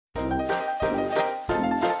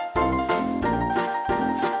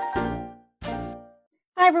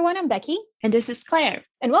everyone, I'm Becky. And this is Claire.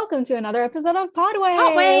 And welcome to another episode of Podway.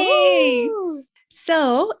 Podway!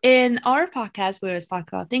 So in our podcast, we always talk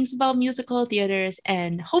about things about musical theaters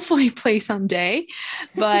and hopefully play someday.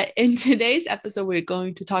 But in today's episode, we're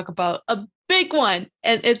going to talk about a big one,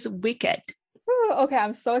 and it's Wicked. Okay,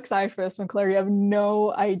 I'm so excited for this one, Claire. You have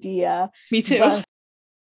no idea. Me too.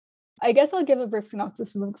 I guess I'll give a brief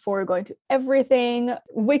synopsis before going to everything.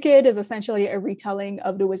 Wicked is essentially a retelling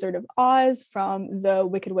of The Wizard of Oz from the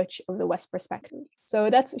Wicked Witch of the West perspective. So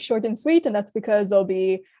that's short and sweet, and that's because there'll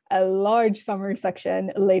be a large summary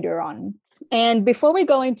section later on. And before we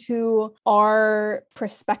go into our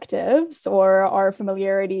perspectives or our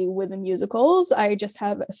familiarity with the musicals, I just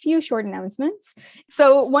have a few short announcements.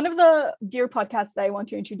 So one of the dear podcasts that I want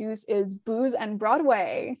to introduce is Booze and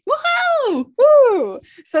Broadway. Woohoo! Woo!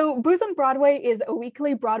 So Booze and Broadway is a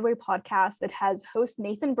weekly Broadway podcast that has host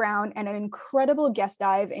Nathan Brown and an incredible guest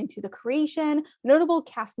dive into the creation, notable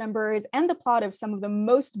cast members, and the plot of some of the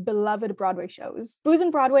most beloved Broadway shows. Booze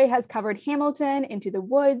and Broadway has covered Hamilton, Into the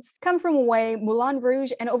Woods, Come From Away, Moulin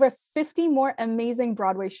Rouge, and over 50 more amazing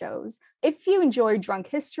Broadway shows. If you enjoy drunk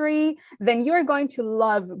history, then you're going to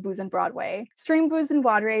love Booze and Broadway. Stream Booze and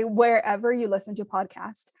Broadway wherever you listen to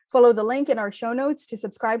podcasts. Follow the link in our show notes to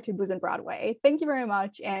subscribe to Booze and Broadway. Thank you very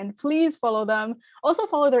much, and please follow them. Also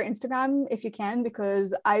follow their Instagram if you can,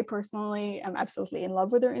 because I personally am absolutely in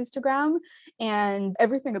love with their Instagram, and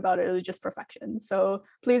everything about it is just perfection. So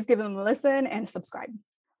please give them a listen and subscribe.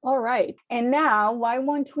 All right. And now, why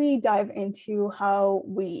won't we dive into how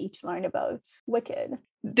we each learned about Wicked?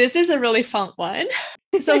 This is a really fun one.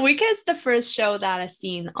 So Wicked is the first show that I've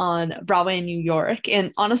seen on Broadway in New York.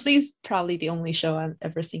 And honestly, it's probably the only show I've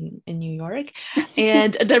ever seen in New York.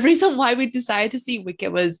 And the reason why we decided to see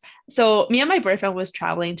Wicked was, so me and my boyfriend was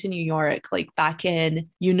traveling to New York, like back in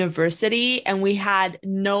university. And we had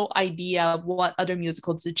no idea what other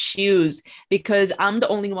musicals to choose because I'm the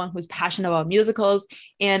only one who's passionate about musicals.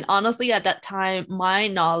 And honestly, at that time, my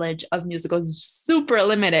knowledge of musicals is super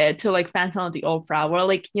limited to like Phantom of the Opera or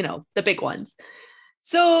like, you know, the big ones.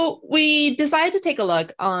 So we decided to take a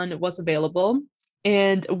look on what's available,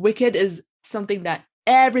 and Wicked is something that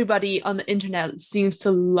everybody on the internet seems to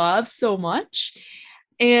love so much.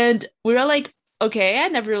 And we were like, okay, I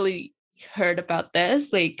never really heard about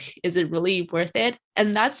this. Like, is it really worth it?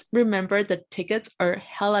 And remember, the tickets are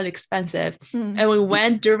hella expensive. And we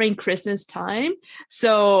went during Christmas time.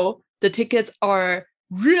 So the tickets are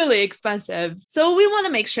really expensive. So we want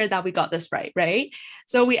to make sure that we got this right?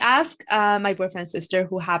 So we asked my boyfriend's sister,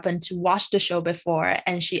 who happened to watch the show before,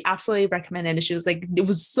 and she absolutely recommended it. She was like, it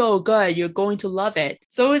was so good. You're going to love it.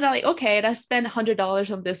 So we're like, okay, let's spend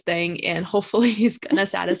 $100 on this thing and hopefully it's going to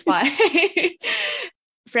satisfy.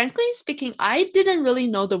 Frankly speaking, I didn't really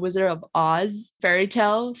know the Wizard of Oz fairy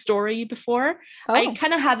tale story before. I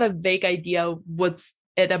kind of have a vague idea what's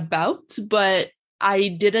it about, but I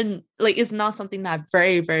didn't like, it's not something that I'm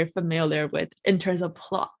very, very familiar with in terms of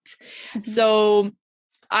plot. So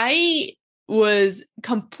I was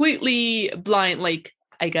completely blind. Like,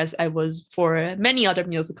 I guess I was for many other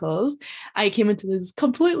musicals. I came into this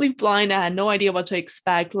completely blind. I had no idea what to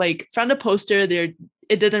expect. Like from the poster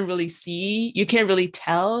it didn't really you can't really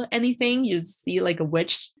tell anything. You see like a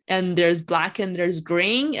witch, and there's black and there's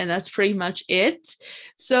green, and that's pretty much it.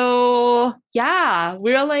 So yeah,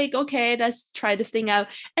 we were like, okay, let's try this thing out.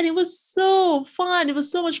 And it was so fun. It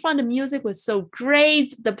was so much fun. The music was so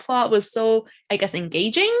great. The plot was so, I guess,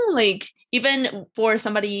 engaging. Like, even for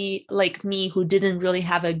somebody like me who didn't really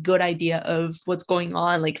have a good idea of what's going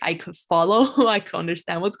on, like I could follow, I could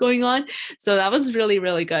understand what's going on. So that was really,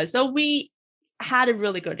 really good. So we had a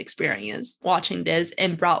really good experience watching this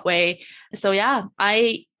in Broadway. So yeah,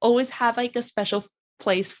 I always have like a special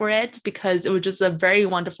place for it because it was just a very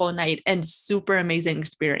wonderful night and super amazing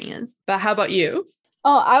experience. But how about you?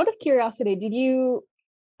 Oh, out of curiosity, did you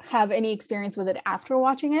have any experience with it after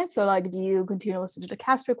watching it? So like, do you continue to listen to the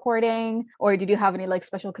cast recording, or did you have any like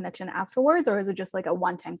special connection afterwards, or is it just like a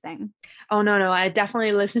one-time thing? Oh, no, I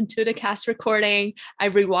definitely listened to the cast recording. I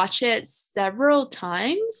rewatched it several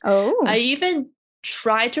times. I even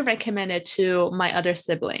tried to recommend it to my other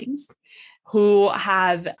siblings who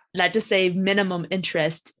have, let's just say, minimum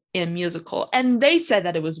interest in musical, and they said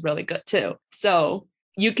that it was really good too. So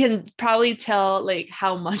you can probably tell like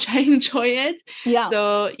how much I enjoy it. Yeah.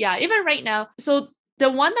 So yeah, even right now. So the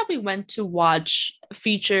one that we went to watch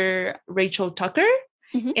feature Rachel Tucker.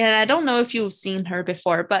 And I don't know if you've seen her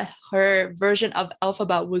before, but her version of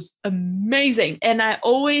Elphaba was amazing. And I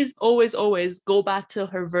always go back to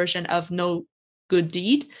her version of No Good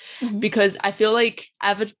Deed because I feel like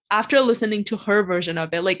after listening to her version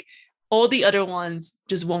of it, like all the other ones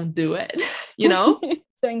just won't do it, you know?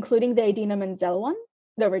 So including the Idina Menzel one,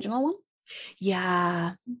 the original one?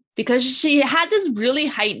 Yeah, because she had this really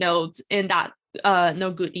high note in that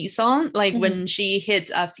No Goodie song, like when she hit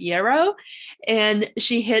Fiero, and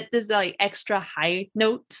she hit this like extra high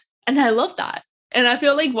note, and I love that. And I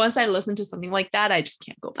feel like once I listen to something like that, I just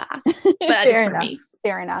can't go back. But that's just for me.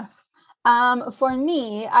 Fair enough. For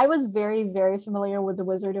me, I was very, very familiar with The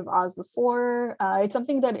Wizard of Oz before. It's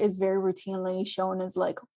something that is very routinely shown as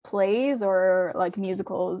like plays or like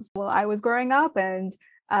musicals while I was growing up, and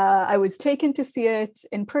I was taken to see it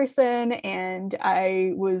in person, and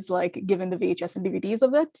I was like given the VHS and DVDs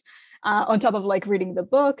of it. On top of like reading the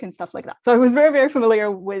book and stuff like that. So I was very, very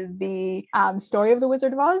familiar with the story of The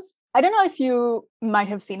Wizard of Oz. I don't know if you might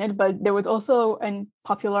have seen it, but there was also a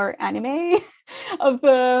popular anime of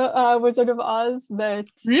the Wizard of Oz that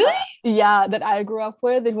really, that I grew up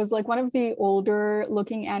with. It was like one of the older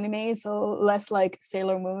looking anime, so less like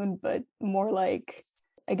Sailor Moon, but more like,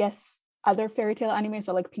 I guess, other fairy tale anime,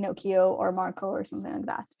 so like Pinocchio or Marco or something like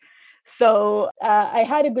that. So I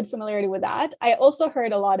had a good familiarity with that. I also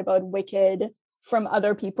heard a lot about Wicked from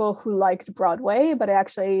other people who liked Broadway, but I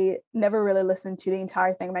actually never really listened to the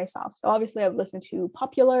entire thing myself. So obviously I've listened to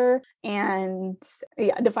Popular and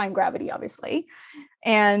Defying Gravity, obviously.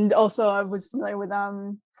 And also I was familiar with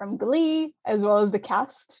them from Glee, as well as the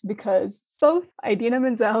cast, because both Idina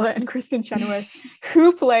Menzel and Kristen Chenoweth,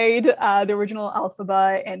 who played the original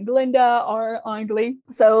Elphaba and Glinda, are on Glee.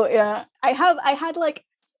 So I had like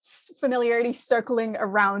familiarity circling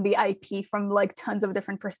around the IP from like tons of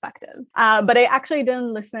different perspectives. But I actually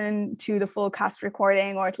didn't listen to the full cast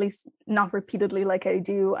recording, or at least not repeatedly like I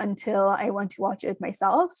do, until I went to watch it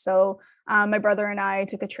myself. So my brother and I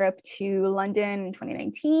took a trip to London in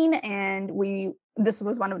 2019, and this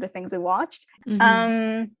was one of the things we watched.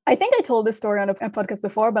 I think I told this story on a podcast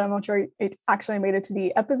before, but I'm not sure it actually made it to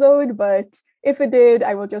the episode. But if it did,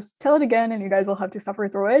 I will just tell it again, and you guys will have to suffer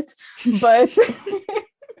through it. But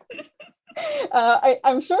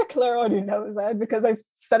I'm sure Claire already knows that because I've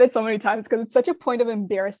said it so many times, because it's such a point of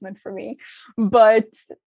embarrassment for me. But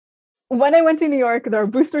when I went to New York, there are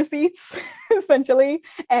booster seats, essentially.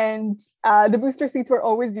 And the booster seats were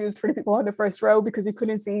always used for the people on the first row because you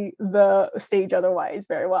couldn't see the stage otherwise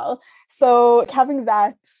very well. So having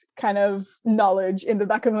that kind of knowledge in the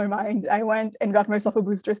back of my mind, I went and got myself a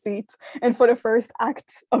booster seat. And for the first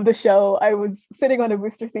act of the show, I was sitting on a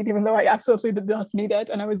booster seat, even though I absolutely did not need it.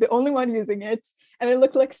 And I was the only one using it. And I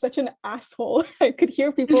looked like such an asshole. I could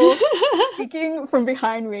hear people speaking from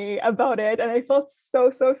behind me about it. And I felt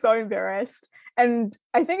so embarrassed. And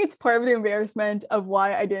I think it's part of the embarrassment of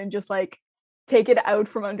why I didn't just like take it out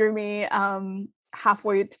from under me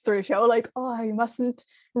halfway through the show, like, oh, I mustn't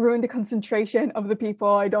ruin the concentration of the people.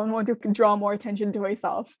 I don't want to draw more attention to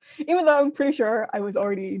myself, even though I'm pretty sure I was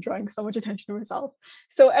already drawing so much attention to myself.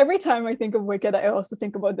 So every time I think of Wicked, I also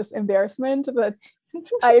think about this embarrassment that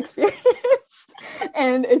I experienced.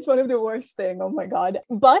 And it's one of the worst things. Oh my God.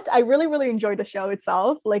 But I really enjoyed the show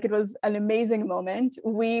itself. Like, it was an amazing moment.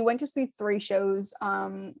 We went to see 3 shows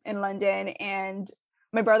in London, and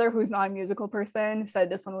my brother, who's not a musical person, said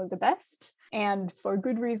this one was the best. And for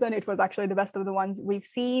good reason. It was actually the best of the ones we've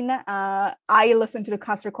seen. I listened to the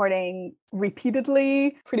cast recording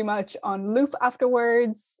repeatedly, pretty much on loop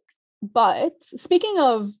afterwards. But speaking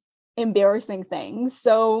of embarrassing things,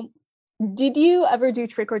 so did you ever do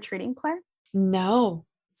trick-or-treating, Claire? No.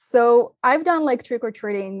 So I've done like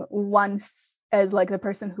trick-or-treating once as like the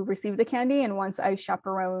person who received the candy, and once I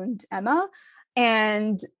chaperoned Emma.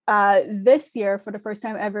 And this year, for the first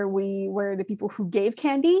time ever, we were the people who gave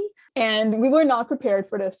candy, and we were not prepared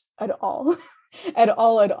for this at all, at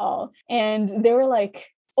all. And there were like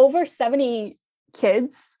over 70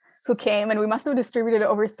 kids who came, and we must have distributed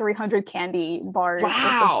over 300 candy bars or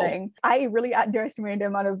something. I really underestimated the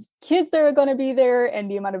amount of kids that are going to be there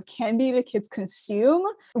and the amount of candy the kids consume.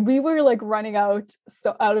 We were like running out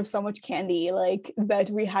of so much candy, like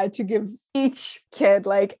that we had to give each kid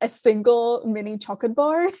like a single mini chocolate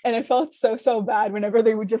bar. And I felt so bad whenever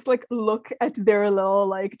they would just like look at their little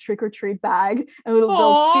like trick-or-treat bag, and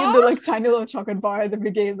they'll see the like tiny little chocolate bar that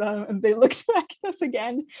we gave them, and they looked back at us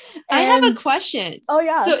again. And I have a question. Oh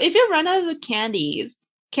yeah. So if you run out of candies,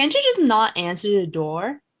 can't you just not answer the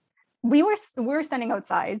door? We were standing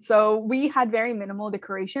outside, so we had very minimal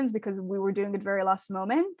decorations because we were doing it very last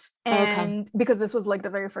moment, and because this was like the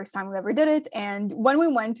very first time we ever did it. And when we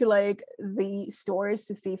went to like the stores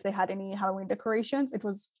to see if they had any Halloween decorations, it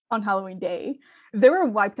was on Halloween day. They were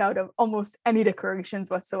wiped out of almost any decorations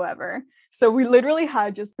whatsoever. So we literally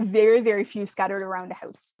had just very few scattered around the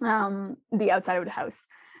house, the outside of the house.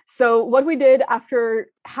 So what we did after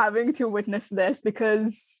having to witness this,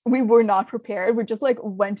 because we were not prepared, we just like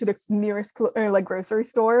went to the nearest like grocery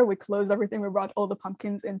store. We closed everything. We brought all the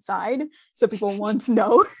pumpkins inside so people won't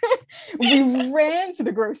know. We ran to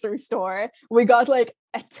the grocery store. We got like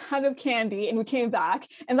a ton of candy and we came back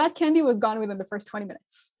and that candy was gone within the first 20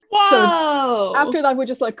 minutes. Whoa. So after that, we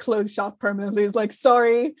just like closed shop permanently. It's like,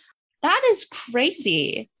 sorry. That is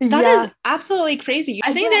crazy. That is absolutely crazy.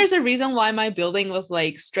 I think there's a reason why my building was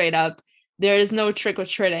like straight up. There is no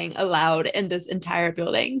trick-or-treating allowed in this entire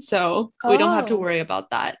building. So we don't have to worry about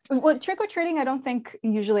that. Well, trick-or-treating, I don't think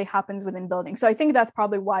usually happens within buildings. So I think that's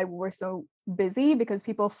probably why we're so busy, because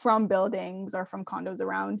people from buildings or from condos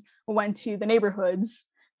around went to the neighborhoods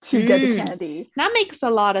to get the candy. That makes a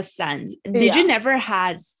lot of sense. Did you never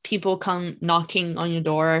had people come knocking on your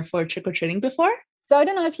door for trick-or-treating before? So I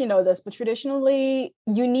don't know if you know this, but traditionally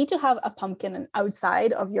you need to have a pumpkin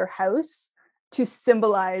outside of your house to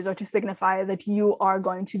symbolize or to signify that you are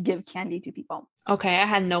going to give candy to people. Okay, I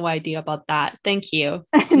had no idea about that. Thank you.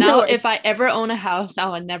 Now, if I ever own a house, I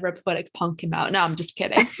would never put a pumpkin out. No, I'm just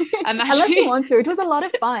kidding. Unless you want to. It was a lot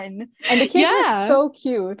of fun. And the kids were so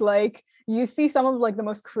cute. Like, you see some of like the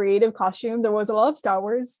most creative costume. There was a lot of Star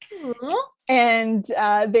Wars. Mm-hmm. And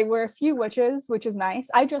they were a few witches, which is nice.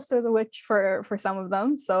 I dressed as a witch for some of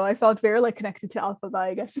them. So I felt very like connected to Elphaba,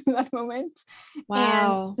 I guess, in that moment.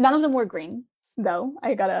 Wow. And none of them were green, though.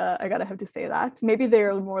 I gotta have to say that. Maybe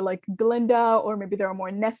they're more like Glinda, or maybe they're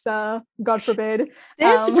more Nessa, God forbid.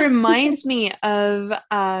 This reminds me of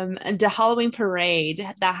the Halloween parade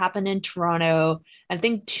that happened in Toronto, I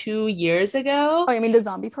think 2 years ago. Oh, you mean the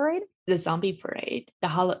zombie parade? The zombie parade.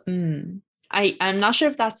 I'm not sure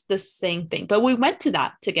if that's the same thing, but we went to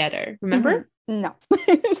that together. Remember? Mm-hmm. No.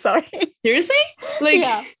 Sorry. Seriously? Like,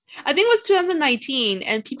 I think it was 2019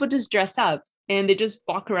 and people just dress up and they just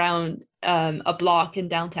walk around a block in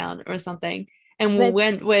downtown or something. And we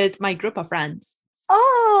went with my group of friends.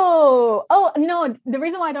 Oh, no. The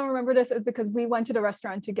reason why I don't remember this is because we went to the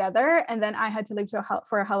restaurant together and then I had to leave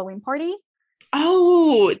for a Halloween party.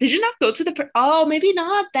 Oh, did you not go to the maybe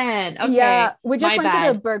not then. Okay. Yeah, we just went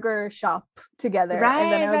to the burger shop together. Right,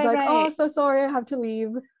 and then I was oh, so sorry, I have to leave.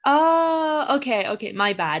 Oh, okay,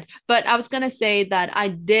 my bad. But I was gonna say that I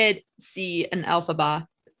did see an Elphaba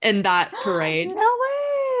in that parade. No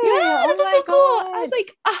way. Yeah, it was so cool. I was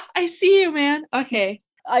like, I see you, man. Okay.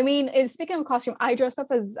 I mean, speaking of costume, I dressed up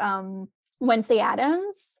as Wednesday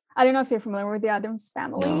Addams. I don't know if you're familiar with the Addams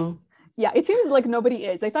family. No. Yeah, it seems like nobody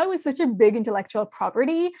is. I thought it was such a big intellectual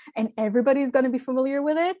property and everybody's going to be familiar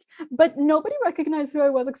with it, but nobody recognized who I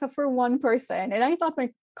was except for one person. And I thought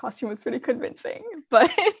my costume was pretty convincing,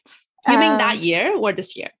 but... You mean that year or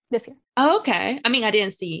this year? This year. Oh, okay. I mean, I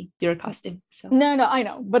didn't see your costume. So. No, I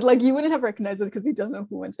know. But like, you wouldn't have recognized it because you don't know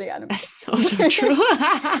who Wednesday Addams is. That's also true.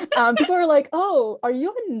 People were like, oh, are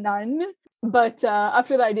you a nun? But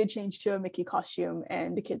after that, I did change to a Mickey costume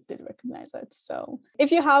and the kids did recognize it. So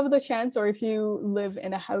if you have the chance, or if you live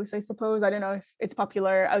in a house, I suppose, I don't know if it's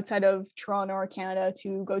popular outside of Toronto or Canada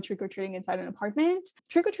to go trick-or-treating inside an apartment.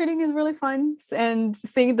 Trick-or-treating is really fun. And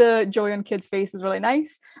seeing the joy on kids' face is really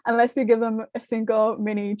nice, unless you give them a single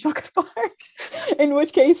mini chocolate bar, in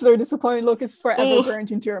which case their disappointed look is forever burnt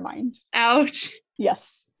into your mind. Ouch.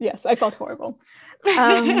 Yes, I felt horrible.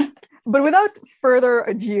 But without further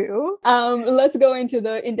ado, let's go into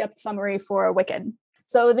the in-depth summary for Wicked.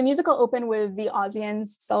 So the musical opened with the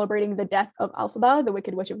Aussians celebrating the death of Elphaba, the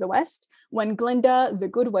Wicked Witch of the West, when Glinda, the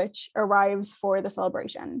Good Witch, arrives for the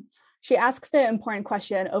celebration. She asks the important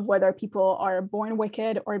question of whether people are born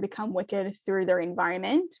wicked or become wicked through their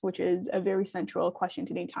environment, which is a very central question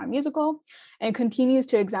to the entire musical, and continues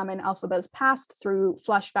to examine Elphaba's past through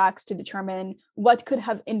flashbacks to determine what could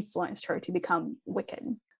have influenced her to become wicked.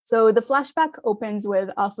 So the flashback opens with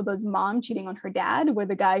Elphaba's mom cheating on her dad with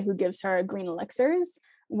a guy who gives her green elixirs,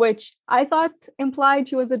 which I thought implied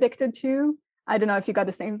she was addicted to. I don't know if you got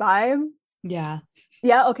the same vibe. Yeah.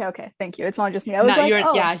 Yeah. Okay. Thank you. It's not just me. I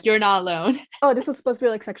was you're not alone. Oh, this is supposed to be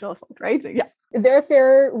like sexual assault, right? Yeah. Their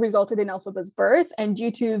affair resulted in Elphaba's birth, and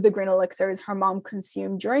due to the green elixirs her mom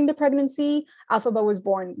consumed during the pregnancy, Elphaba was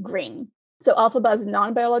born green. So Elphaba's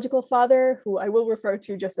non-biological father, who I will refer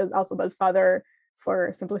to just as Elphaba's father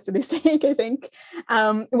for simplicity's sake, I think,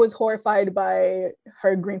 was horrified by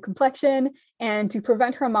her green complexion. And to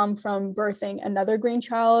prevent her mom from birthing another green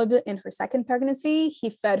child in her second pregnancy,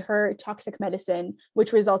 he fed her toxic medicine,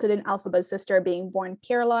 which resulted in Elphaba's sister being born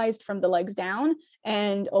paralyzed from the legs down,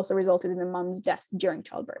 and also resulted in the mom's death during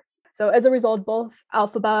childbirth. So as a result, both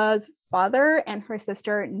Elphaba's father and her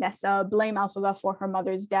sister Nessa blame Elphaba for her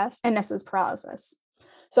mother's death and Nessa's paralysis.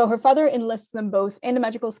 So her father enlists them both in the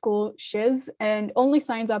magical school Shiz and only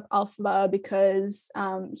signs up Alphaba because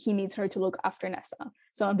he needs her to look after Nessa.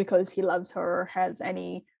 So not because he loves her or has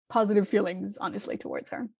any positive feelings, honestly, towards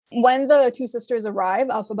her. When the two sisters arrive,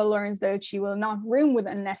 Alphaba learns that she will not room with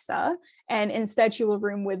Nessa, and instead she will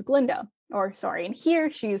room with Glinda. Or sorry, in here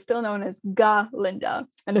she is still known as Galinda,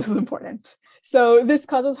 and this is important. So this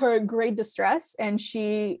causes her great distress, and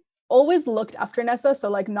she always looked after Nessa, so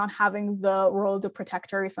like not having the role to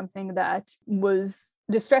protect her is something that was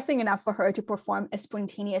distressing enough for her to perform a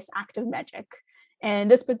spontaneous act of magic. And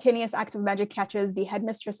this spontaneous act of magic catches the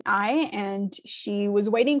headmistress' eye, and she was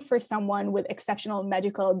waiting for someone with exceptional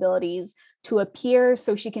magical abilities to appear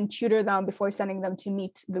so she can tutor them before sending them to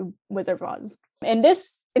meet the Wizard of Oz. And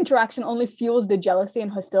this interaction only fuels the jealousy and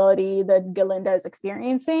hostility that Galinda is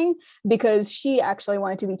experiencing, because she actually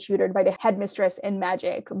wanted to be tutored by the headmistress in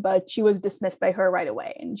magic, but she was dismissed by her right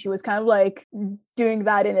away. And she was kind of like doing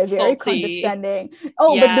that in a very condescending.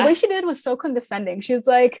 Oh, yeah. But the way she did was so condescending. She was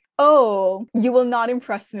like, "Oh, you will not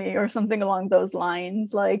impress me," or something along those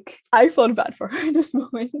lines. Like, I felt bad for her in this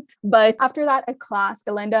moment. But after that, at class,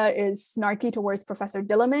 Galinda is snarky towards Professor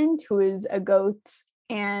Dillamond, who is a goat,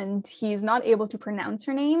 and he's not able to pronounce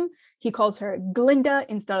her name. He calls her Glinda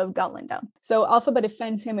instead of Galinda. So Alphaba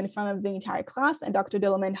defends him in front of the entire class, and Dr.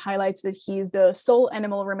 Dillamond highlights that he's the sole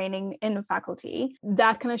animal remaining in the faculty.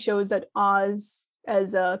 That kind of shows that Oz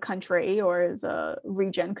as a country or as a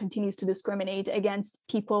region continues to discriminate against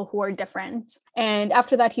people who are different. And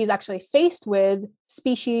after that, he's actually faced with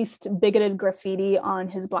speciesist bigoted graffiti on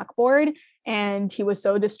his blackboard, and he was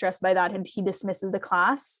so distressed by that and he dismisses the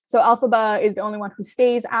class. So Alphaba is the only one who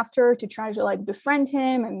stays after to try to like befriend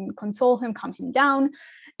him and console him, calm him down.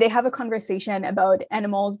 They have a conversation about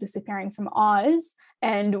animals disappearing from Oz,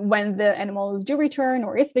 and when the animals do return,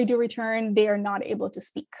 or if they do return, they are not able to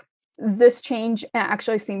speak. This change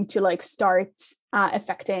actually seemed to like start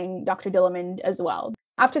affecting Dr. Dillamond as well.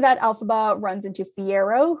 After that, Alphaba runs into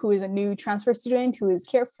Fiyero, who is a new transfer student who is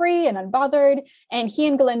carefree and unbothered, and he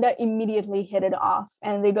and Galinda immediately hit it off,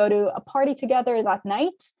 and they go to a party together that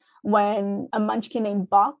night when a munchkin named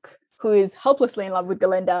Bok, who is helplessly in love with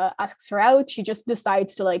Galinda, asks her out. She just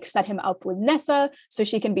decides to like set him up with Nessa so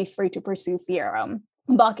she can be free to pursue Fiyero.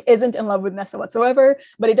 Bok isn't in love with Nessa whatsoever,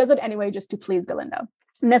 but he does it anyway just to please Galinda.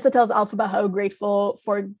 Nessa tells Alphaba how grateful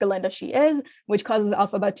for Galinda she is, which causes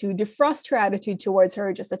Alphaba to defrost her attitude towards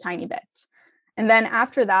her just a tiny bit. And then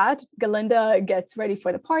after that, Galinda gets ready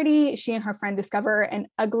for the party. She and her friend discover an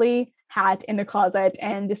ugly hat in the closet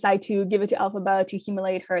and decide to give it to Alphaba to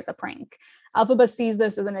humiliate her as a prank. Alphaba sees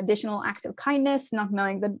this as an additional act of kindness, not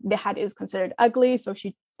knowing that the hat is considered ugly, so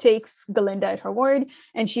she takes Galinda at her word,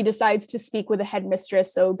 and she decides to speak with the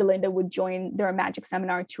headmistress so Galinda would join their magic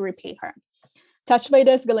seminar to repay her. Touched by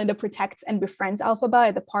this, Galinda protects and befriends Alphaba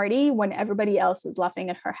at the party when everybody else is laughing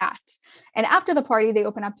at her hat. And after the party, they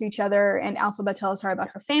open up to each other, and Alphaba tells her about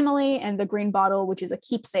her family and the green bottle, which is a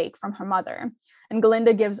keepsake from her mother. And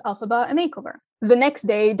Galinda gives Alphaba a makeover. The next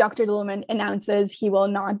day, Dr. Dillamond announces he will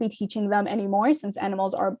not be teaching them anymore since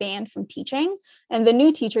animals are banned from teaching. And the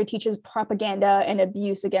new teacher teaches propaganda and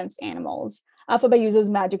abuse against animals. Alphaba uses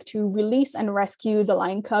magic to release and rescue the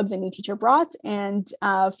lion cub the new teacher brought, and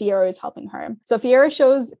Fiyero is helping her. So Fiyero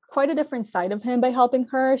shows quite a different side of him by helping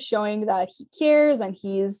her, showing that he cares and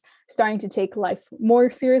he's starting to take life more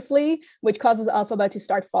seriously, which causes Alphaba to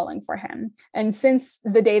start falling for him. And since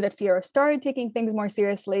the day that Fiyero started taking things more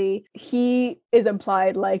seriously, he is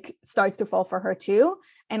implied like starts to fall for her too.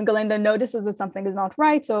 And Galinda notices that something is not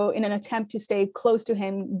right. So in an attempt to stay close to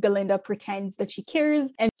him, Galinda pretends that she cares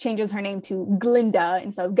and changes her name to Glinda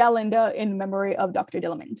instead of Galinda in memory of Dr.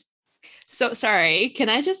 Dillamond. So sorry, can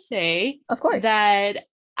I just say of course that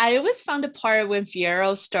I always found the part when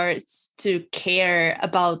Fiyero starts to care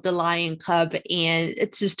about the lion cub and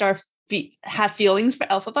to start have feelings for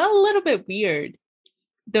Alphaba a little bit weird,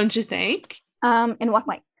 don't you think? In what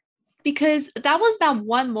way? Because that was that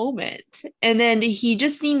one moment, and then he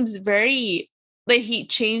just seems very like he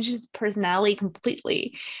changed his personality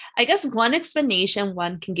completely. I guess one explanation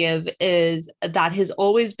one can give is that he's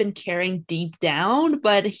always been caring deep down,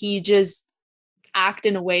 but he just act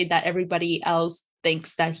in a way that everybody else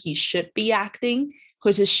thinks that he should be acting,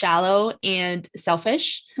 which is shallow and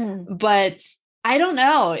selfish. But I don't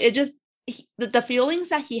know, it just the feelings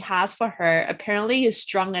that he has for her apparently is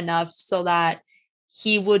strong enough so that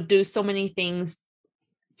he would do so many things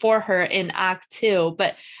for her in Act 2.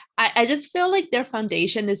 But I just feel like their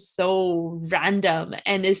foundation is so random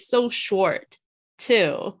and is so short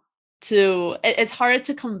too. It's hard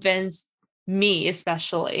to convince me,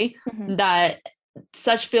 especially, that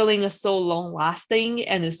such feeling is so long lasting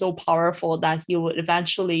and is so powerful that he would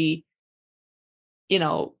eventually, you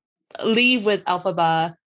know, leave with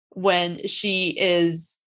Elphaba when she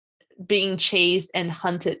is being chased and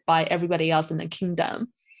hunted by everybody else in the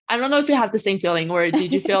kingdom. I don't know if you have the same feeling, or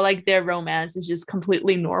did you feel like their romance is just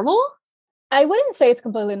completely normal? I wouldn't say it's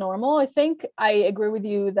completely normal. I think I agree with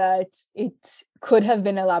you that it could have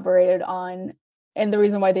been elaborated on. And the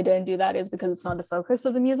reason why they didn't do that is because it's not the focus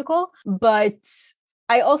of the musical. But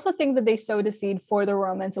I also think that they sowed the seed for the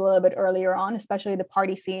romance a little bit earlier on, especially the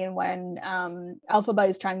party scene when Elphaba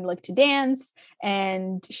is trying like to dance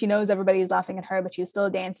and she knows everybody's laughing at her, but she's still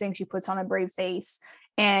dancing. She puts on a brave face.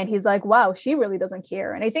 And he's like, wow, she really doesn't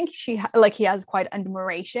care. And I think he has quite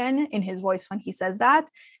admiration in his voice when he says that.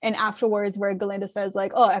 And afterwards, where Galinda says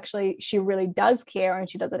like, oh, actually, she really does care and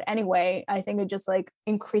she does it anyway. I think it just like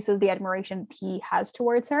increases the admiration he has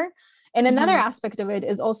towards her. And another aspect of it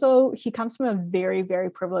is also he comes from a very,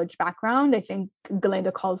 very privileged background. I think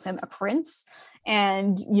Galinda calls him a prince.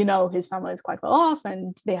 And, you know, his family is quite well off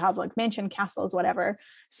and they have like mansion, castles, whatever.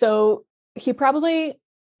 So he probably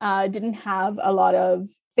didn't have a lot of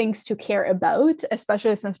things to care about,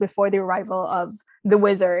 especially since before the arrival of the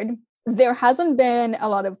wizard, there hasn't been a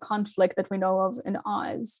lot of conflict that we know of in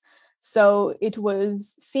Oz. So it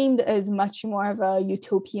was seemed as much more of a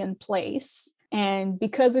utopian place. And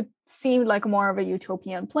because it seemed like more of a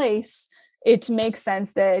utopian place, it makes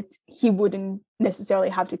sense that he wouldn't necessarily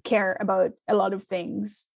have to care about a lot of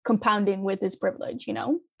things compounding with his privilege, you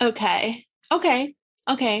know? Okay.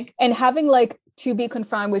 And having like to be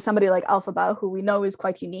confronted with somebody like Elphaba, who we know is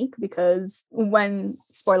quite unique because when,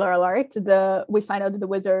 spoiler alert, we find out that the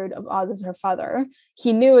Wizard of Oz is her father,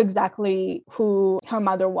 he knew exactly who her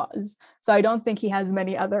mother was. So I don't think he has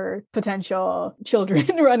many other potential children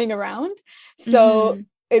running around. So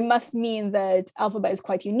it must mean that Elphaba is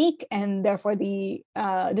quite unique, and therefore the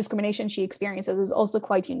discrimination she experiences is also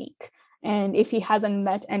quite unique. And if he hasn't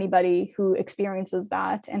met anybody who experiences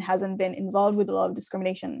that and hasn't been involved with a lot of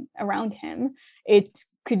discrimination around him, it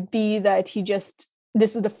could be that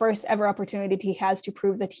this is the first ever opportunity he has to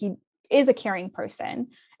prove that he is a caring person.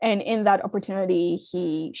 And in that opportunity,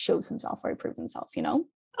 he shows himself or he proves himself, you know?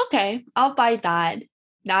 Okay, I'll buy that.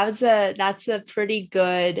 That's a pretty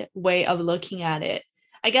good way of looking at it.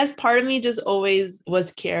 I guess part of me just always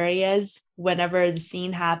was curious whenever the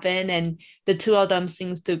scene happened and the two of them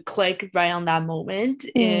seems to click right on that moment.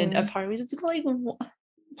 And a part of me just like,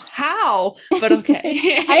 how? But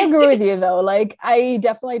okay. I agree with you though. Like, I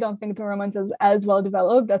definitely don't think the romance is as well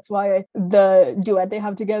developed. That's why the duet they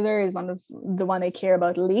have together is the one I care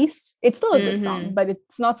about least. It's still a good song, but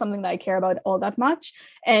it's not something that I care about all that much.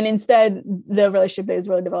 And instead, the relationship that is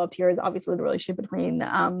really developed here is obviously the relationship between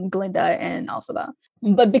Galinda and Elphaba.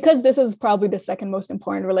 But because this is probably the second most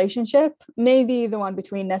important relationship, maybe the one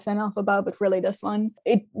between Nessa and Elphaba, but really this one,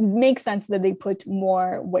 it makes sense that they put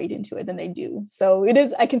more weight into it than they do. So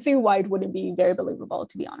I can see why it wouldn't be very believable,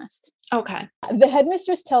 to be honest. Okay. The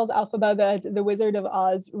headmistress tells Elphaba that the Wizard of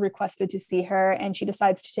Oz requested to see her, and she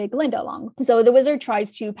decides to take Galinda along. So the wizard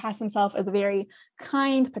tries to pass himself as a very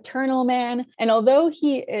kind, paternal man. And although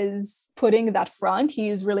he is putting that front, he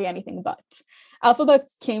is really anything but. Elphaba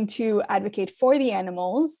came to advocate for the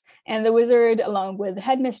animals, and the wizard, along with the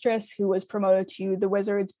headmistress, who was promoted to the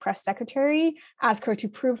wizard's press secretary, asked her to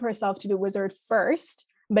prove herself to the wizard first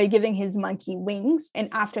by giving his monkey wings, and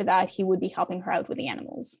after that, he would be helping her out with the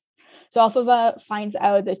animals. So Elphaba finds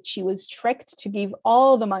out that she was tricked to give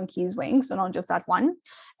all the monkeys wings, so not just that one.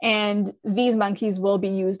 And these monkeys will be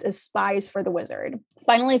used as spies for the wizard.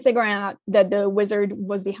 Finally figuring out that the wizard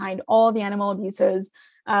was behind all the animal abuses,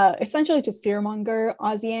 essentially to fearmonger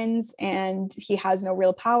Ozians, and he has no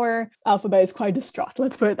real power. Elphaba is quite distraught,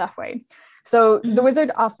 let's put it that way. So the wizard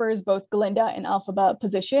offers both Galinda and Elphaba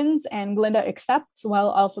positions, and Galinda accepts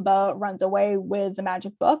while Elphaba runs away with the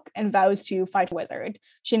magic book and vows to fight the wizard.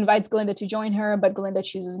 She invites Galinda to join her, but Galinda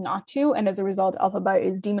chooses not to, and as a result, Elphaba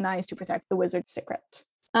is demonized to protect the wizard's secret.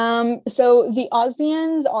 So the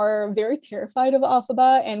Ozians are very terrified of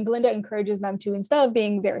Elphaba, and Galinda encourages them to, instead of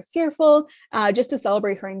being very fearful, just to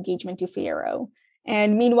celebrate her engagement to Fiyero.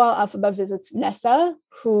 And meanwhile, Elphaba visits Nessa,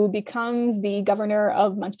 who becomes the governor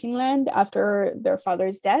of Munchkinland after their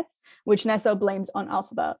father's death, which Nessa blames on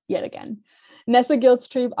Elphaba yet again. Nessa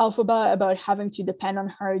guilt-trips Elphaba about having to depend on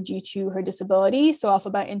her due to her disability, so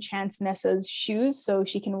Elphaba enchants Nessa's shoes so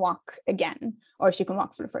she can walk again, or she can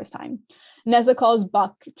walk for the first time. Nessa calls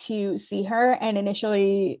Buck to see her, and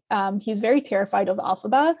initially he's very terrified of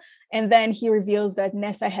Elphaba, and then he reveals that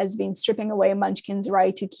Nessa has been stripping away Munchkin's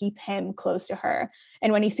right to keep him close to her.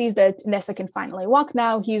 And when he sees that Nessa can finally walk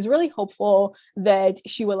now, he's really hopeful that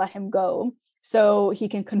she will let him go. so he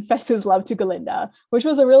can confess his love to Galinda, which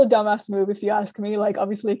was a real dumbass move if you ask me. Like,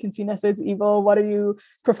 obviously, I can see Nessa is evil. What are you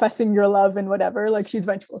professing your love and whatever? Like, she's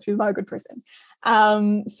vengeful. She's not a good person.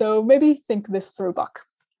 So maybe think this through, Buck.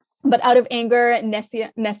 But out of anger,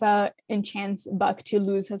 Nessa enchants Buck to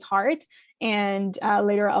lose his heart. And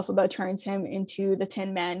later, Elphaba turns him into the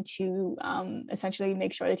Tin Man to essentially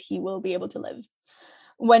make sure that he will be able to live.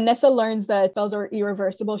 When Nessa learns that spells are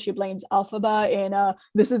irreversible, she blames Elphaba in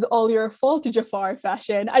 "this is all your fault" to Jafar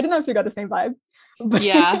fashion. I don't know if you got the same vibe, but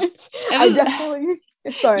Yeah. I definitely.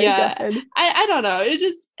 Sorry, go Yeah. ahead. I don't know.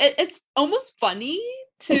 It's almost funny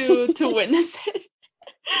to witness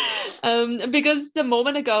it. Because the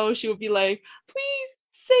moment ago she would be like, please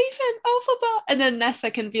save him, Elphaba, and then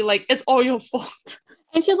Nessa can be like, it's all your fault.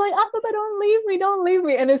 And she's like, Elphaba, don't leave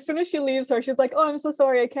me. And as soon as she leaves her, she's like, oh, I'm so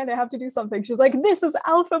sorry, I have to do something. She's like, this is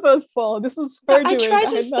Elphaba's fault. This is her doing. I tried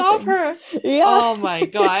to stop her. Yeah. Oh my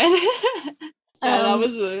god. Yeah, that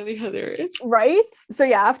was literally hilarious. Right? So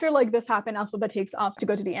yeah, after like this happened, Elphaba takes off to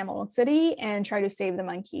go to the Emerald City and try to save the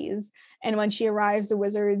monkeys. And when she arrives, the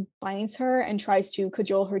wizard finds her and tries to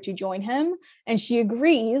cajole her to join him. And she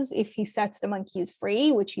agrees if he sets the monkeys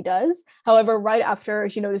free, which he does. However, right after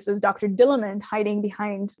she notices Dr. Dillamond hiding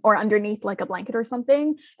behind or underneath like a blanket or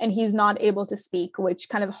something, and he's not able to speak, which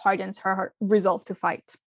kind of hardens her resolve to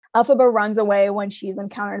fight. Elphaba runs away when she's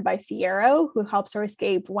encountered by Fiyero, who helps her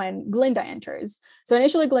escape when Glinda enters. So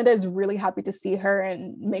initially, Glinda is really happy to see her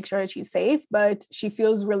and make sure that she's safe, but she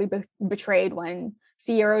feels really betrayed when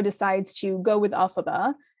Fiyero decides to go with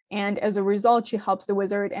Elphaba. And as a result, she helps the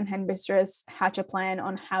wizard and headmistress hatch a plan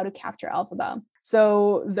on how to capture Elphaba.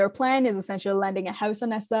 So their plan is essentially landing a house on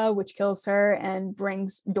Nessa, which kills her and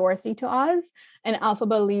brings Dorothy to Oz. And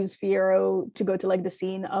Elphaba leaves Fiyero to go to like the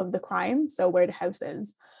scene of the crime, so where the house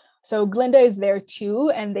is. So Glinda is there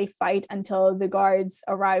too, and they fight until the guards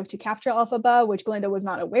arrive to capture Elphaba, which Glinda was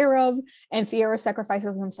not aware of, and Fiyero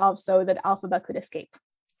sacrifices himself so that Elphaba could escape.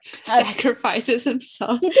 Sacrifices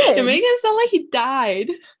himself? He did. You're making it sound like he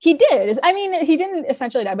died. He did. I mean, he didn't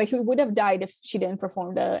essentially die, but he would have died if she didn't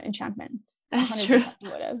perform the enchantment. That's true.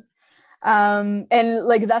 Would have. And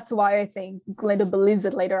like that's why I think Glinda believes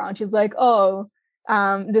it later on. She's like, oh,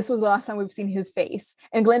 this was the last time we've seen his face,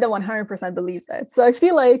 and Glinda 100% believes it. So I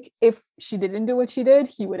feel like if she didn't do what she did,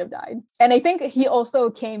 he would have died. And I think he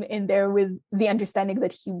also came in there with the understanding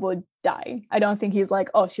that he would die. I don't think he's like,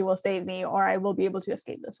 oh, she will save me or I will be able to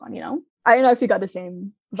escape this one, you know? I don't know if you got the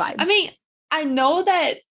same vibe. I mean, I know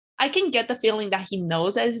that I can get the feeling that he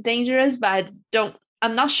knows that it's dangerous, but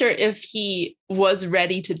I'm not sure if he was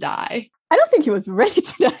ready to die. I don't think he was ready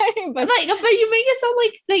to die, but you make it sound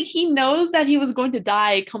like he knows that he was going to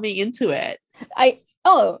die coming into it.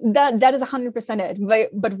 That is 100% it.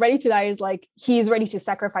 But ready to die is like he's ready to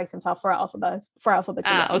sacrifice himself for Elphaba to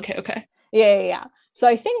live. Okay. Yeah. So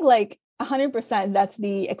I think like 100% that's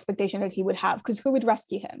the expectation that he would have, because who would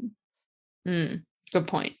rescue him? Good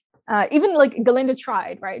point. Even like Glinda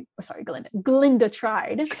tried, right? Glinda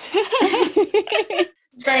tried.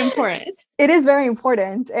 It's very important. It is very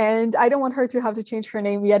important. And I don't want her to have to change her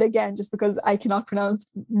name yet again, just because I cannot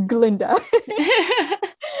pronounce Glinda.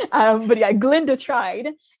 But yeah, Glinda tried,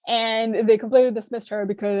 and they completely dismissed her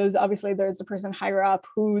because obviously there's the person higher up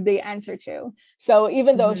who they answer to. So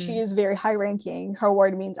even though she is very high ranking, her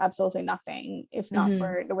word means absolutely nothing if not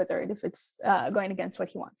for the wizard, if it's going against what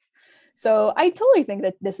he wants. So I totally think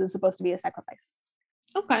that this is supposed to be a sacrifice.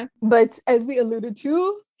 Okay. But as we alluded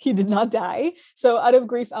to, he did not die. So out of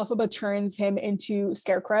grief, Elphaba turns him into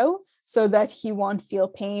Scarecrow so that he won't feel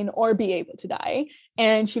pain or be able to die.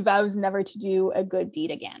 And she vows never to do a good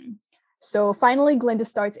deed again. So finally, Glinda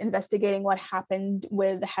starts investigating what happened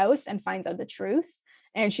with the house and finds out the truth.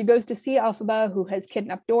 And she goes to see Elphaba, who has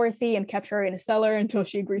kidnapped Dorothy and kept her in a cellar until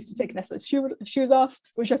she agrees to take Nessa's shoes off,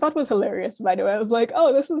 which I thought was hilarious, by the way. I was like,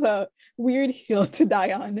 oh, this is a weird hill to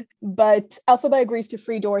die on. But Elphaba agrees to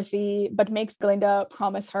free Dorothy, but makes Glinda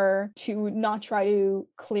promise her to not try to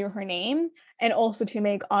clear her name and also to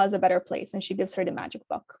make Oz a better place. And she gives her the magic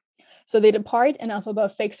book. So they depart, and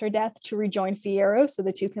Elphaba fakes her death to rejoin Fiyero so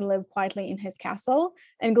the two can live quietly in his castle.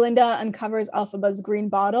 And Glinda uncovers Elphaba's green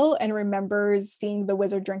bottle and remembers seeing the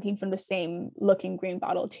wizard drinking from the same looking green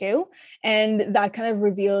bottle too. And that kind of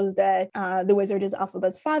reveals that the wizard is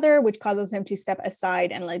Elphaba's father, which causes him to step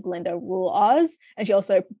aside and let Glinda rule Oz. And she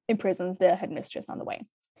also imprisons the headmistress on the way.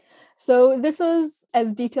 So this is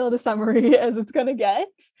as detailed a summary as it's going to get.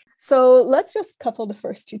 So let's just couple the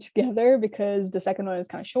first two together because the second one is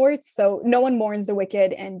kind of short. So No One Mourns the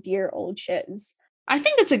Wicked and Dear Old Shiz. I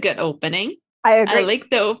think it's a good opening. I agree.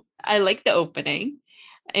 I like the opening.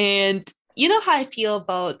 And you know how I feel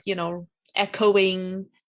about, echoing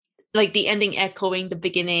like the ending echoing the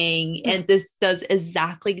beginning, and this does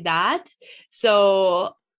exactly that.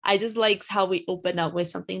 So I just like how we open up with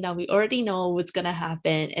something that we already know what's gonna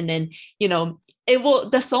happen, and then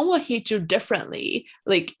the song will hit you differently.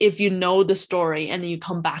 Like if you know the story and then you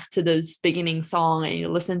come back to this beginning song and you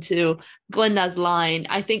listen to Glenda's line,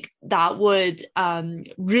 I think that would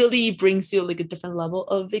really brings you like a different level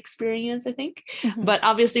of experience, I think. But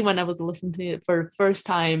obviously when I was listening to it for the first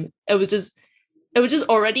time, it was just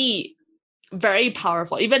already very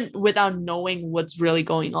powerful, even without knowing what's really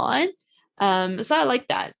going on. So I like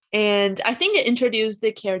that. And I think it introduced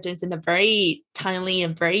the characters in a very timely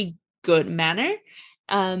and very good manner.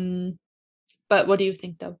 But what do you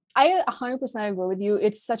think though? I 100% agree with you.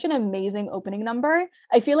 It's such an amazing opening number.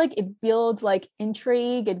 I feel like it builds like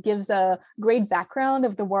intrigue. It gives a great background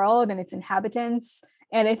of the world and its inhabitants.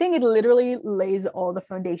 And I think it literally lays all the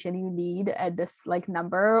foundation you need at this like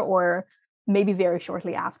number, or maybe very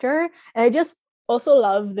shortly after. And I just also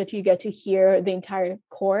love that you get to hear the entire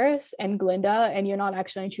chorus and Glinda, and you're not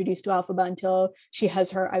actually introduced to Elphaba until she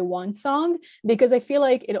has her I Want song, because I feel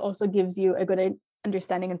like it also gives you a good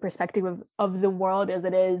understanding and perspective of the world as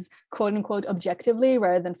it is, quote unquote, objectively,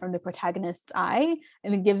 rather than from the protagonist's eye.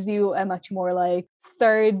 And it gives you a much more like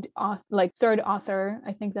third author,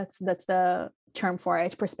 I think that's the term for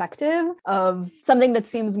it, perspective of something that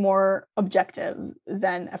seems more objective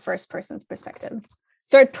than a third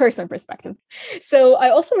person perspective. So I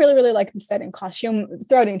also really, really like the set and costume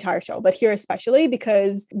throughout the entire show, but here especially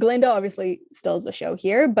because Glinda obviously steals the show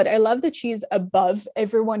here, but I love that she's above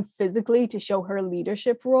everyone physically to show her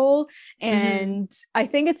leadership role. And I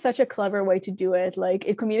think it's such a clever way to do it. Like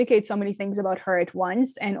it communicates so many things about her at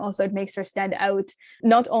once. And also it makes her stand out,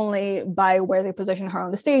 not only by where they position her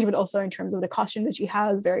on the stage, but also in terms of the costume that she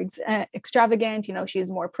has, very extravagant.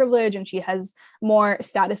 She's more privileged and she has more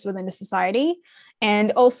status within the society.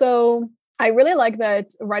 And also, I really like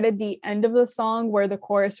that right at the end of the song where the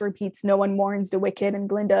chorus repeats, "No one mourns the wicked," and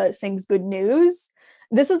Glinda sings "Good news."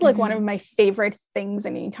 This is like one of my favorite things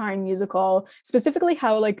in the entire musical, specifically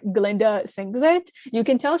how like Glinda sings it. You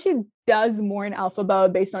can tell she does mourn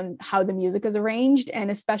Elphaba based on how the music is arranged.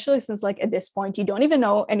 And especially since like at this point, you don't even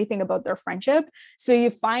know anything about their friendship. So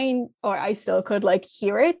you find, or I still could like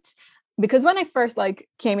hear it, because when I first like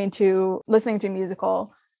came into listening to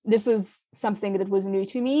musical, this is something that was new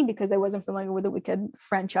to me because I wasn't familiar with the Wicked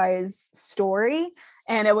franchise story,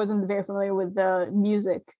 and I wasn't very familiar with the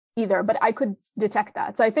music either, but I could detect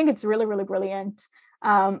that. So I think it's really, really brilliant.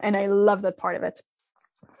 And I love that part of it.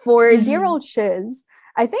 For Dear Old Shiz,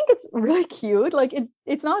 I think it's really cute. Like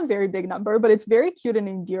it's not a very big number, but it's very cute and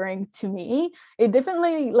endearing to me. It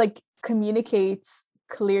definitely like communicates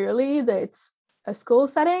clearly that it's a school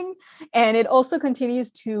setting, and it also continues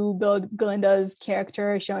to build Glinda's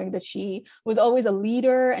character, showing that she was always a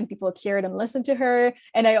leader and people cared and listened to her.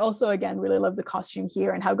 And I also again really love the costume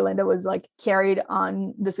here and how Glinda was like carried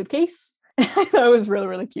on the suitcase. I thought it was really,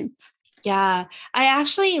 really cute. Yeah, I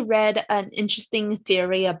actually read an interesting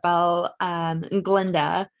theory about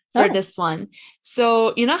Glinda for this one.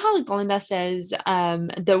 So you know how Glinda says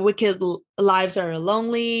the wicked lives are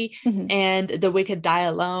lonely and the wicked die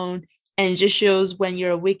alone, and it just shows when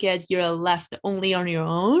you're wicked, you're left only on your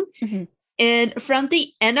own. And from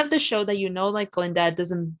the end of the show that like Glinda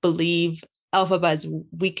doesn't believe Elphaba is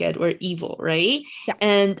wicked or evil, right? Yeah.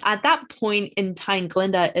 And at that point in time,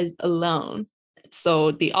 Glinda is alone.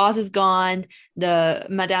 So the Oz is gone, the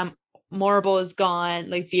Madame Morrible is gone,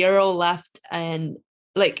 like Fiyero left, and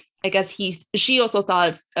like I guess she also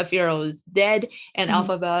thought Fiyero was dead, and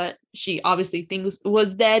Elphaba, she obviously thinks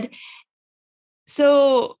was dead.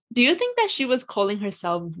 So do you think that she was calling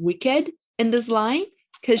herself wicked in this line?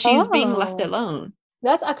 Because she's being left alone.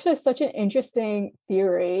 That's actually such an interesting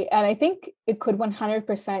theory. And I think it could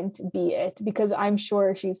 100% be it, because I'm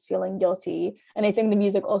sure she's feeling guilty. And I think the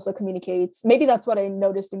music also communicates. Maybe that's what I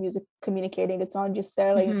noticed the music communicating. It's not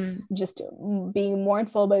necessarily just being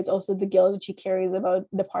mournful, but it's also the guilt that she carries about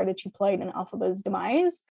the part that she played in Elphaba's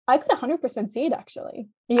demise. I could 100% see it actually.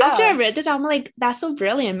 Yeah. After I read it, I'm like, that's so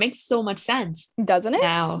brilliant. It makes so much sense. Doesn't it?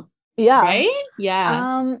 Now. Yeah. Right?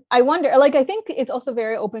 Yeah. I wonder, like, I think it's also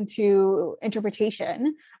very open to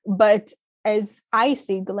interpretation, but as I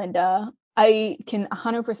see Glinda, I can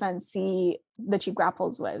 100% see that she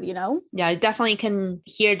grapples with, Yeah, I definitely can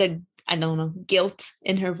hear the, I don't know, guilt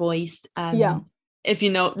in her voice. If you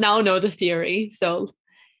know the theory. So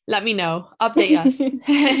let me know. Update us.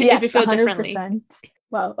 Yes, if you feel 100%. differently.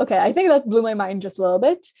 Well, okay. I think that blew my mind just a little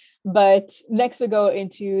bit. But next we go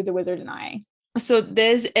into The Wizard and I. So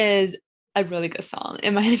this is a really good song,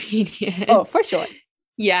 in my opinion. Oh, for sure.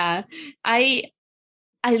 Yeah. I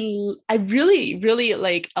I really, really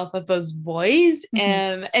like Elphaba's voice.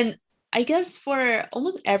 And I guess for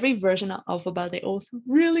almost every version of Elphaba, they also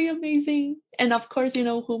really amazing. And of course, you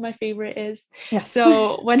know who my favorite is. Yes.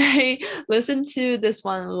 So when I listened to this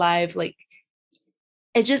one live, like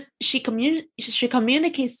it just she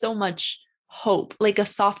communicates so much hope, like a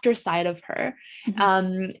softer side of her.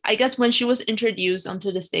 I guess when she was introduced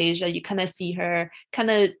onto the stage, that you kind of see her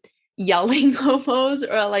kind of yelling almost,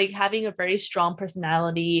 or like having a very strong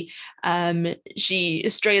personality. She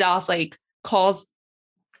straight off like calls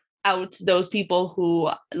out those people who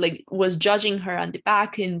like was judging her on the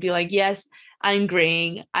back and be like, yes, I'm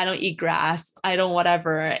graying, I don't eat grass, I don't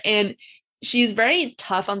whatever. And she's very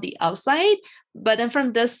tough on the outside, but then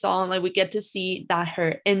from this song, like we get to see that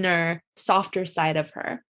her inner softer side of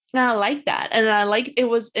her. And I like that. And I like it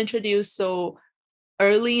was introduced so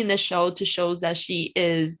early in the show to show that she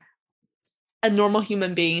is a normal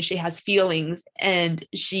human being. She has feelings, and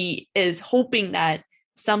she is hoping that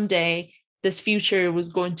someday this future was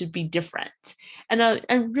going to be different. And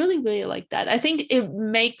I really, really like that. I think it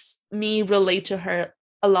makes me relate to her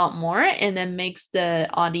a lot more, and then makes the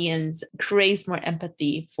audience create more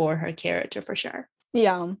empathy for her character for sure.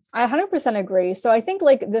 Yeah, I 100% agree. So I think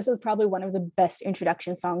like this is probably one of the best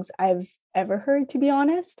introduction songs I've ever heard, to be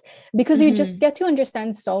honest, because you just get to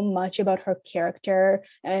understand so much about her character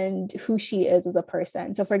and who she is as a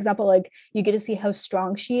person. So for example, like you get to see how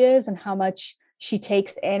strong she is and how much she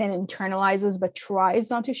takes in and internalizes but tries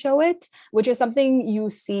not to show it, which is something you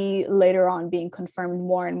see later on being confirmed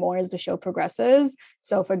more and more as the show progresses.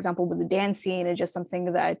 So for example, with the dance scene, it's just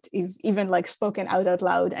something that is even like spoken out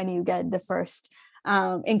loud, and you get the first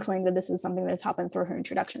inkling that this is something that's happened through her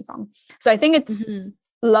introduction song. So I think it's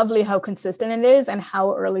lovely how consistent it is and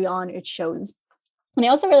how early on it shows. And I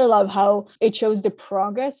also really love how it shows the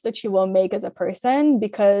progress that she will make as a person,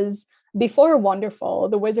 because before Wonderful,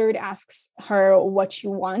 the wizard asks her what she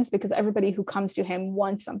wants, because everybody who comes to him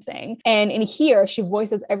wants something. And in here, she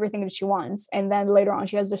voices everything that she wants. And then later on,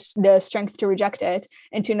 she has the strength to reject it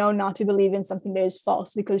and to know not to believe in something that is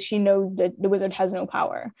false, because she knows that the wizard has no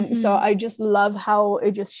power. So I just love how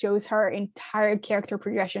it just shows her entire character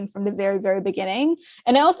progression from the very, very beginning.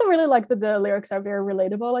 And I also really like that the lyrics are very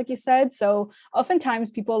relatable, like you said. So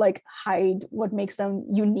oftentimes people like hide what makes them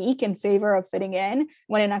unique in favor of fitting in,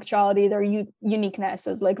 when in actuality, their uniqueness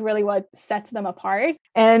is like really what sets them apart.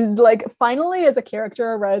 And like finally, as a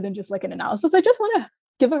character rather than just like an analysis, I just want to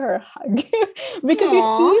give her a hug because you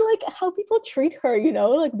see like how people treat her, you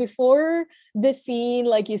know, like before this scene,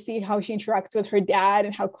 like you see how she interacts with her dad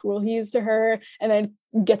and how cruel he is to her, and then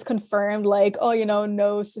gets confirmed like, oh, you know,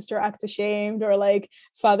 no, sister act ashamed, or like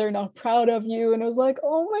father not proud of you. And I was like,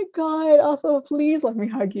 oh my god, Alpha, please let me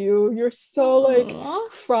hug you, you're so like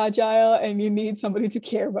fragile and you need somebody to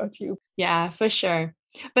care about you. Yeah, for sure.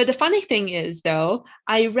 But the funny thing is though,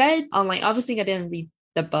 I read online, obviously I didn't read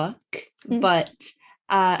the book, but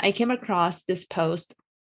I came across this post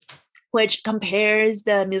which compares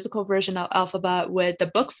the musical version of Elphaba with the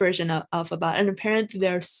book version of Elphaba, and apparently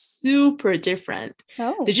they're super different.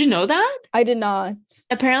 Oh, did you know that? I did not.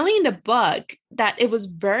 Apparently in the book that it was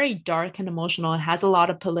very dark and emotional. It has a lot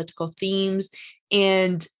of political themes,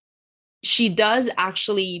 and she does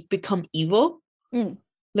actually become evil.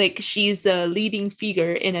 Like she's the leading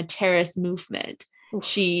figure in a terrorist movement. Oof.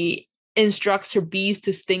 She instructs her bees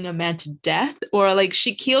to sting a man to death, or like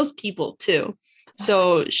she kills people too.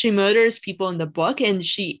 So she murders people in the book, and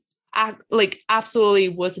she absolutely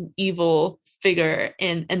was an evil figure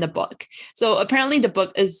in the book. So apparently the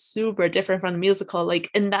book is super different from the musical,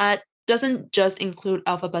 like, and that doesn't just include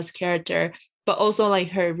Elphaba's character, but also like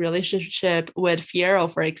her relationship with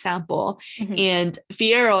Fiyero, for example. And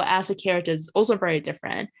Fiyero as a character is also very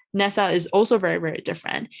different. Nessa is also very, very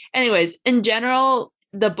different. Anyways, in general,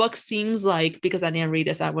 the book seems like, because I didn't read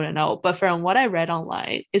this, I wouldn't know, but from what I read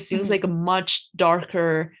online, it seems like a much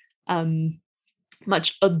darker,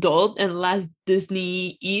 much adult and less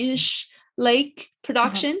Disney-ish like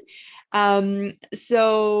production.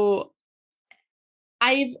 So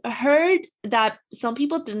I've heard that some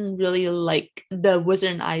people didn't really like the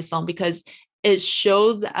Wizard and I song because it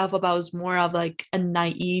shows that Elphaba was more of like a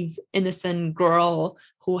naive, innocent girl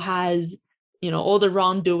who has, you know, all the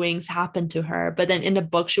wrongdoings happen to her. But then in the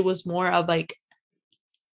book, she was more of like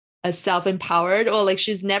a self-empowered, or like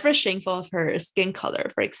she's never shameful of her skin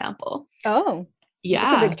color, for example. Oh, yeah.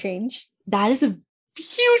 That's a big change. That is a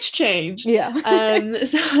huge change. Yeah.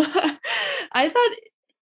 So I thought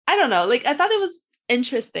it was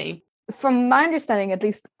interesting. From my understanding, at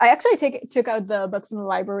least, I actually took out the book from the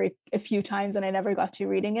library a few times and I never got to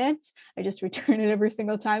reading it. I just return it every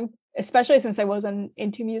single time especially since I wasn't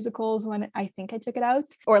into musicals when I think I took it out,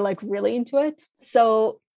 or like really into it.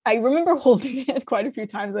 So I remember holding it quite a few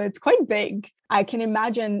times, and it's quite big. I can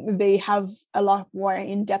imagine they have a lot more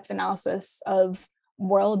in-depth analysis of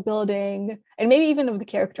world building and maybe even of the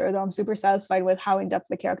character, though I'm super satisfied with how in-depth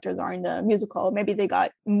the characters are in the musical. Maybe they got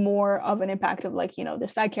more of an impact of like, the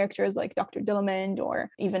side characters like Dr. Dillamond or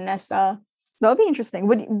even Nessa. That would be interesting.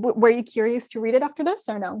 Were you curious to read it after this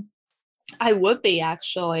or no? I would be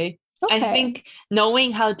actually. I Okay. think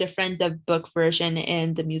knowing how different the book version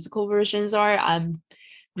and the musical versions are, I'm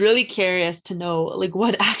really curious to know like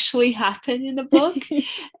what actually happened in the book.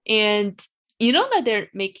 And you know that they're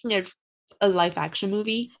making a live action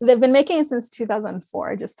movie? They've been making it since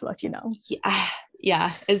 2004, just to let you know. Yeah,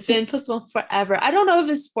 yeah, it's been postponed forever. I don't know if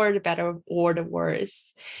it's for the better or the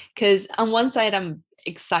worse. Because on one side, I'm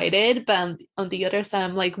excited, but on the other side,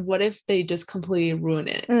 I'm like, what if they just completely ruin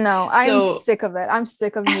it? No, I'm So sick of it. I'm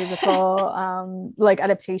sick of musical like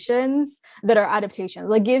adaptations that are adaptations.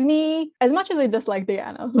 Like give me, as much as I dislike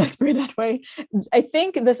Diana, let's put it that way. I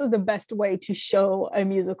think this is the best way to show a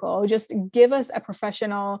musical. Just give us a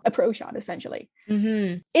professional approach shot, essentially.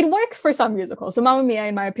 It works for some musicals. So Mamma Mia,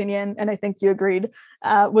 in my opinion, and I think you agreed,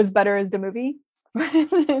 was better as the movie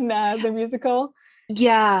than the musical.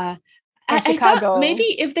 yeah. And I thought Chicago. maybe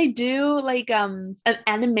if they do like an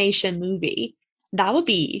animation movie, that would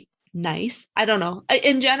be nice. I don't know.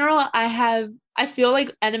 In general, I feel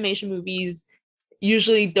like animation movies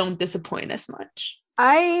usually don't disappoint as much.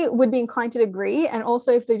 I would be inclined to agree. And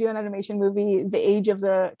also, if they do an animation movie, the age of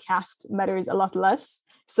the cast matters a lot less.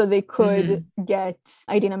 So they could get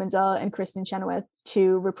Idina Menzel and Kristen Chenoweth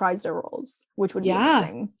to reprise their roles, which would be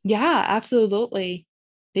amazing. Yeah, absolutely.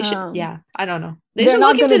 They should, I don't know. They They're should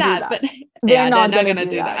not look into going to do that, that. but They're they're not not going gonna to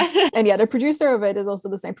do do that. that. And yeah, the producer of it is also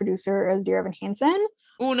the same producer as Dear Evan Hansen.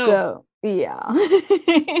 Oh no. So yeah,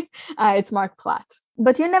 it's Mark Platt.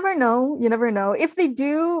 But you never know. You never know. If they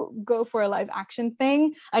do go for a live action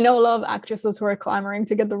thing, I know a lot of actresses who are clamoring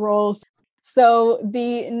to get the roles. So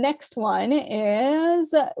the next one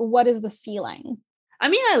is What Is This Feeling? I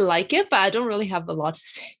mean, I like it, but I don't really have a lot to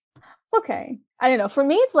say. Okay. I don't know. For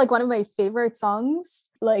me, it's like one of my favorite songs,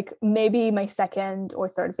 like maybe my second or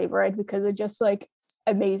third favorite, because it's just like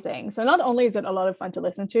amazing. So not only is it a lot of fun to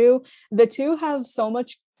listen to, the two have so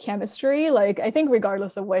much chemistry. Like I think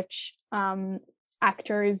regardless of which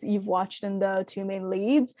actors you've watched in the two main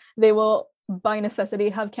leads, they will by necessity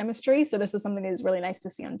have chemistry. So this is something that is really nice to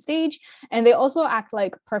see on stage. And they also act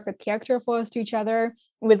like perfect character foils to each other,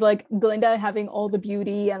 with like Glinda having all the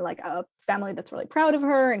beauty and like a family that's really proud of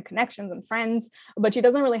her and connections and friends, but she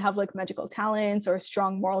doesn't really have like magical talents or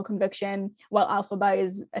strong moral conviction, while Elphaba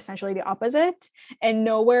is essentially the opposite. And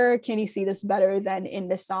nowhere can you see this better than in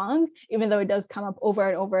this song, even though it does come up over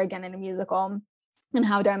and over again in a musical, and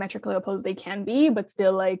how diametrically opposed they can be, but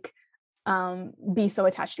still like be so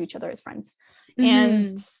attached to each other as friends.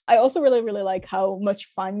 And I also really, really like how much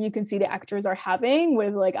fun you can see the actors are having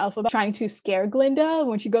with like Elphaba trying to scare Glinda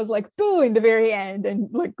when she goes like boo in the very end and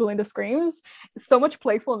like Glinda screams. So much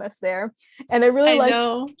playfulness there. And I really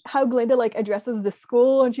like how Glinda like addresses the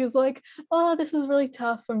school, and she was like, oh, this is really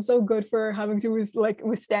tough. I'm so good for having to like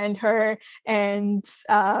withstand her and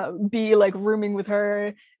be like rooming with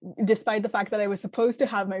her, despite the fact that I was supposed to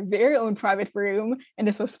have my very own private room and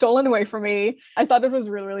this was stolen away from me. I thought it was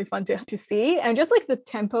really, really fun to see. And just like the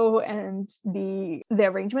tempo and the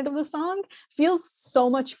arrangement of the song feels so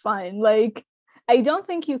much fun. Like I don't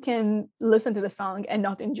think you can listen to the song and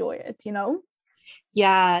not enjoy it, you know?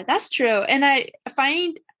 Yeah, that's true. And I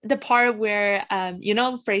find the part where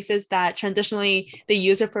phrases that traditionally they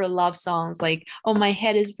use it for love songs, like, oh, my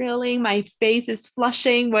head is reeling, my face is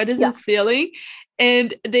flushing, what is this feeling?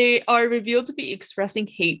 And they are revealed to be expressing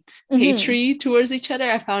hatred towards each other.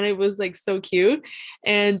 I found it was like so cute.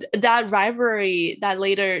 And that rivalry that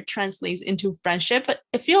later translates into friendship, but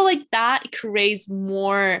I feel like that creates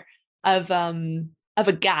more of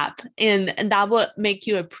a gap, and that would make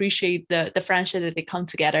you appreciate the friendship that they come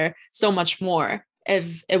together so much more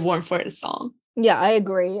if it weren't for the song. Yeah, I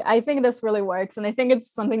agree. I think this really works, and I think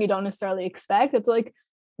it's something you don't necessarily expect. It's like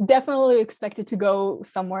definitely expected to go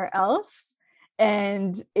somewhere else,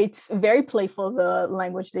 and it's very playful, the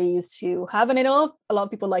language they use to have, and I know a lot of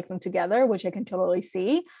people like them together, which I can totally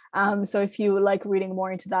see. So if you like reading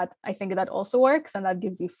more into that, I think that also works, and that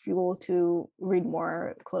gives you fuel to read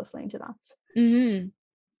more closely into that.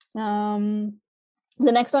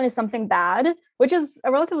 The next one is Something Bad, which is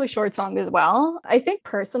a relatively short song as well. I think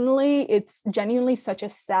personally, it's genuinely such a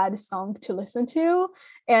sad song to listen to.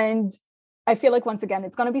 And I feel like, once again,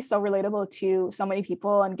 it's going to be so relatable to so many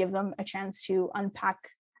people and give them a chance to unpack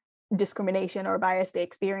discrimination or bias they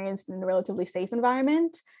experienced in a relatively safe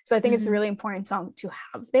environment. So I think it's a really important song to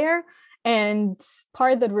have there. And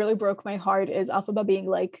part that really broke my heart is Elphaba being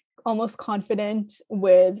like almost confident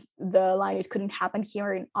with the line, "It couldn't happen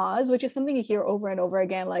here in Oz," which is something you hear over and over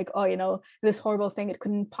again, like, oh, you know, this horrible thing, it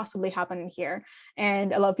couldn't possibly happen in here.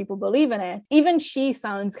 And a lot of people believe in it. Even she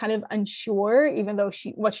sounds kind of unsure, even though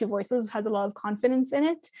what she voices has a lot of confidence in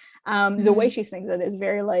it. The way she sings it is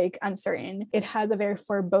very like uncertain. It has a very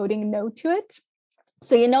foreboding note to it.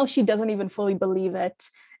 So, you know, she doesn't even fully believe it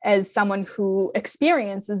as someone who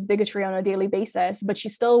experiences bigotry on a daily basis, but she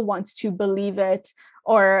still wants to believe it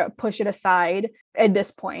or push it aside at this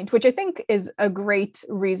point, which I think is a great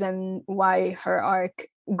reason why her arc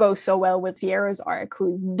goes so well with Fiyera's arc,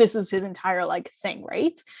 this is his entire like thing,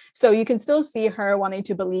 right? So you can still see her wanting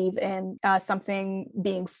to believe in something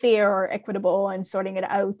being fair or equitable and sorting it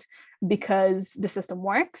out because the system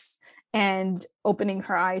works, and opening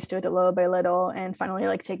her eyes to it a little by little and finally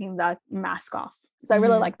like taking that mask off. So I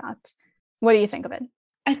really like that. What do you think of it?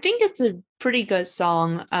 I think it's a pretty good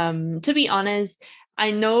song. To be honest,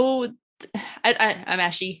 I know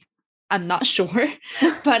I'm not sure,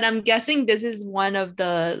 but I'm guessing this is one of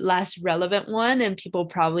the last relevant one and people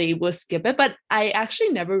probably will skip it, but I actually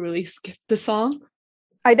never really skipped the song.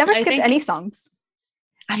 I never skipped any songs.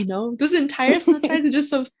 I know, this entire soundtrack is just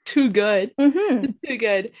so too good. Too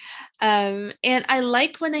good. And I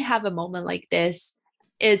like when they have a moment like this.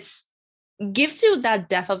 It's gives you that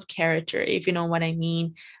depth of character, if you know what I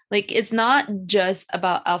mean. Like, it's not just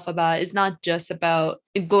about Elphaba, it's not just about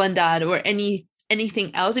Glendad or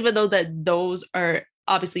anything else, even though that those are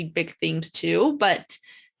obviously big themes too. But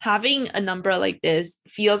having a number like this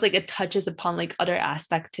feels like it touches upon like other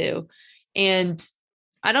aspect too. And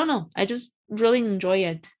I don't know, I just really enjoy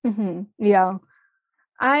it. Yeah,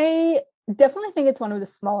 I definitely think it's one of the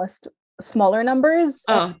smaller numbers.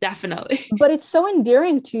 Oh, definitely. But it's so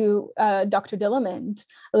endearing to Dr. Dillamond.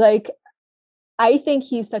 Like, I think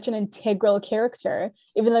he's such an integral character,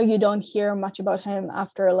 even though you don't hear much about him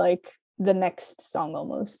after like the next song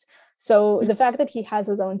almost. So the fact that he has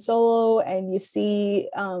his own solo and you see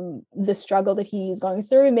the struggle that he's going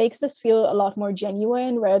through makes this feel a lot more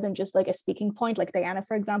genuine rather than just like a speaking point, like Diana,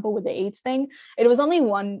 for example, with the AIDS thing. It was only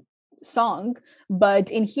one song, but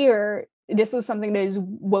in here, this is something that is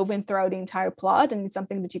woven throughout the entire plot, and it's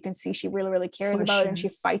something that you can see she really, really cares about and she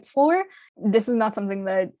fights for. This is not something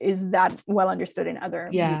that is that well understood in other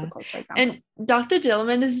musicals, for example. And Dr.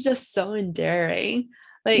 Dillamond is just so endearing.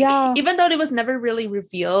 Like, even though it was never really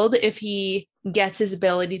revealed if he gets his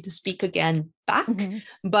ability to speak again back,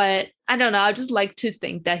 but I don't know, I just like to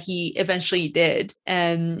think that he eventually did,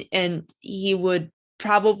 and he would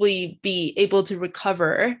probably be able to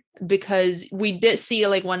recover, because we did see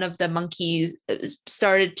like one of the monkeys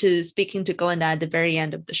started to speaking to Glinda at the very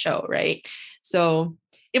end of the show, right? So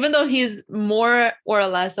even though he's more or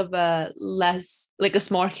less of a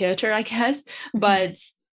small character, I guess, but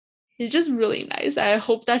he's just really nice. I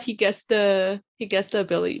hope that he gets the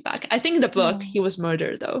ability back. I think in the book he was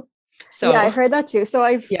murdered though. So yeah, I heard that too. So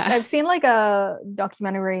I've seen like a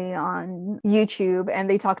documentary on YouTube, and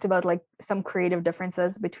they talked about like some creative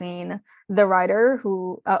differences between the writer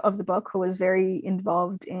of the book, who was very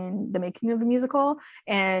involved in the making of the musical,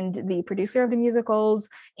 and the producer of the musicals,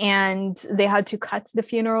 and they had to cut the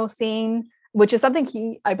funeral scene, which is something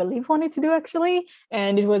he, I believe, wanted to do actually.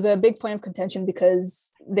 And it was a big point of contention because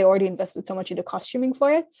they already invested so much into costuming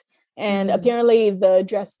for it. And apparently the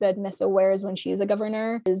dress that Nessa wears when she's a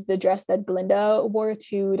governor is the dress that Glinda wore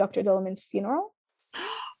to Dr. Dillamond's funeral.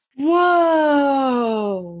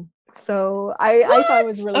 Whoa. So I thought it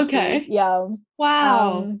was really sweet. Yeah.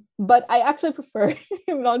 Wow. But I actually prefer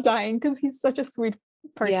him not dying because he's such a sweet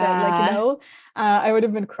person. Like, you know, I would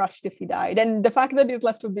have been crushed if he died. And the fact that it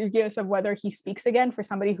left ambiguous of whether he speaks again, for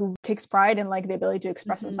somebody who takes pride in like the ability to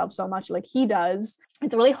express himself so much like he does,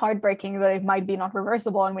 it's really heartbreaking that it might be not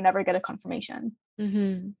reversible and we never get a confirmation.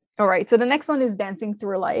 All right, so the next one is Dancing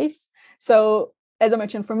Through Life. So as I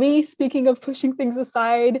mentioned, for me, speaking of pushing things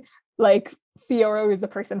aside, like Fiyero is the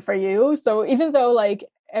person for you. So even though like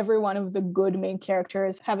every one of the good main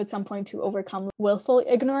characters have at some point to overcome willful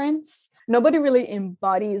ignorance, nobody really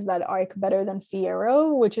embodies that arc better than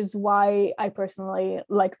Fiyero, which is why I personally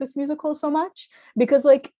like this musical so much, because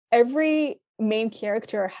like every main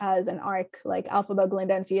character has an arc, like Elphaba,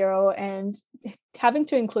 Glinda, and Fiyero, and having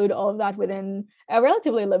to include all of that within a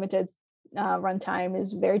relatively limited runtime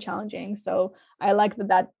is very challenging. So I like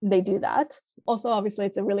that they do that. Also, obviously,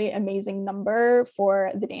 it's a really amazing number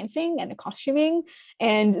for the dancing and the costuming,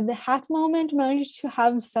 and the hat moment managed to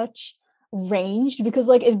have such range, because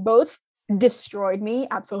like it both destroyed me,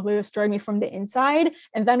 absolutely destroyed me from the inside.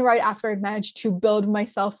 And then right after, I managed to build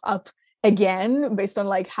myself up again based on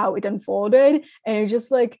like how it unfolded. And it's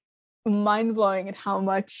just like mind-blowing at how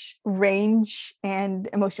much range and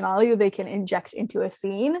emotionality they can inject into a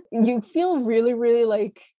scene. You feel really, really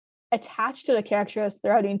like attached to the characters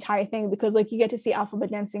throughout the entire thing, because like you get to see Alphaba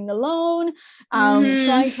dancing alone,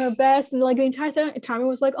 trying her best, and like the entire time it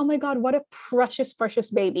was like, oh my god, what a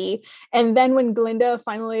precious baby. And then when Glinda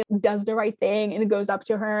finally does the right thing and goes up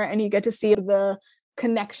to her, and you get to see the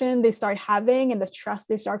connection they start having and the trust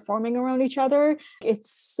they start forming around each other, it's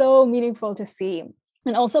so meaningful to see.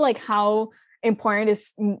 And also like how important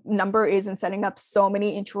this number is in setting up so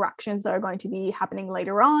many interactions that are going to be happening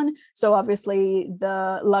later on. So obviously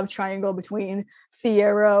the love triangle between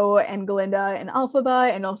Fiyero and Glinda and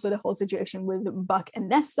Alphaba, and also the whole situation with Buck and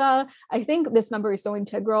Nessa. I think this number is so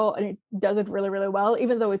integral, and it does it really, really well.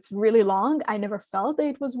 Even though it's really long, I never felt that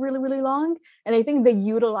it was really, really long. And I think they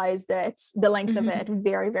utilized it, the length of it,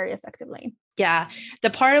 very, very effectively. Yeah,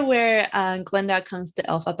 the part where Glinda comes to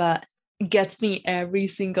Alphaba gets me every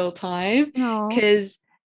single time, because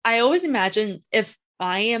I always imagine if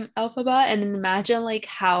I am Alphaba, and imagine like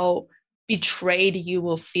how betrayed you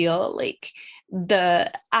will feel. Like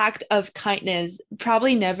the act of kindness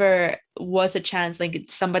probably never was a chance, like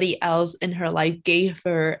somebody else in her life gave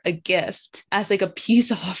her a gift as like a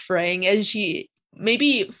peace offering, and she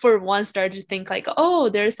maybe for once started to think like, oh,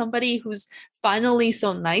 there's somebody who's finally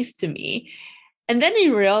so nice to me. And then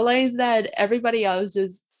you realize that everybody else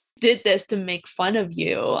just did this to make fun of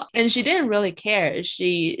you. And she didn't really care.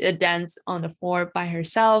 She danced on the floor by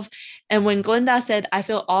herself. And when Glinda said, I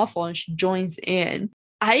feel awful, and she joins in,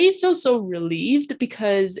 I feel so relieved,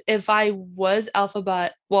 because if I was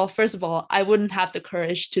Alphaba, well, first of all, I wouldn't have the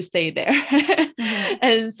courage to stay there.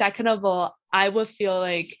 And second of all, I would feel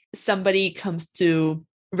like somebody comes to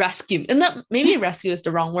rescue me. And not, maybe rescue is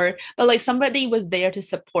the wrong word, but like somebody was there to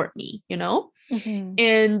support me, you know?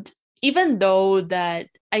 And even though that,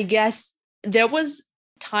 I guess there was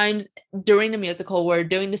times during the musical where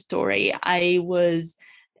during the story, I was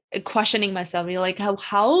questioning myself, like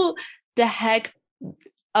how the heck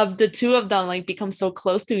of the two of them like become so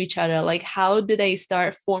close to each other? Like how did they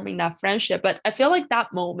start forming that friendship? But I feel like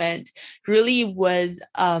that moment really was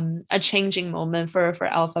a changing moment for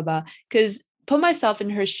Alphaba, because put myself in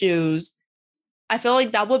her shoes, I feel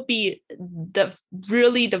like that would be the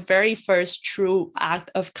very first true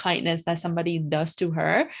act of kindness that somebody does to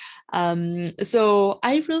her. So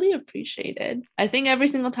I really appreciate it. I think every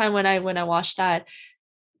single time when I watch that,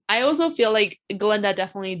 I also feel like Glinda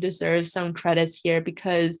definitely deserves some credits here,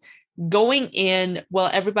 because going in while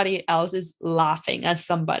everybody else is laughing at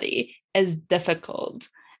somebody is difficult.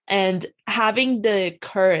 And having the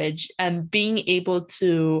courage and being able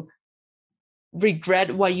to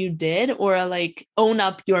regret what you did, or like own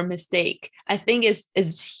up your mistake, I think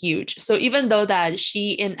is huge. So even though that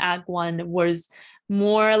she in Act 1 was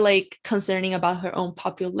more like concerning about her own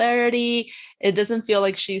popularity, it doesn't feel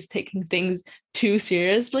like she's taking things too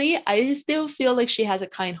seriously. I still feel like she has a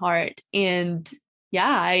kind heart, and yeah,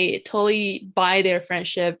 I totally buy their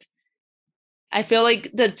friendship. I feel like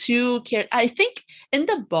the two I think in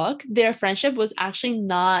the book their friendship was actually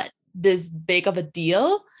not this big of a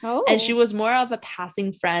deal. And she was more of a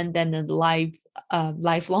passing friend than a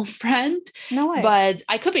lifelong friend. No way. But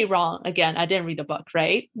I could be wrong. Again, I didn't read the book,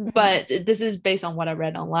 right? But this is based on what I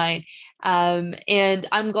read online. And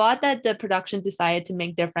I'm glad that the production decided to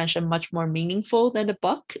make their friendship much more meaningful than the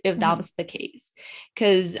book, if that was the case.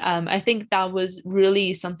 Because I think that was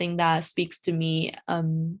really something that speaks to me.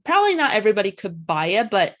 Probably not everybody could buy it,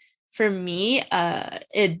 but for me,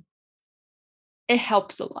 it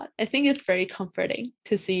helps a lot. I think it's very comforting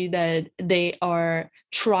to see that they are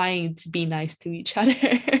trying to be nice to each other.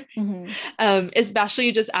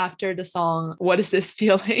 Especially just after the song, What Is This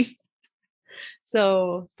Feeling?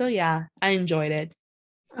 So yeah, I enjoyed it.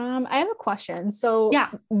 I have a question. So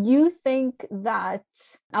you think that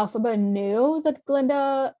Alphaba knew that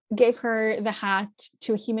Glinda gave her the hat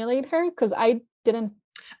to humiliate her? Because I didn't.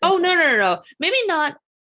 Oh, so. No. Maybe not.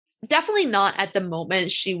 Definitely not at the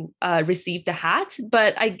moment she received the hat,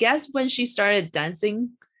 but I guess when she started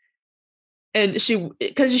dancing, and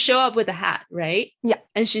because she showed up with a hat, right? Yeah.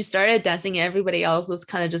 And she started dancing, and everybody else was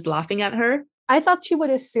kind of just laughing at her. I thought she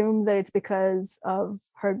would assume that it's because of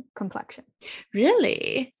her complexion.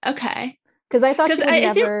 Really? Okay. Because I thought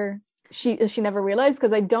she never realized,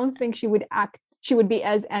 because I don't think she would be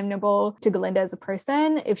as amenable to Glinda as a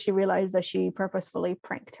person if she realized that she purposefully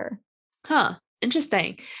pranked her. Huh.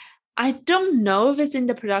 Interesting. I don't know if it's in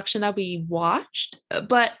the production that we watched,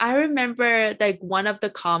 but I remember like one of the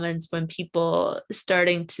comments when people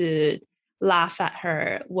starting to laugh at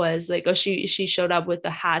her was like, oh, she showed up with a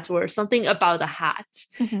hat or something about the hat.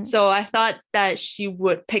 So I thought that she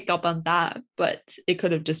would pick up on that, but it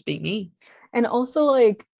could have just been me. And also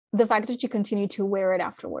like the fact that she continued to wear it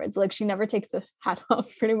afterwards, like she never takes the hat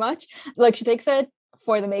off pretty much. Like she takes it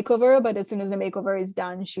for the makeover, but as soon as the makeover is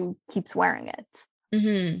done, she keeps wearing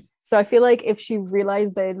it. So I feel like if she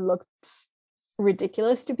realized that it looked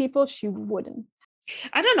ridiculous to people, she wouldn't.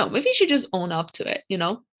 I don't know. Maybe she just own up to it, you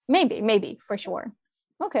know? Maybe for sure.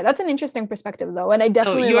 Okay, that's an interesting perspective though, and I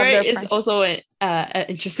definitely love their friendship. Is also an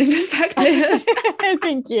interesting perspective.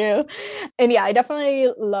 Thank you. And yeah, I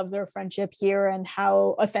definitely love their friendship here and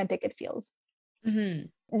how authentic it feels. The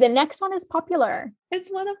next one is Popular. It's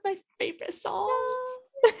one of my favorite songs.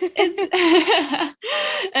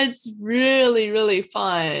 It's really, really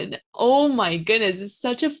fun. Oh my goodness, it's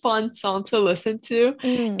such a fun song to listen to.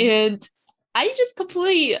 And I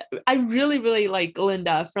really, really like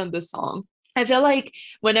Glinda from the song. I feel like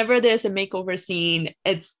whenever there's a makeover scene,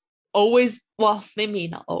 it's always, well, maybe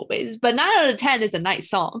not always, but 9 out of 10 is a nice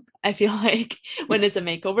song. I feel like when it's a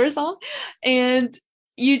makeover song, and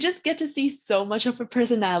you just get to see so much of her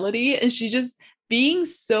personality, and she just being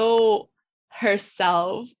so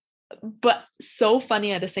herself, but so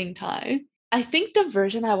funny at the same time. I think the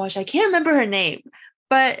version I watched, I can't remember her name,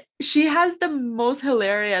 but she has the most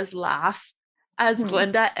hilarious laugh as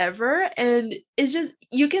Glinda ever. And it's just,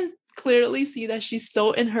 you can clearly see that she's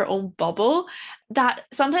so in her own bubble that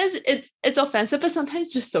sometimes it's offensive, but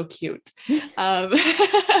sometimes just so cute.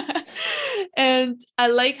 And I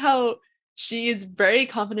like how she is very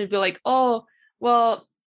confident, be like, oh, well,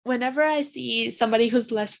 whenever I see somebody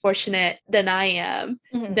who's less fortunate than I am,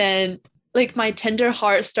 then like my tender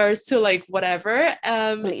heart starts to like whatever.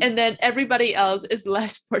 And then everybody else is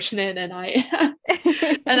less fortunate than I am.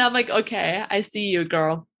 And I'm like, okay, I see you,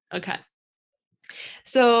 girl. Okay.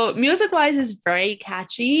 So music wise is very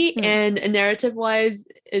catchy, and narrative wise,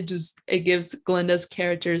 it gives Glinda's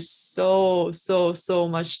character so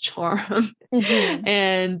much charm.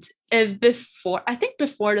 And I think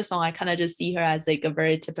before the song, I kind of just see her as like a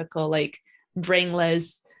very typical, like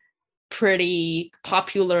brainless, pretty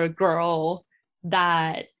popular girl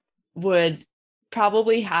that would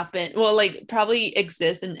probably probably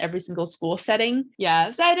exist in every single school setting.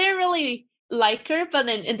 Yeah. So I didn't really like her, but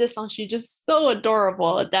then in this song, she's just so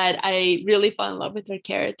adorable that I really fell in love with her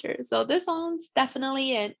character. So this song's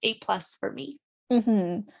definitely an A+ for me.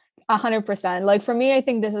 100%. Like for me, I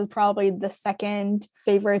think this is probably the second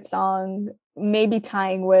favorite song, maybe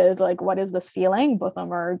tying with like What Is This Feeling. Both of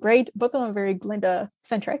them are great. Both of them are very Glinda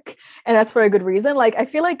centric, and that's for a good reason. Like I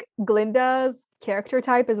feel like Glinda's character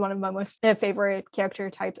type is one of my most favorite character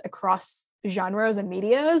types across genres and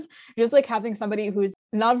medias. Just like having somebody who's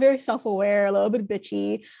not very self-aware, a little bit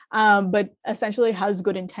bitchy, but essentially has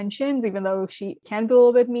good intentions, even though she can be a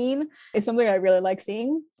little bit mean, is something I really like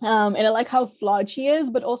seeing. And I like how flawed she is,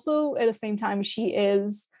 but also at the same time, she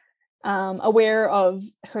is aware of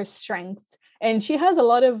her strength. And she has a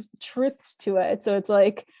lot of truths to it. So it's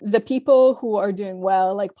like the people who are doing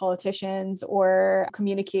well, like politicians or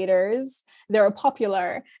communicators, they're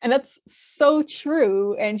popular. And that's so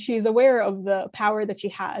true. And she's aware of the power that she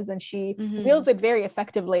has, and she wields it very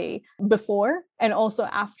effectively before and also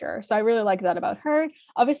after. So I really like that about her.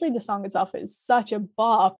 Obviously, the song itself is such a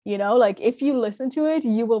bop, you know, like if you listen to it,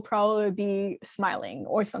 you will probably be smiling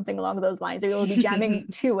or something along those lines, or you'll be jamming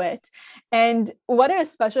to it. And what I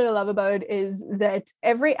especially love about it is that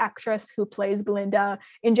every actress who plays Glinda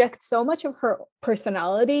injects so much of her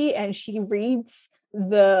personality, and she reads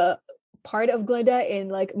the part of Glinda in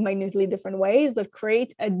like minutely different ways that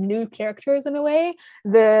create a new characters in a way.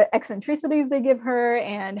 The eccentricities they give her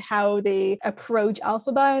and how they approach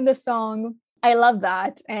Elphaba in the song, I love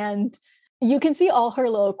that. And you can see all her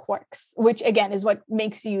little quirks, which again is what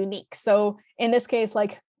makes you unique. So in this case,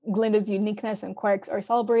 like Glinda's uniqueness and quirks are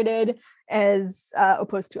celebrated as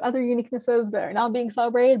opposed to other uniquenesses that are not being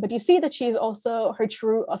celebrated. But you see that she's also her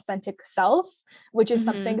true authentic self, which is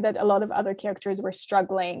something that a lot of other characters were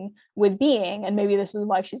struggling with being. And maybe this is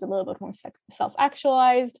why she's a little bit more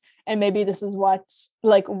self-actualized. And maybe this is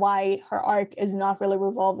why her arc is not really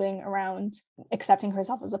revolving around accepting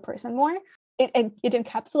herself as a person more. It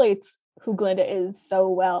encapsulates who Glinda is so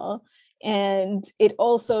well. And it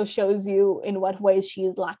also shows you in what ways she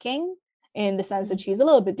is lacking, in the sense that she's a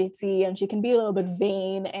little bit ditzy and she can be a little bit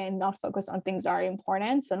vain and not focus on things that are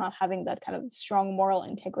important. So not having that kind of strong moral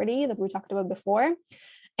integrity that we talked about before.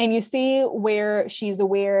 And you see where she's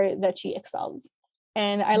aware that she excels.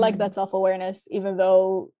 And I like that self-awareness, even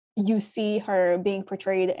though you see her being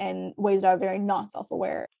portrayed in ways that are very not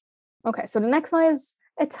self-aware. Okay, so the next one is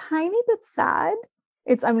a tiny bit sad.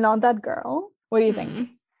 It's I'm Not That Girl. What do you think? Hmm.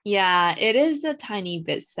 Yeah, it is a tiny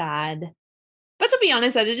bit sad. But to be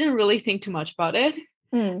honest, I didn't really think too much about it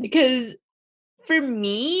Mm, because for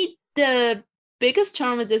me, the biggest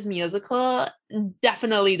charm of this musical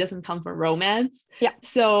definitely doesn't come from romance. yeah.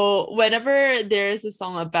 So whenever there's a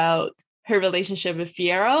song about her relationship with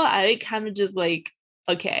Fiero, I kind of just like,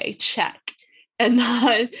 okay, check. And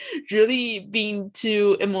not really being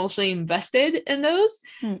too emotionally invested in those.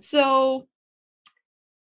 Mm, So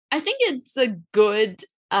I think it's a good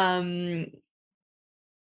um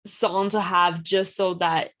song to have just so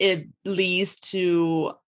that it leads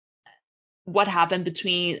to what happened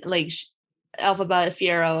between like Elphaba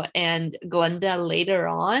Fiero and Glenda later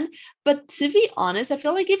on. But to be honest, I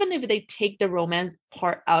feel like even if they take the romance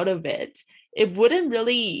part out of it, it wouldn't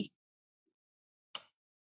really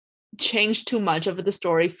change too much of the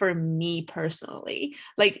story for me personally.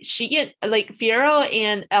 Like like Fiero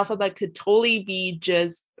and Elphaba could totally be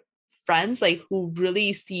just friends like who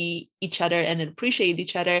really see each other and appreciate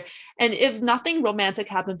each other, and if nothing romantic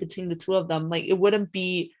happened between the two of them, like it wouldn't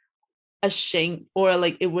be a shame or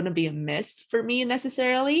like it wouldn't be a miss for me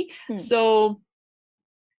necessarily. mm, So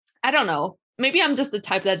I don't know, maybe I'm just the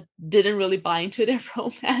type that didn't really buy into their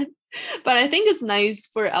romance, but I think it's nice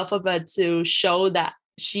for Alphabet to show that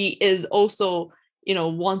she is also,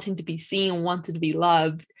 wanting to be seen, wanting to be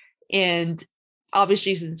loved, and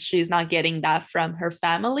obviously since she's not getting that from her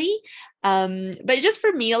family, but just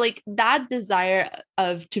for me, like that desire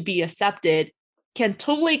of to be accepted can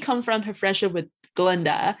totally come from her friendship with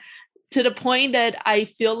Glinda, to the point that I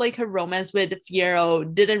feel like her romance with Fiero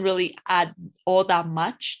didn't really add all that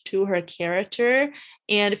much to her character.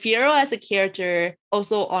 And Fiero as a character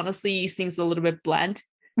also honestly seems a little bit bland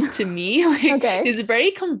to me. Like okay. he's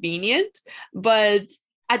very convenient, but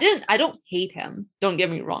I don't hate him. Don't get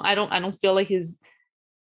me wrong. I don't feel like he's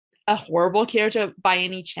a horrible character by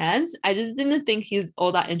any chance. I just didn't think he's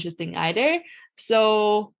all that interesting either.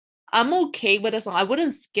 So I'm okay with the song. I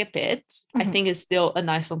wouldn't skip it. I Mhm, think it's still a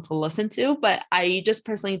nice song to listen to, but I just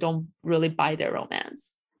personally don't really buy their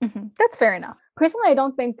romance. mhm. That's fair enough. Personally, I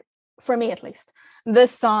don't think, for me at least,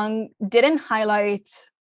 this song didn't highlight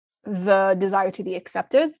the desire to be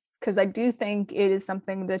accepted, because I do think it is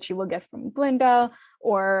something that you will get from Glinda,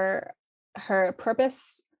 or her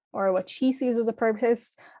purpose, or what she sees as a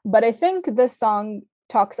purpose. But I think this song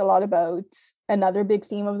talks a lot about another big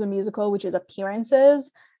theme of the musical, which is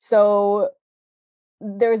appearances. So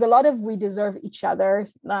there's a lot of we deserve each other.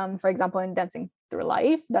 For example, in Dancing Through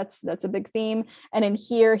Life, that's a big theme. And in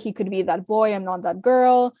here, he could be that boy, I'm not that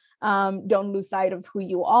girl. Don't lose sight of who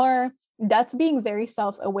you are. That's being very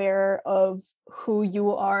self-aware of who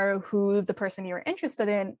you are, who the person you're interested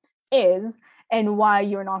in is, and why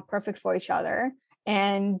you're not perfect for each other.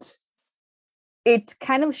 And it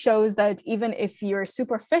kind of shows that even if you're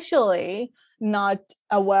superficially not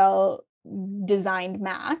a well designed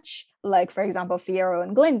match, like for example, Fiero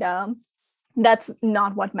and Glinda, that's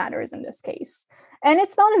not what matters in this case. And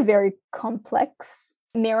it's not a very complex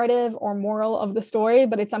narrative or moral of the story,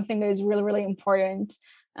 but it's something that is really, really important,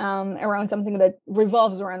 around something that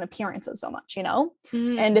revolves around appearances so much, you know?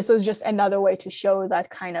 And Mm. this was just another way to show that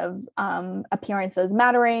kind of appearances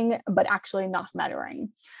mattering, but actually not mattering.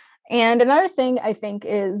 And another thing I think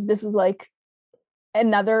is this is like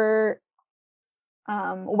another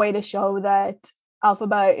way to show that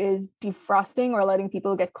Alphaba is defrosting or letting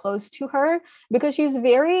people get close to her, because she's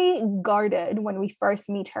very guarded when we first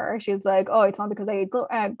meet her. She's like, oh, it's not because I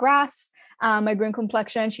ate grass, my green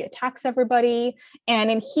complexion. She attacks everybody.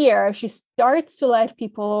 And in here, she starts to let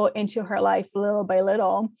people into her life little by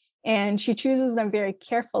little. And she chooses them very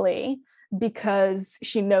carefully because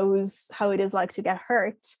she knows how it is like to get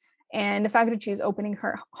hurt. And the fact that she's opening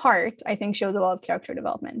her heart, I think, shows a lot of character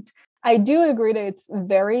development. I do agree that it's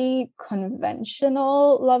very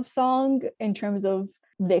conventional love song in terms of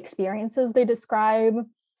the experiences they describe,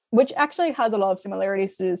 which actually has a lot of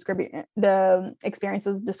similarities to the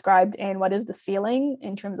experiences described in What Is This Feeling,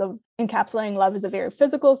 in terms of encapsulating love as a very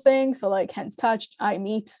physical thing. So like hands touched, eye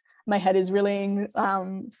meet, my head is reeling,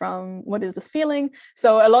 from What Is This Feeling.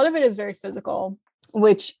 So a lot of it is very physical,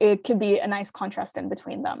 which it can be a nice contrast in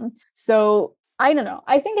between them. So I don't know.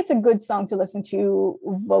 I think it's a good song to listen to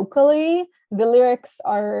vocally. The lyrics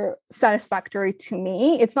are satisfactory to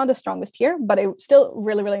me. It's not the strongest here, but I still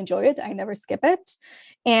really, really enjoy it. I never skip it.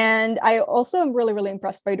 And I also am really, really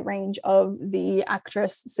impressed by the range of the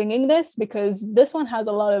actress singing this, because this one has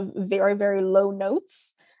a lot of very, very low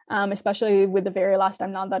notes, especially with the very last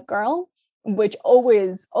I'm Not That Girl. which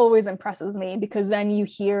always impresses me, because then you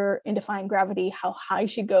hear in Defying Gravity how high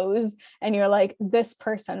she goes, and you're like, this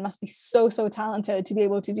person must be so talented to be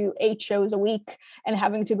able to do 8 shows a week and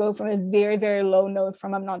having to go from a very, very low note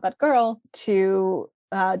from I'm Not That Girl to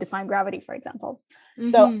Defying Gravity, for example.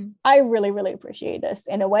 So I really, really appreciate this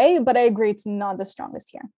in a way, but I agree it's not the strongest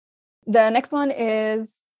here. The next one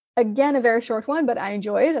is, again, a very short one, but I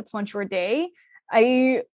enjoy it. It's One Short Day.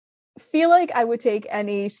 I feel like I would take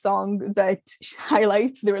any song that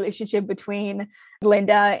highlights the relationship between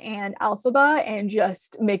Glinda and Elphaba and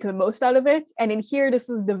just make the most out of it. And in here, this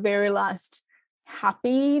is the very last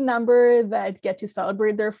happy number that get to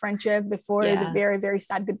celebrate their friendship before the very, very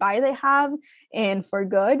sad goodbye they have, and for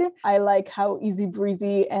good. I like how easy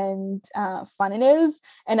breezy and fun it is.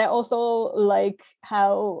 And I also like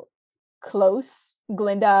how close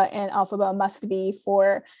Glinda and Elphaba must be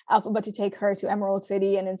for Elphaba to take her to Emerald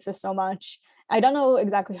City and insist so much. I don't know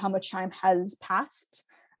exactly how much time has passed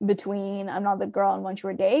between I'm Not That Girl and One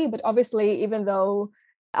Short Day, but obviously, even though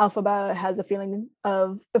Elphaba has a feeling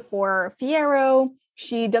of before Fiyero,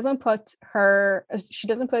 she doesn't put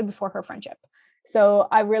it before her friendship. So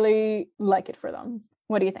I really like it for them.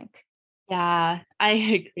 What do you think? Yeah, I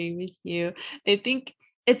agree with you. I think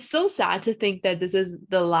it's so sad to think that this is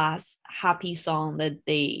the last happy song that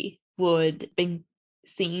they would be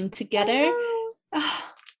singing together. Oh,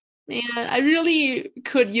 man, I really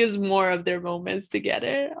could use more of their moments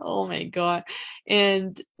together. Oh my God.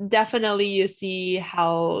 And definitely you see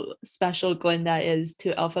how special Glinda is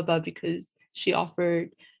to Elphaba, because she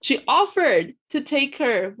offered to take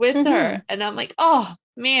her with her. And I'm like, oh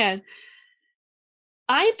man.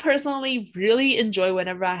 I personally really enjoy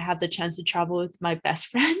whenever I have the chance to travel with my best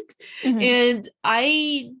friend. And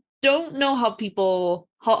I don't know how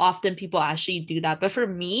often people actually do that. But for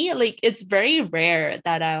me, like, it's very rare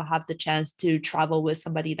that I'll have the chance to travel with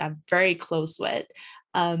somebody that I'm very close with.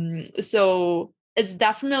 So it's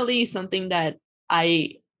definitely something that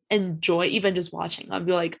I enjoy even just watching. I'll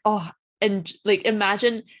be like, oh, and like,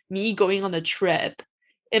 imagine me going on a trip,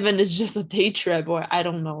 even if it's just a day trip, or I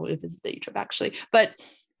don't know if it's a day trip actually, but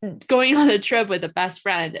going on a trip with a best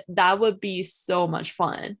friend, that would be so much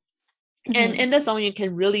fun. And in the song, you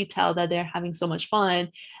can really tell that they're having so much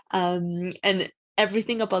fun. And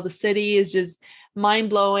everything about the city is just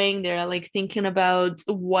mind-blowing. They're like thinking about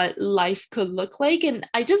what life could look like. And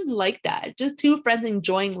I just like that. Just two friends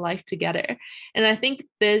enjoying life together. And I think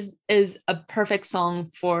this is a perfect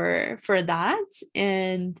song for that.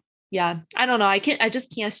 And yeah, I don't know. I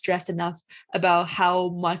just can't stress enough about how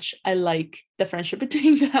much I like the friendship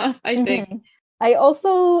between them, I think. I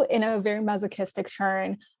also, in a very masochistic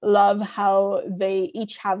turn, love how they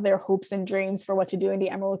each have their hopes and dreams for what to do in the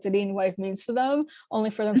Emerald City and what it means to them, only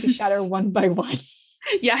for them to shatter one by one.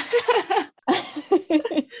 Yeah.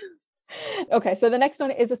 Okay, so the next one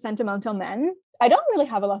is A Sentimental Man. I don't really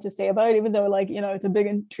have a lot to say about it, even though, like, you know, it's a big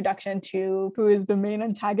introduction to who is the main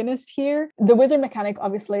antagonist here. The wizard mechanic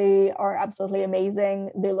obviously are absolutely amazing.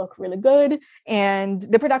 They look really good. And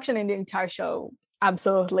the production in the entire show,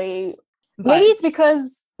 absolutely. Maybe it's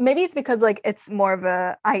because like it's more of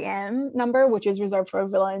a I am number, which is reserved for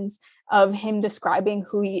villains, of him describing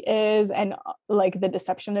who he is and like the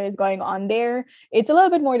deception that is going on there. It's a little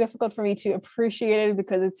bit more difficult for me to appreciate it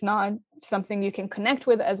because it's not something you can connect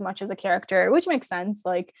with as much as a character, which makes sense.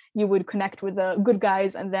 Like, you would connect with the good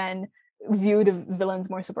guys and then view the villains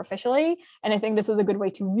more superficially. And I think this is a good way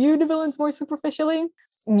to view the villains more superficially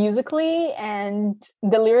musically, and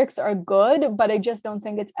the lyrics are good, but I just don't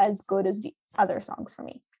think it's as good as the other songs for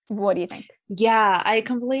me. What do you think? Yeah, I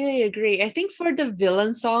completely agree. I think for the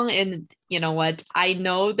villain song, and you know what, I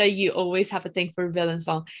know that you always have a thing for villain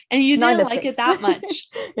song, and you didn't like it that much.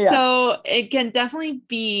 Yeah. So it can definitely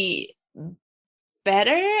be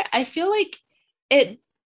better. I feel like it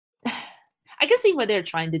I can see what they're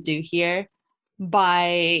trying to do here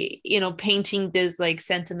by, you know, painting this like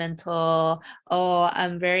sentimental, oh,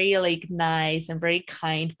 I'm very like nice and very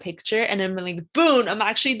kind picture, and then like boom, I'm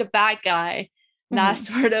actually the bad guy. That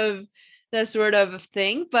sort of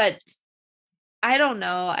thing. But I don't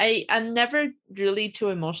know. I'm never really too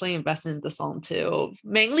emotionally invested in the song too,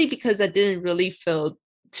 mainly because I didn't really feel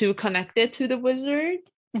too connected to the wizard.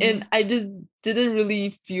 And I just didn't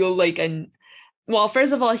really feel like well,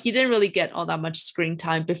 first of all, he didn't really get all that much screen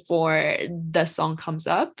time before the song comes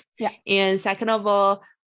up. Yeah. And second of all,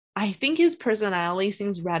 I think his personality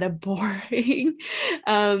seems rather boring.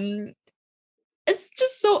 It's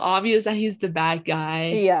just so obvious that he's the bad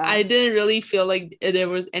guy. Yeah. I didn't really feel like there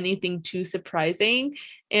was anything too surprising.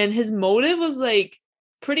 And his motive was like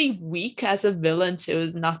pretty weak as a villain too.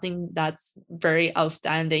 Is nothing that's very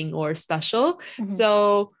outstanding or special.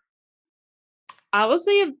 So I would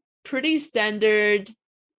say a pretty standard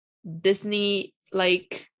Disney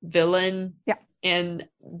like villain. Yeah. And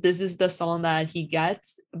this is the song that he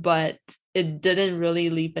gets, but it didn't really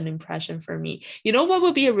leave an impression for me. You know what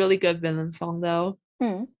would be a really good villain song though?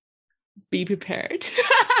 Be Prepared.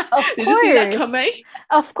 Of Did you see that course. coming?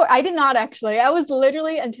 Of course, I did not actually. I was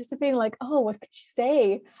literally anticipating like, oh, what could she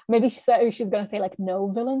say? Maybe she said she's gonna say like no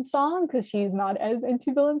villain song because she's not as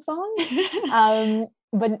into villain songs.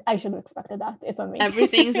 But I should have expected that. It's on me.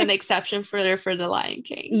 Everything's an exception for the Lion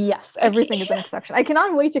King. Yes, everything is an exception. I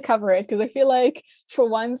cannot wait to cover it because I feel like for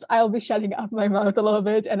once I'll be shutting up my mouth a little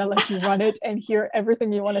bit and I'll let you run it and hear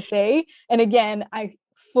everything you want to say. And again, I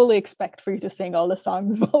fully expect for you to sing all the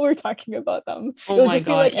songs while we're talking about them. Oh It'll just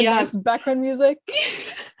be like a yeah. nice background music.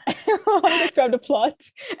 I'll describe the plot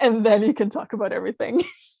and then you can talk about everything.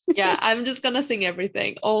 Yeah, I'm just gonna sing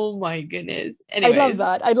everything. Oh my goodness. Anyways, I love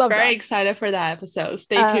that. I love very that. excited for that episode.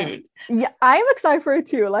 Stay tuned. Yeah, I'm excited for it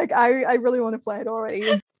too. Like I really want to play it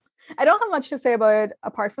already. I don't have much to say about it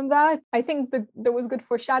apart from that. I think that there was good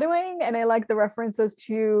foreshadowing and I like the references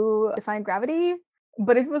to Defying Gravity,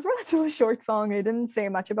 but it was a relatively short song. I didn't say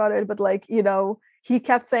much about it, but like, you know, he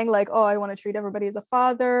kept saying like, oh, I want to treat everybody as a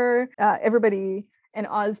father, everybody and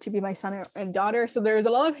Oz to be my son and daughter. So there's a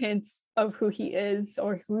lot of hints of who he is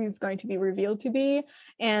or who he's going to be revealed to be.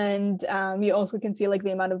 And you also can see like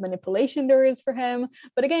the amount of manipulation there is for him.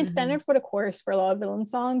 But again, standard for the course for a lot of villain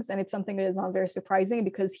songs. And it's something that is not very surprising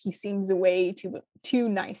because he seems way too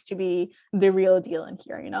nice to be the real deal in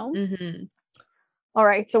here, you know? All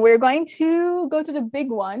right, so we're going to go to the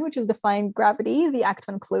big one, which is Defying Gravity, the Act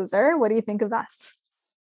 1 closer. What do you think of that?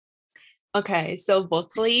 Okay, so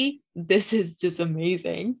vocally, this is just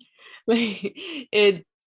amazing. Like it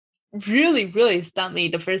really, really stunned me.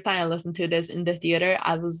 The first time I listened to this in the theater,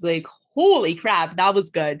 I was like, holy crap, that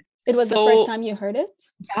was good. It was the first time you heard it?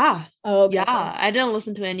 Yeah. Oh, okay. Yeah. I didn't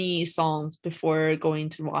listen to any songs before going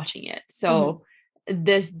to watching it. So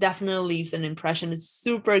this definitely leaves an impression. It's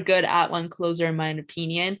super good at one closer, in my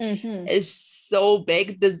opinion. It's so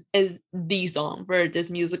big. This is the song for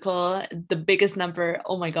this musical. The biggest number.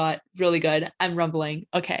 Oh my God. Really good. I'm rumbling.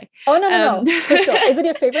 Okay. Oh, no. For sure. Is it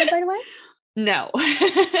your favorite, by the way? No.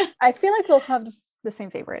 I feel like we'll have the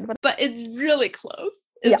same favorite. But it's really close.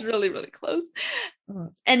 It's really, really close.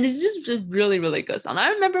 And it's just a really, really good song. I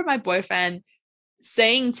remember my boyfriend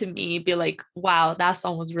saying to me, be like, wow, that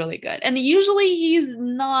song was really good. And usually he's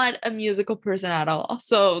not a musical person at all.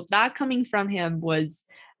 So that coming from him was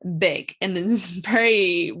big and it's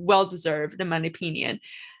very well deserved in my opinion.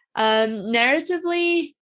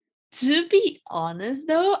 Narratively, to be honest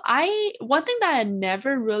though, one thing that I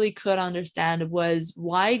never really could understand was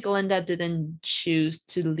why Glinda didn't choose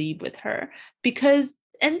to leave with her. Because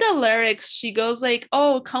in the lyrics, she goes like,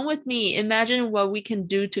 oh, come with me, imagine what we can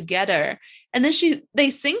do together. And then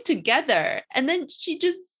they sing together and then she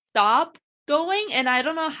just stopped going. And I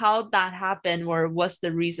don't know how that happened or what's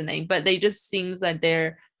the reasoning, but they just seems like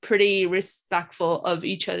they're pretty respectful of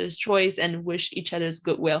each other's choice and wish each other's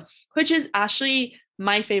goodwill, which is actually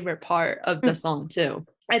my favorite part of the song too.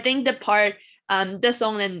 I think the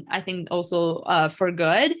song, and I think also For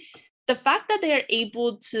Good, the fact that they're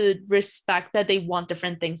able to respect that they want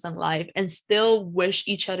different things in life and still wish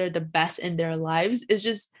each other the best in their lives is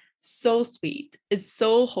just so sweet. It's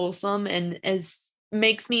so wholesome and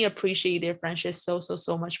makes me appreciate their friendship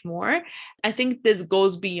so much more. I think this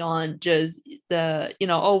goes beyond just the,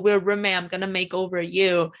 oh, we're roommate, I'm gonna make over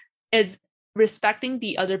you. It's respecting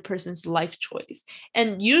the other person's life choice.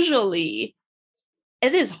 And usually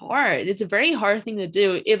it is hard. It's a very hard thing to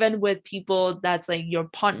do, even with people that's like your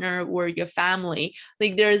partner or your family.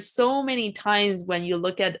 Like there's so many times when you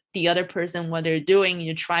look at the other person, what they're doing,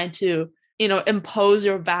 you're trying to, impose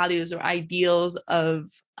your values or ideals of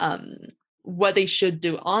what they should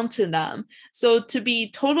do onto them. So to be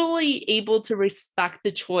totally able to respect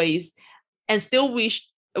the choice and still wish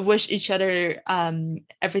each other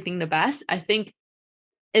everything the best, I think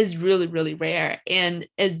is really, really rare. And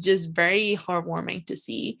it's just very heartwarming to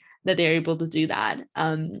see that they're able to do that.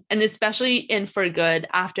 And especially in For Good,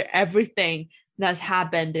 after everything that's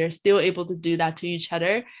happened, they're still able to do that to each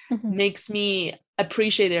other, makes me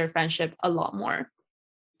appreciate their friendship a lot more.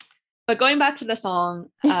 But going back to the song,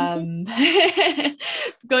 I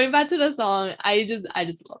just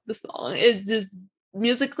love the song. It's just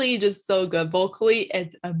musically just so good. Vocally,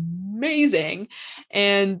 it's amazing.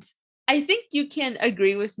 And I think you can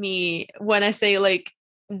agree with me when I say like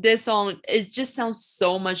this song, it just sounds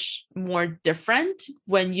so much more different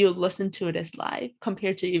when you listen to it as live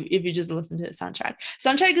compared to if you just listen to the soundtrack.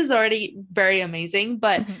 Soundtrack is already very amazing,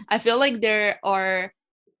 but I feel like there are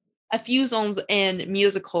a few songs in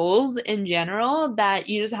musicals in general that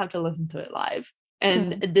you just have to listen to it live.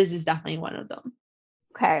 And this is definitely one of them.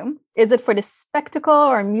 Okay. Is it for the spectacle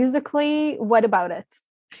or musically? What about it?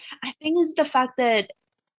 I think it's the fact that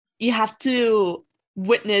you have to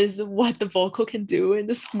witness what the vocal can do in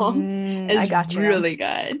the song I is got you. really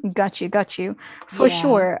good. Got you. For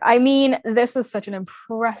sure. I mean, this is such an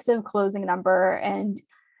impressive closing number. And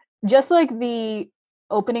just like the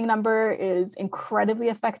opening number is incredibly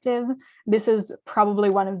effective, this is probably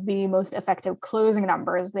one of the most effective closing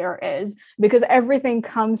numbers there is, because everything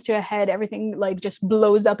comes to a head, everything like just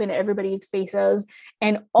blows up in everybody's faces,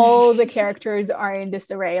 and all the characters are in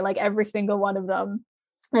disarray, like every single one of them.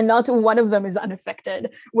 And not one of them is unaffected,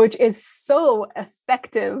 which is so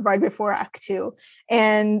effective right before Act 2.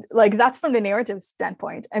 And like that's from the narrative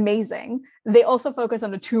standpoint, amazing. They also focus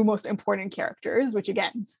on the two most important characters, which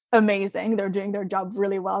again, amazing. They're doing their job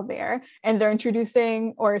really well there. And they're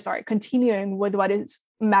continuing with what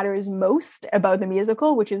matters most about the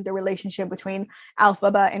musical, which is the relationship between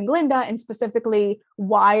Elphaba and Glinda, and specifically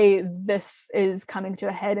why this is coming to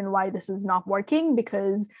a head and why this is not working,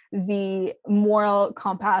 because the moral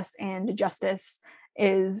compass and justice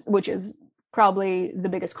which is probably the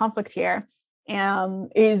biggest conflict here,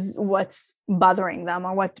 is what's bothering them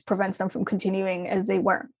or what prevents them from continuing as they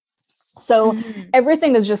were. So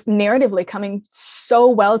everything is just narratively coming so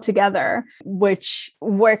well together, which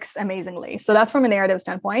works amazingly. So that's from a narrative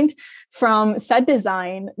standpoint. From set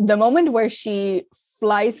design, the moment where she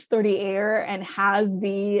flies through the air and has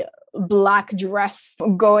the black dress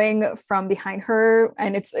going from behind her,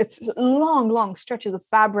 and it's long stretches of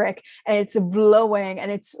fabric, and it's blowing, and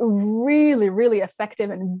it's really, really effective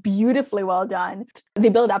and beautifully well done. They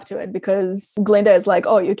build up to it because Glinda is like,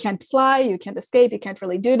 oh, you can't fly, you can't escape, you can't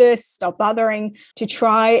really do this, stop bothering to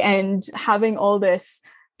try. And having all this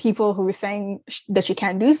people who are saying that she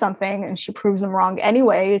can't do something, and she proves them wrong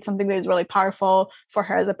anyway, it's something that is really powerful for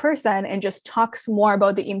her as a person, and just talks more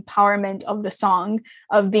about the empowerment of the song,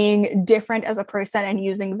 of being different as a person and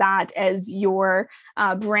using that as your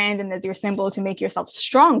brand and as your symbol to make yourself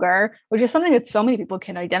stronger, which is something that so many people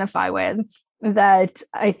can identify with, that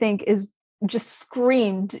I think is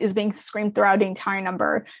being screamed throughout the entire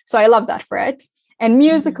number. So I love that for it. And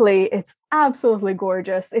musically, it's absolutely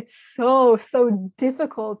gorgeous. It's so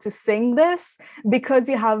difficult to sing this because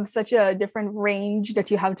you have such a different range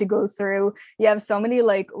that you have to go through. You have so many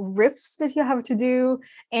like riffs that you have to do,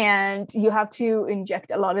 and you have to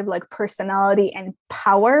inject a lot of like personality and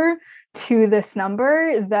power to this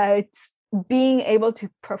number, that being able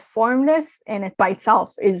to perform this in it by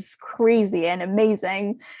itself is crazy and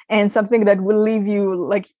amazing, and something that will leave you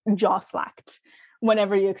like jaw-slacked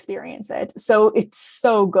whenever you experience it. So it's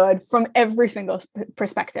so good from every single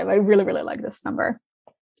perspective. I really, really like this number.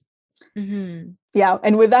 Yeah.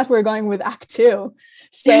 And with that, we're going with Act 2.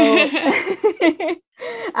 So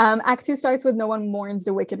Act 2 starts with No One Mourns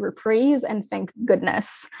the Wicked reprise, and thank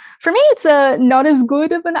goodness. For me, it's not as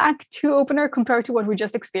good of an Act 2 opener compared to what we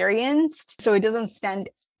just experienced. So it doesn't stand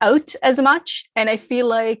out as much. And I feel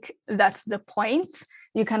like that's the point.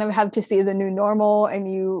 You kind of have to see the new normal,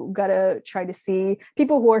 and you gotta try to see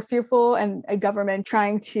people who are fearful and a government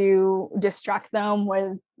trying to distract them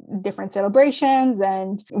with different celebrations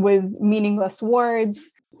and with meaningless words.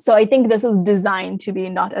 So I think this is designed to be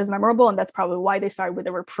not as memorable, and that's probably why they started with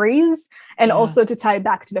a reprise, and also to tie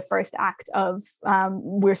back to the first act of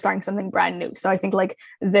we're starting something brand new. So I think like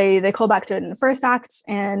they call back to it in the first act,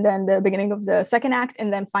 and then the beginning of the second act,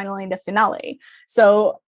 and then finally in the finale.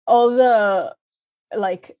 So all the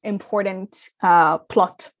like important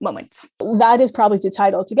plot moments. That is probably to tie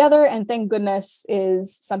it all together. And thank goodness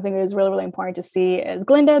is something that is really, really important to see as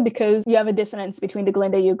Glinda, because you have a dissonance between the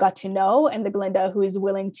Glinda you got to know and the Glinda who is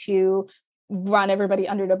willing to run everybody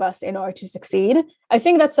under the bus in order to succeed. I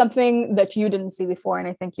think that's something that you didn't see before, and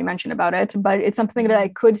I think you mentioned about it, but it's something that I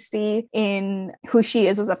could see in who she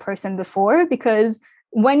is as a person before, because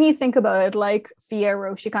when you think about it, like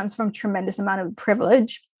Fiyero, she comes from a tremendous amount of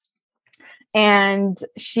privilege. And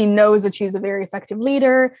she knows that she's a very effective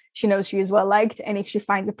leader. She knows she is well liked. And if she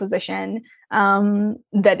finds a position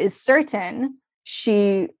that is certain,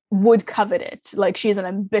 she would covet it. Like, she's an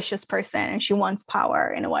ambitious person and she wants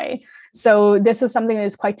power in a way. So this is something that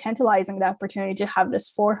is quite tantalizing, the opportunity to have this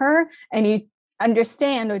for her. And you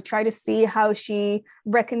understand or try to see how she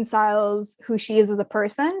reconciles who she is as a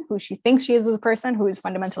person, who she thinks she is as a person, who is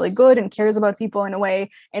fundamentally good and cares about people in a way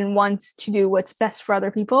and wants to do what's best for other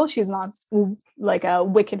people. She's not like a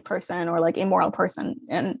wicked person or like immoral person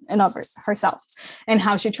in of herself, and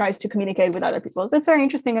how she tries to communicate with other people. So it's very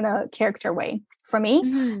interesting in a character way for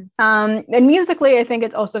me. And musically, I think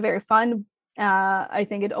it's also very fun. I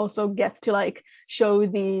think it also gets to like show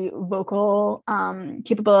the vocal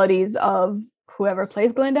capabilities of whoever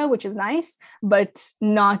plays Glinda, which is nice, but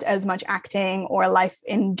not as much acting or life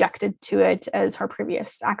injected to it as her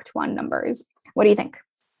previous Act 1 numbers. What do you think?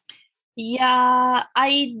 Yeah,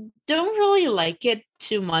 I don't really like it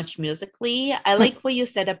too much musically. I like what you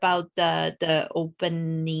said about the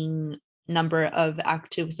opening number of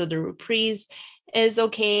Act 2. So the reprise is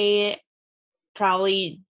okay.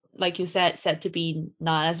 Probably, like you said to be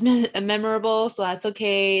not as memorable, so that's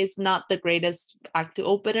okay. It's not the greatest Act 2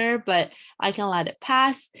 opener, but I can let it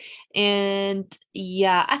pass. And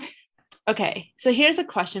yeah, okay. So here's a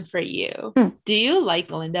question for you. Do you like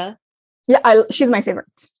Glinda? Yeah, she's my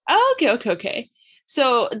favorite. Oh, okay.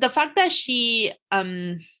 So the fact that she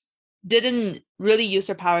didn't really use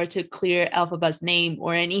her power to clear Elphaba's name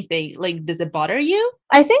or anything, like, does it bother you?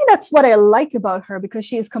 I think that's what I like about her, because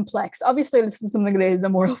she is complex. Obviously, this is something that is a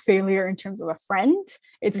moral failure in terms of a friend.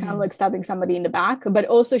 It's kind of like stabbing somebody in the back, but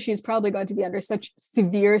also she's probably going to be under such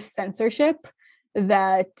severe censorship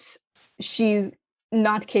that she's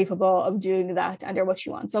not capable of doing that under what she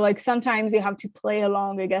wants. So like sometimes you have to play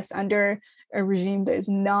along, I guess, under a regime that is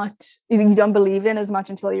not, you don't believe in as much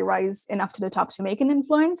until you rise enough to the top to make an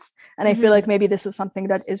influence. And I feel like maybe this is something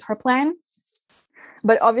that is her plan.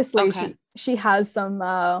 But obviously she has some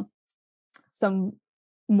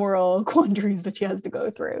moral quandaries that she has to go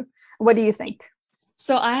through. What do you think?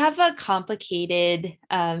 So I have a complicated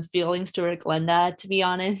feelings toward Glinda, to be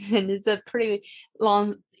honest, and it's a pretty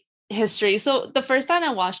long history. So the first time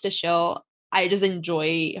I watched the show, I just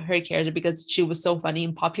enjoy her character because she was so funny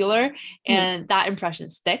and popular, and that impression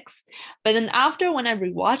sticks. But then after, when I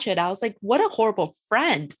rewatch it, I was like, what a horrible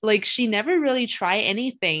friend. Like, she never really tried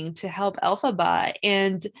anything to help Elphaba.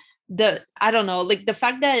 And I don't know, like the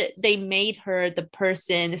fact that they made her the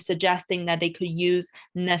person suggesting that they could use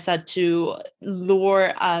Nessa to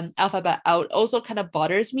lure Elphaba out also kind of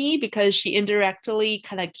bothers me, because she indirectly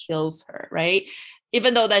kind of kills her, right?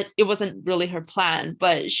 Even though that it wasn't really her plan,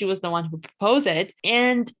 but she was the one who proposed it.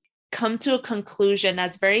 And come to a conclusion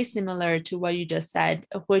that's very similar to what you just said,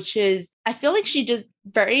 which is I feel like she just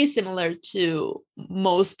very similar to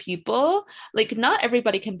most people. Like, not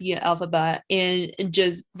everybody can be an Elphaba and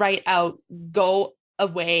just right out go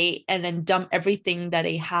away and then dump everything that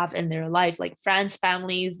they have in their life, like friends,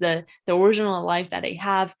 families, the original life that they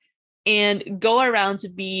have, and go around to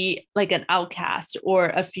be like an outcast or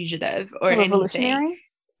a fugitive or anything.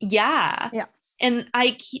 Yeah. And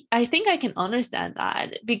I think I can understand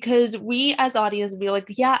that, because we as audience be like,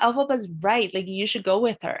 yeah, Elphaba's right, like you should go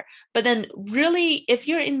with her. But then really, if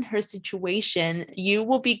you're in her situation, you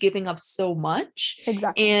will be giving up so much.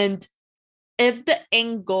 Exactly. And if the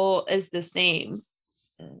end goal is the same,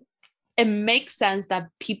 it makes sense that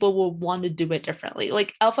people will want to do it differently.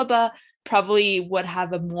 Like Elphaba probably would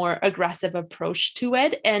have a more aggressive approach to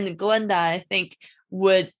it, and Glinda, I think,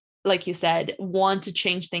 would, like you said, want to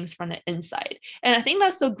change things from the inside. And I think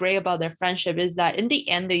that's so great about their friendship, is that in the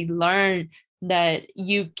end they learn that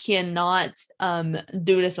you cannot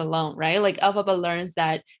do this alone, right? Like Elphaba learns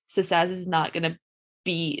that success is not going to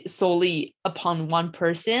be solely upon one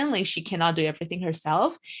person. Like, she cannot do everything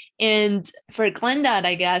herself. And for Glinda,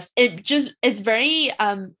 I guess it's very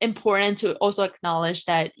important to also acknowledge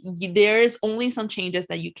that there's only some changes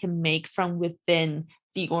that you can make from within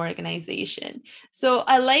the organization. So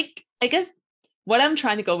I guess what I'm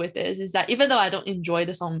trying to go with is that even though I don't enjoy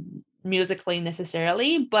the song musically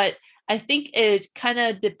necessarily, but I think it kind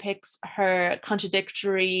of depicts her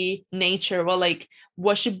contradictory nature, well, like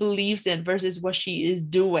what she believes in versus what she is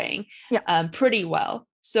doing pretty well.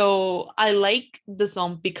 So I like the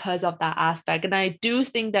song because of that aspect. And I do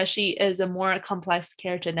think that she is a more complex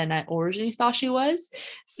character than I originally thought she was.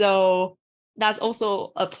 So that's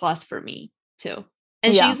also a plus for me too.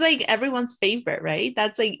 And she's like everyone's favorite, right?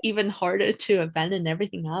 That's like even harder to abandon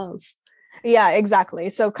everything else. Yeah, exactly.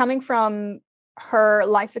 So coming from her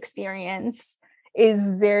life experience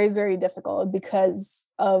is very, very difficult because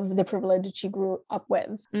of the privilege that she grew up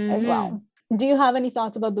with as well. Do you have any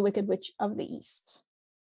thoughts about the Wicked Witch of the East?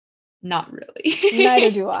 Not really. Neither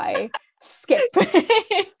do I. Skip.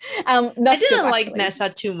 I didn't like Nessa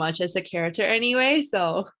too much as a character anyway,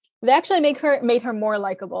 so they actually made her more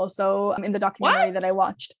likable. So in the documentary that I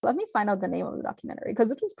watched, let me find out the name of the documentary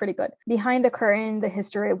because it was pretty good. Behind the Curtain: The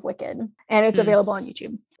History of Wicked, and it's available on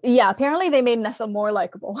YouTube. Yeah, apparently they made Nessa more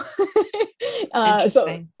likable.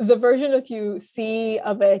 So the version that you see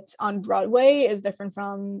of it on Broadway is different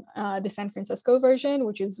from the San Francisco version,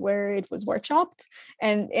 which is where it was workshopped.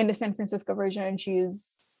 And in the San Francisco version, she's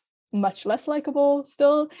much less likable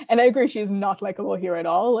still. And I agree, she's not likable here at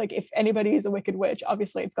all. Like, if anybody is a wicked witch,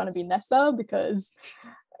 obviously it's going to be Nessa, because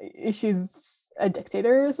she's a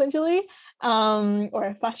dictator essentially, or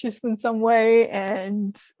a fascist in some way,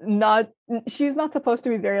 and she's not supposed to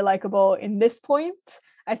be very likable in this point.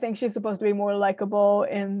 I think she's supposed to be more likable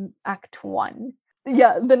in Act 1.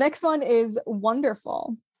 Yeah, the next one is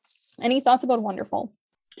Wonderful. Any thoughts about Wonderful?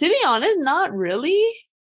 To be honest, not really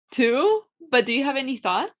too, but do you have any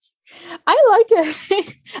thoughts? I like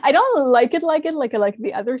it. I don't like it like I like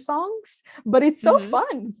the other songs, but it's so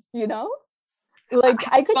fun, you know? Like,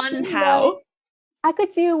 I could fun see how? I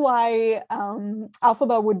could see why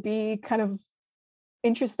Elphaba would be kind of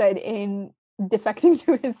interested in defecting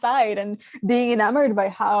to his side and being enamored by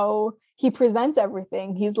how he presents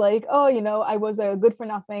everything. He's like, oh, you know, I was a good for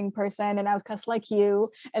nothing person, an outcast like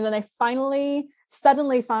you. And then I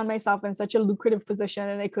suddenly found myself in such a lucrative position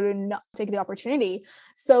and I could not take the opportunity.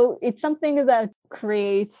 So it's something that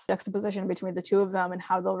creates juxtaposition between the two of them and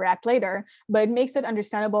how they'll react later, but it makes it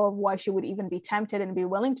understandable of why she would even be tempted and be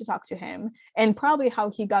willing to talk to him, and probably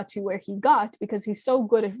how he got to where he got, because he's so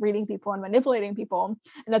good at reading people and manipulating people.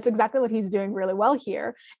 And that's exactly what he's doing really well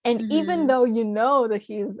here. And even though you know that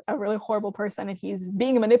he's a really horrible person and he's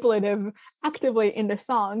being manipulative actively in the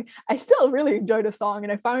song, I still really enjoyed the song,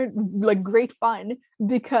 and I found it like great fun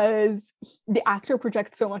because the actor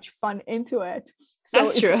projects so much fun into it. So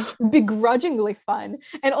that's true. Begrudgingly fun.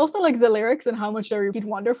 And also, like, the lyrics and how much they repeat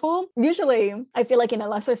Wonderful. Usually I feel like in a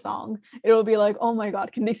lesser song it will be like, oh my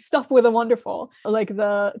god, can they stop with a Wonderful, like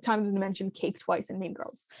the time they mentioned Cake twice in Mean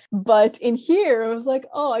Girls. But in here it was like,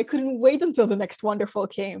 oh, I couldn't wait until the next Wonderful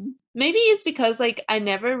came. Maybe it's because like I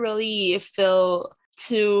never really feel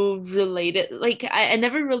too related. Like I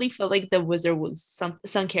never really felt like the wizard was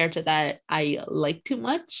some character that I like too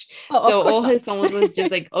much. Oh, so of course all not. his songs was just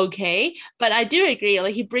like okay. But I do agree,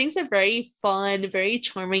 like he brings a very fun, very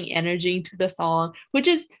charming energy to the song, which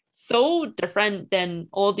is so different than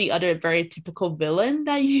all the other very typical villain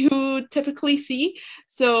that you typically see.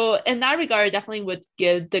 So in that regard, I definitely would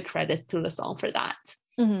give the credits to the song for that.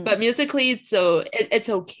 But musically, so it's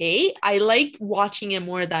okay. I like watching it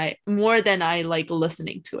more than I like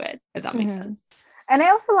listening to it, if that makes sense. And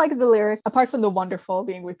I also like the lyric, apart from the Wonderful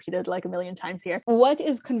being repeated like a million times here. What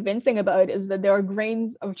is convincing about it is that there are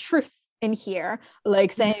grains of truth in here,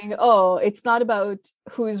 like saying, oh, it's not about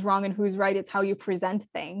who's wrong and who's right, it's how you present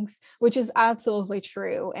things, which is absolutely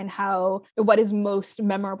true. And how what is most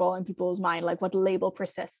memorable in people's mind, like what label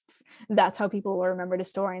persists, that's how people will remember the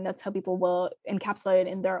story, and that's how people will encapsulate it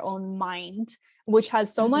in their own mind, which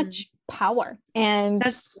has so much power. And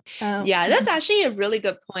that's actually a really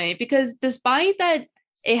good point, because despite that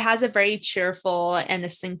it has a very cheerful and a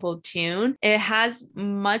simple tune, it has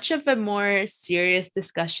much of a more serious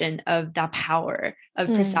discussion of that power of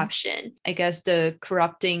perception. I guess the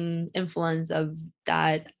corrupting influence of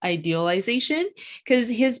that idealization, because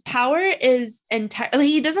his power is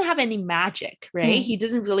entirely, he doesn't have any magic, right? He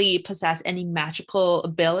doesn't really possess any magical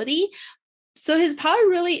ability. So his power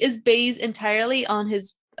really is based entirely on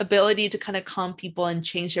his ability to kind of calm people and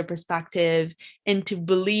change their perspective into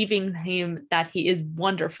believing him that he is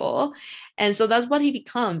wonderful. And so that's what he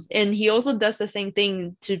becomes. And he also does the same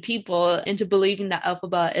thing to people into believing that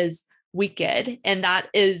Elphaba is wicked, and that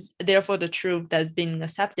is therefore the truth that's being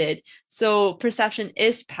accepted. So perception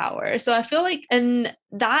is power. So I feel like in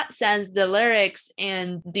that sense, the lyrics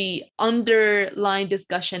and the underlying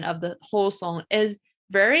discussion of the whole song is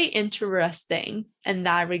very interesting in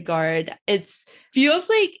that regard. It feels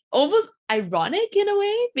like almost ironic in a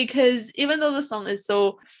way, because even though the song is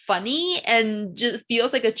so funny and just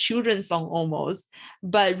feels like a children's song almost,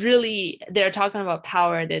 but really they're talking about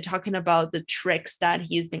power, they're talking about the tricks that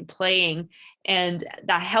he's been playing, and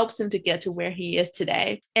that helps him to get to where he is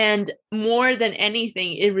today. And more than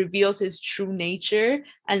anything, it reveals his true nature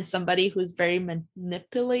and somebody who's very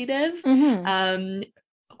manipulative,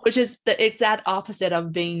 which is the exact opposite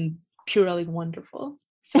of being purely wonderful.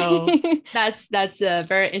 So that's a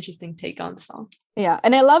very interesting take on the song. Yeah,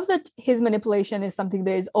 and I love that his manipulation is something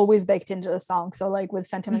that is always baked into the song. So like with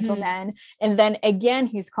Sentimental Man, and then again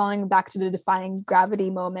he's calling back to the defying gravity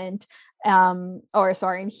moment, and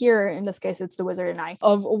here in this case it's the Wizard and I,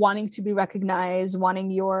 of wanting to be recognized, wanting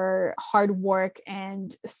your hard work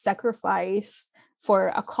and sacrifice for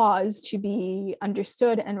a cause to be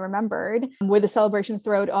understood and remembered. With the celebration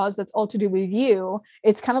throughout Oz, that's all to do with you.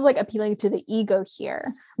 It's kind of like appealing to the ego here,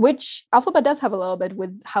 which Elphaba does have a little bit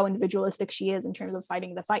with how individualistic she is in terms of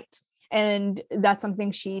fighting the fight. And that's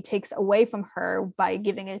something she takes away from her by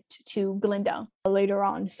giving it to Glinda later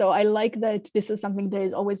on. So I like that this is something that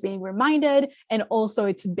is always being reminded, and also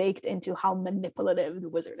it's baked into how manipulative the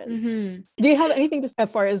wizard is. Mm-hmm. Do you have anything to say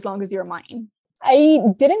for As Long As You're Mine? I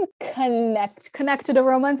didn't connect to the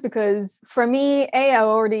romance because for me, I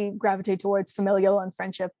already gravitate towards familial and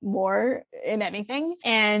friendship more in anything.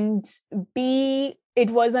 And B, it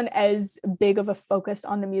wasn't as big of a focus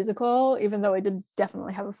on the musical, even though it did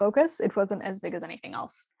definitely have a focus. It wasn't as big as anything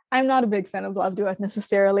else. I'm not a big fan of Love Duet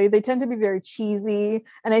necessarily. They tend to be very cheesy.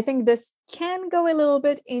 And I think this can go a little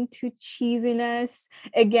bit into cheesiness.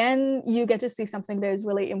 Again, you get to see something that is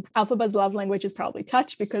really Elphaba's love language is probably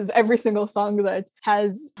touch, because every single song that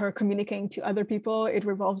has her communicating to other people, it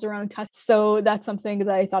revolves around touch. So that's something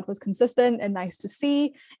that I thought was consistent and nice to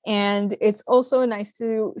see. And it's also nice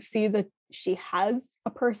to see that she has a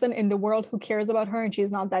person in the world who cares about her, and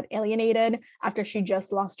she's not that alienated after she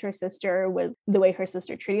just lost her sister with the way her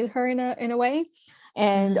sister treated her in a way.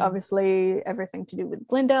 And obviously everything to do with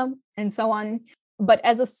Glinda and so on. But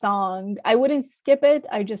as a song, I wouldn't skip it.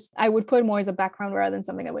 I would put more as a background rather than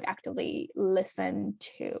something I would actively listen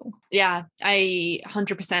to. Yeah, I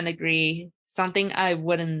 100% agree. Something I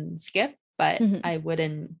wouldn't skip, but I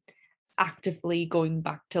wouldn't actively going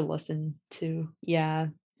back to listen to. Yeah.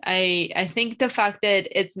 I think the fact that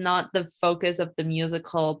it's not the focus of the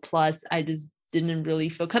musical, plus I just didn't really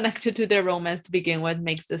feel connected to their romance to begin with,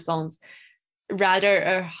 makes the songs rather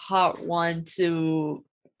a hard one to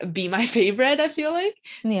be my favorite, I feel like.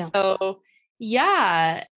 Yeah. So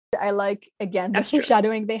yeah. I like, again, the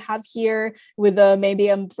foreshadowing they have here with the maybe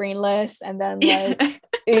I'm brainless, and then like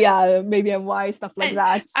yeah, maybe I'm wise, stuff like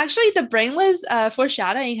that. Actually, the brainless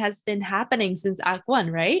foreshadowing has been happening since Act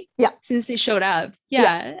 1, right? Yeah. Since they showed up.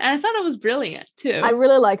 Yeah. And I thought it was brilliant too. I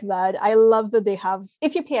really like that. I love that they have,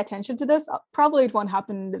 if you pay attention to this, probably it won't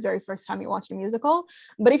happen the very first time you watch the musical,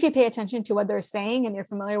 but if you pay attention to what they're saying and you're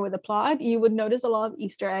familiar with the plot, you would notice a lot of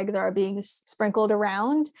Easter eggs that are being sprinkled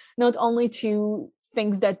around, not only to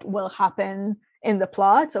things that will happen in the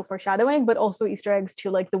plot, so foreshadowing, but also Easter eggs to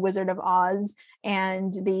like the Wizard of Oz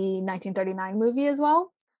and the 1939 movie as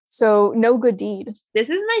well. So No Good Deed. This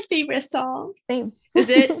is my favorite song. Same. Is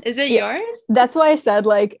it yours? That's why I said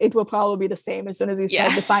like it will probably be the same as soon as you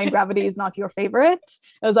said Defying Gravity is not your favorite.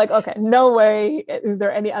 I was like, okay, no way is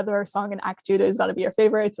there any other song in Act 2 that is going to be your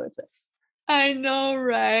favorite, so it's this. I know,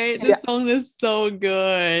 right? The song is so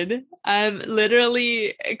good. I'm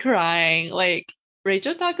literally crying. Like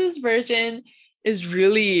Rachel Taka's version is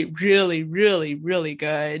really, really, really, really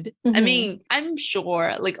good. I mean, I'm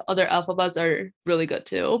sure like other Elphabas are really good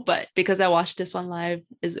too, but because I watched this one live,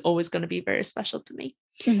 is always going to be very special to me.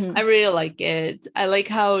 I really like it. I like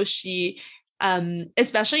how she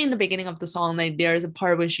especially in the beginning of the song, like there's a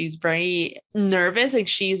part where she's very nervous, like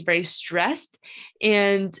she's very stressed,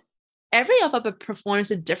 and every Elphaba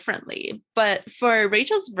performs it differently. But for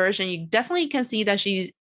Rachel's version, you definitely can see that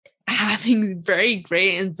she's having very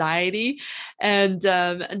great anxiety, and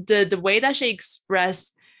the way that she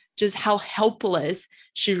expressed just how helpless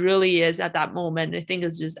she really is at that moment, I think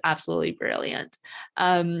is just absolutely brilliant.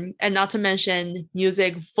 And not to mention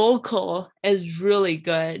music, vocal is really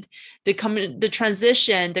good. The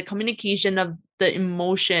transition, the communication of the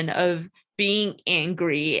emotion of being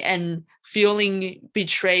angry and feeling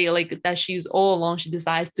betrayed, like that she's all alone, she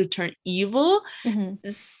decides to turn evil.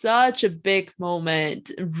 Such a big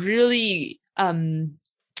moment. Really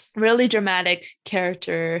really dramatic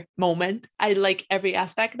character moment. I like every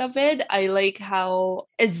aspect of it. I like how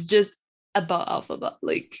it's just about Elphaba.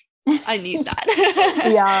 Like I need that.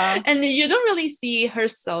 Yeah. And you don't really see her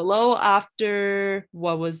solo after,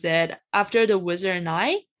 what was it? After The Wizard and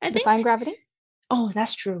I think. Defying Gravity? Oh,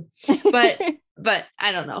 that's true. But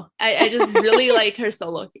I don't know. I just really like her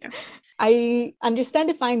solo here. I understand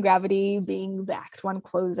Defying Gravity being the Act 1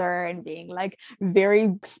 closer and being like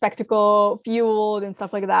very spectacle fueled and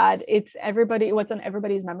stuff like that. It's what's on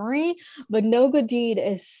everybody's memory. But No Good Deed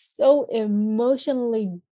is so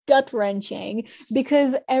emotionally gut-wrenching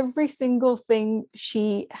because every single thing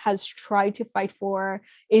she has tried to fight for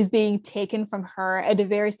is being taken from her at the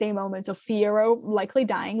very same moment. So Fiyero likely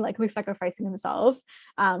dying, likely sacrificing himself.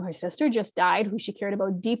 Her sister just died, who she cared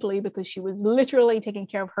about deeply because she was literally taking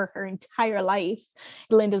care of her entire life.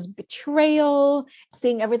 Linda's betrayal,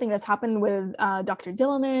 seeing everything that's happened with Dr.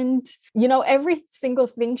 Dillamond. You know, every single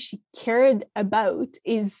thing she cared about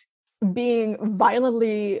is being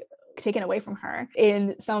violently taken away from her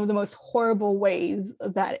in some of the most horrible ways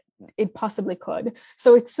that it possibly could.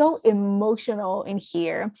 So it's so emotional in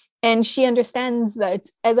here. And she understands that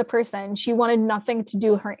as a person, she wanted nothing to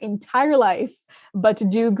do her entire life but to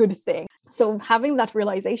do good things. So having that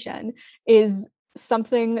realization is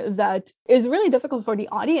something that is really difficult for the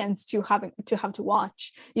audience to have to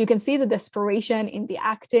watch. You can see the desperation in the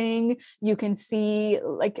acting. You can see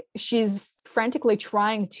like she's frantically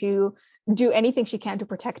trying to do anything she can to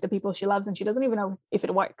protect the people she loves, and she doesn't even know if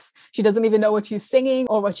it works. She doesn't even know what she's singing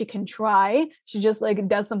or what she can try. She just like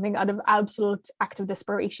does something out of absolute act of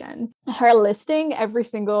desperation. Her listing every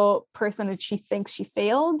single person that she thinks she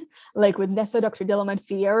failed, like with Nessa, Dr. Dillam, and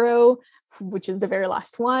Fiyero, which is the very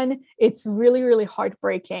last one, it's really, really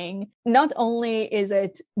heartbreaking. Not only is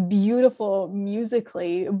it beautiful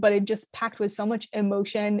musically, but it just packed with so much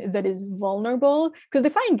emotion that is vulnerable, because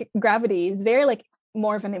Defying Gravity is very like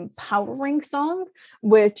more of an empowering song,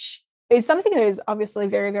 which is something that is obviously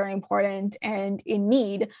very, very important and in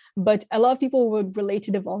need, but a lot of people would relate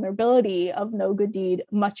to the vulnerability of No Good Deed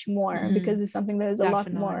much more, because it's something that is a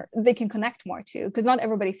lot more, they can connect more to, because not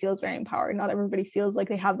everybody feels very empowered. Not everybody feels like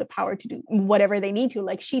they have the power to do whatever they need to,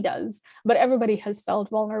 like she does, but everybody has felt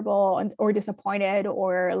vulnerable or disappointed,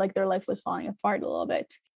 or like their life was falling apart a little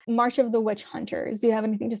bit. March of the Witch Hunters. Do you have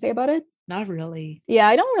anything to say about it? Not really. Yeah,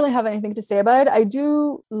 I don't really have anything to say about it. I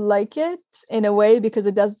do like it in a way because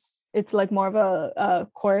it's like more of a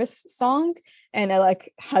chorus song, and I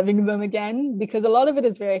like having them again because a lot of it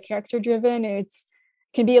is very character driven. It's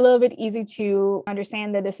can be a little bit easy to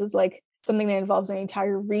understand that this is like something that involves an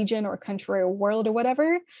entire region or country or world or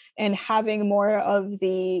whatever, and having more of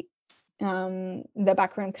the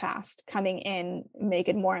background cast coming in make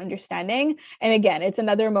it more understanding. And again, it's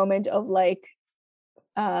another moment of like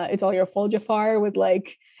it's all your fault, Jafar, with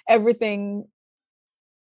like everything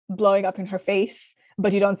blowing up in her face,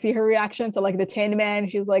 but you don't see her reaction. So like the Tin Man,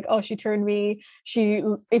 she's like, oh, she turned me.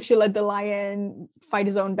 If she let the lion fight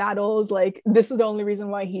his own battles, like this is the only reason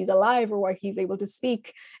why he's alive or why he's able to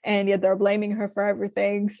speak, and yet they're blaming her for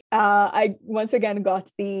everything. I once again got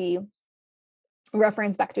the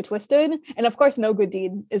reference back to Twisted, and of course No Good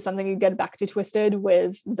Deed is something you get back to Twisted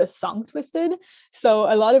with the song Twisted,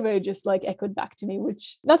 so a lot of it just like echoed back to me,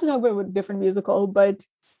 which not to talk about a different musical, but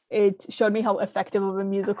it showed me how effective of a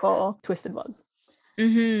musical Twisted was.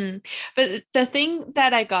 But the thing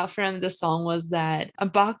that I got from the song was that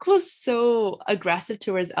Bach was so aggressive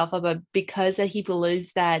towards Elphaba because he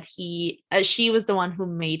believes that she was the one who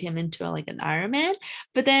made him into like an Iron Man.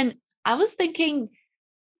 But then I was thinking,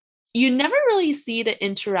 you never really see the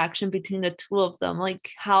interaction between the two of them. Like,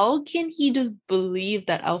 how can he just believe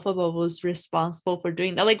that Elphaba was responsible for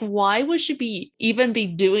doing that? Like, why would she even be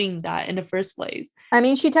doing that in the first place? I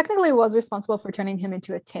mean, she technically was responsible for turning him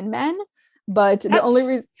into a Tin Man, but the only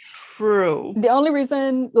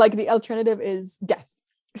reason, like the alternative is death.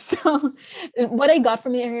 So what I got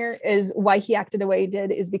from here is why he acted the way he did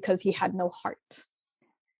is because he had no heart.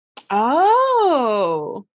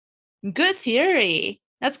 Oh, good theory.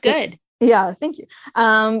 That's good. Yeah, thank you.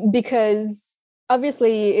 Because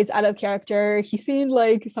obviously it's out of character. He seemed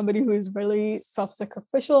like somebody who is really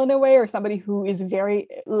self-sacrificial in a way, or somebody who is very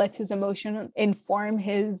lets his emotion inform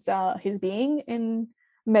his being in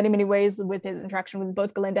many, many ways with his interaction with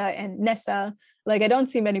both Galinda and Nessa. Like I don't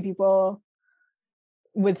see many people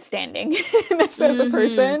withstanding Nessa as a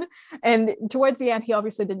person. And towards the end, he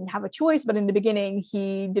obviously didn't have a choice, but in the beginning,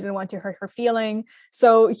 he didn't want to hurt her feeling.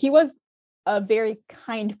 So he was a very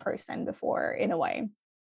kind person before, in a way,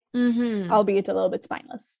 albeit a little bit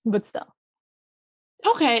spineless, but still.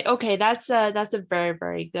 Okay, that's a very,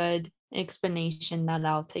 very good explanation. That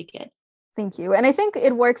I'll take it. Thank you. And I think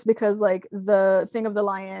it works because like the thing of the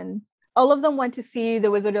lion, all of them went to see the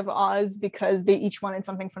Wizard of Oz because they each wanted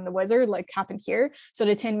something from the wizard, like happened here. So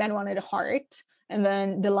the Tin Man wanted a heart, and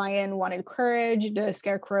then the lion wanted courage, the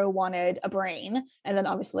scarecrow wanted a brain, and then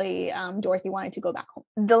obviously Dorothy wanted to go back home.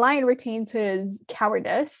 The lion retains his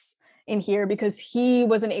cowardice in here because he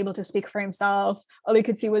wasn't able to speak for himself. All he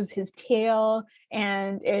could see was his tail,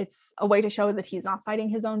 and it's a way to show that he's not fighting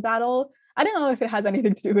his own battle. I don't know if it has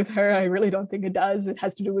anything to do with her. I really don't think it does. It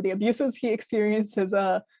has to do with the abuses he experienced as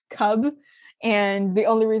a cub. And the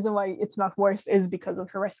only reason why it's not worse is because of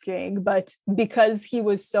her rescuing. But because he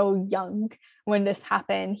was so young when this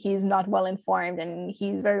happened, he's not well informed, and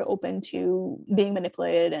he's very open to being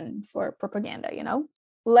manipulated and for propaganda, you know?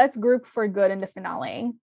 Let's group for good in the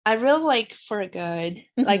finale. I really like For Good.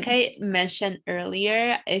 Like I mentioned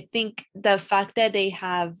earlier, I think the fact that they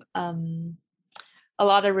have a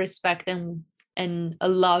lot of respect and a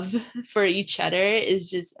love for each other is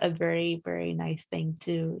just a very, very nice thing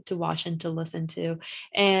to watch and to listen to.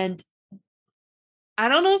 And I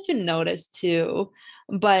don't know if you noticed too,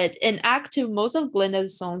 but in Act 2, most of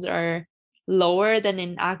Glinda's songs are lower than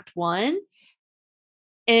in Act 1.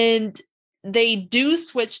 And they do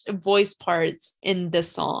switch voice parts in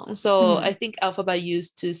this song. So I think Elphaba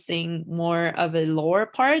used to sing more of a lower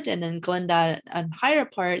part, and then Glinda a higher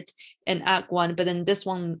part in Act 1. But in this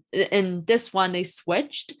one, they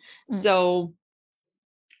switched. So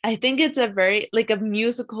I think it's a very like a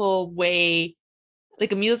musical way,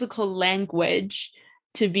 like a musical language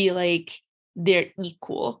to be like they're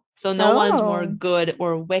equal. So no one's more good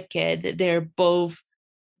or wicked. They're both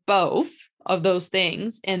of those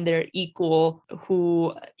things, and they're equal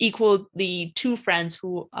the two friends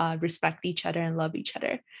who respect each other and love each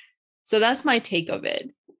other. So that's my take of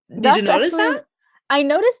it. Did you notice that? I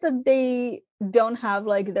noticed that they don't have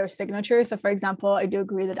like their signature. So for example, I do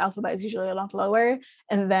agree that Elphaba is usually a lot lower,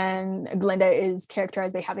 and then Glinda is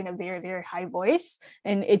characterized by having a very, very high voice,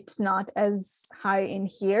 and it's not as high in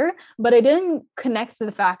here. But I didn't connect to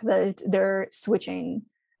the fact that they're switching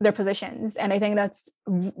their positions, and I think that's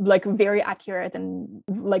like very accurate and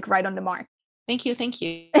like right on the mark. Thank you.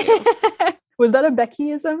 Was that a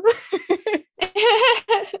Beckyism?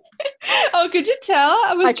 Oh, could you tell?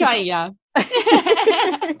 I was trying. Yeah.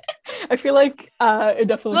 I feel like it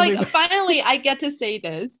definitely like finally I get to say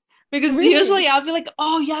this, because usually I'll be like,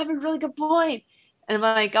 oh, you have a really good point, and I'm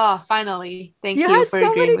like, oh, finally, thank you. You had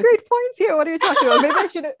so many great points here. What are you talking about?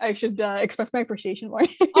 Maybe I should express my appreciation more.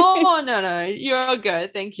 Oh, no, you're all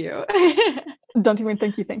good. Thank you. Don't you mean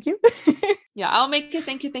thank you? Yeah, I'll make it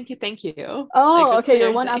thank you. Oh, like, okay,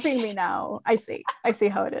 you're one-upping me now. I see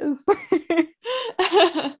how it is.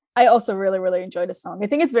 I also really, really enjoyed the song. I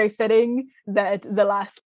think it's very fitting that the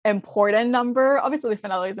last important number, obviously the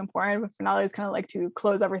finale is important, but finale is kind of like to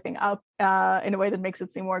close everything up in a way that makes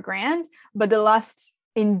it seem more grand. But the last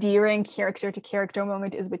endearing character to character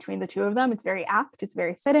moment is between the two of them. It's very apt, it's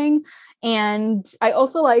very fitting. And I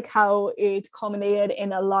also like how it culminated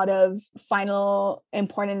in a lot of final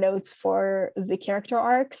important notes for the character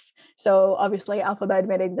arcs. So obviously Elphaba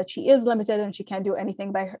admitting that she is limited and she can't do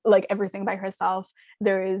anything everything by herself.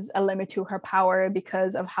 There is a limit to her power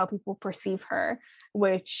because of how people perceive her,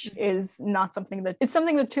 which is not something that it's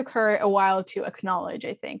something that took her a while to acknowledge.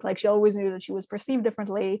 I think like she always knew that she was perceived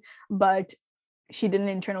differently, but she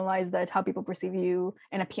didn't internalize that how people perceive you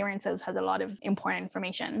and appearances has a lot of important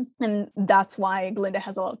information. And that's why Glinda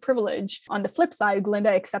has a lot of privilege. On the flip side,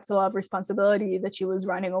 Glinda accepts a lot of responsibility that she was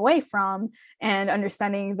running away from, and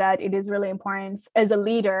understanding that it is really important as a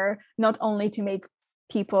leader, not only to make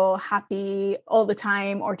people happy all the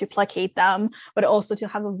time or to placate them, but also to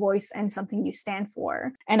have a voice and something you stand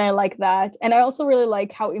for. And I like that. And I also really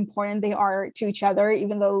like how important they are to each other,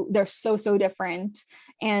 even though they're so different,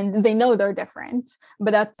 and they know they're different.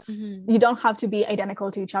 But that's you don't have to be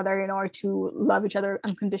identical to each other in order to love each other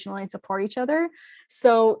unconditionally and support each other.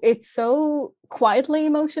 So it's so quietly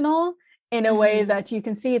emotional in a way that you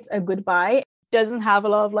can see it's a goodbye. It doesn't have a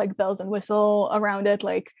lot of like bells and whistle around it,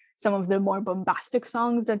 like some of the more bombastic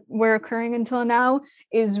songs that were occurring until now.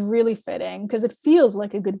 Is really fitting because it feels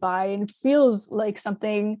like a goodbye, and it feels like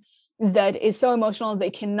something that is so emotional they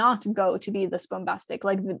cannot go to be this bombastic.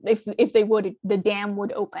 Like if they would, the dam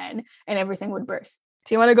would open and everything would burst.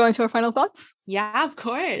 Do you want to go into our final thoughts? Yeah, of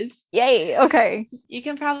course. Yay. Okay. You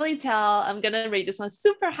can probably tell I'm going to rate this one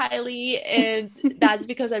super highly. And that's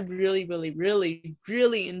because I really, really, really,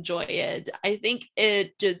 really enjoy it. I think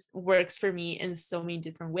it just works for me in so many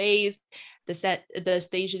different ways. The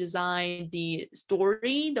stage design, the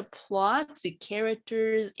story, the plot, the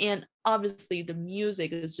characters, and obviously the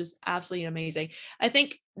music is just absolutely amazing. I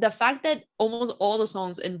think the fact that almost all the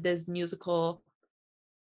songs in this musical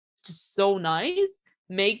just so nice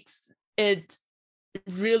makes it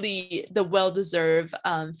really the well-deserved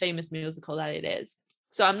famous musical that it is.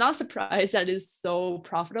 So I'm not surprised that it's so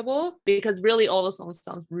profitable, because really all the songs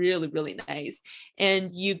sounds really, really nice,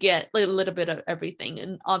 and you get a little bit of everything.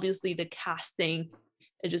 And obviously the casting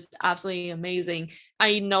is just absolutely amazing.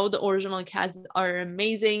 I know the original cast are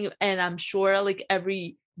amazing, and I'm sure like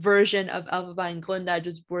every version of Elphaba and Glinda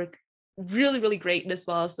just work really, really great as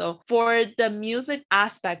well. So for the music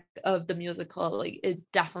aspect of the musical, like it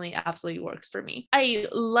definitely absolutely works for me. I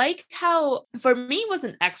like how for me it was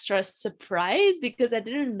an extra surprise, because I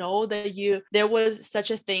didn't know that there was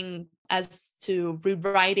such a thing as to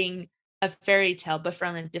rewriting a fairy tale but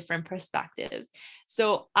from a different perspective.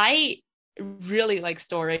 So I really like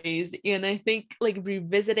stories, and I think like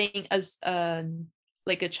revisiting as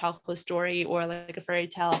like a childhood story or like a fairy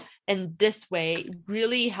tale in this way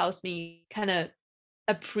really helps me kind of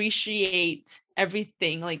appreciate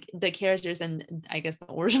everything, like the characters and I guess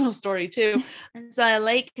the original story too. And so I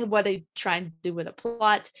like what they try to do with the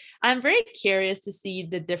plot. I'm very curious to see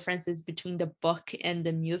the differences between the book and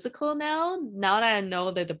the musical now that I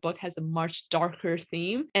know that the book has a much darker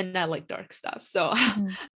theme and I like dark stuff. So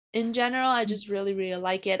Mhm. in general, I just really, really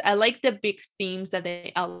like it. I like the big themes that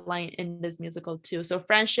they outline in this musical too. So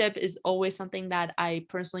friendship is always something that I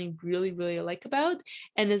personally really, really like about.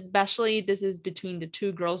 And especially this is between the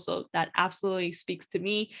two girls. So that absolutely speaks to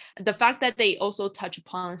me. The fact that they also touch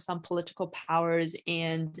upon some political powers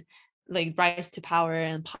and like rise to power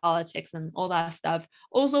and politics and all that stuff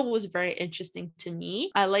also was very interesting to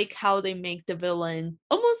me. I like how they make the villain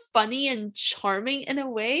almost funny and charming in a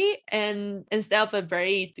way, and instead of a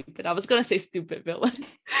very stupid, I was gonna say stupid villain,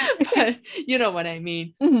 but you know what I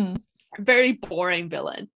mean. Mhm. Very boring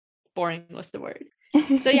villain. Boring was the word.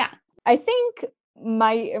 So yeah. I think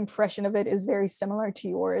my impression of it is very similar to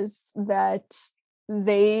yours, that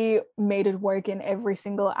they made it work in every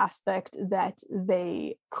single aspect that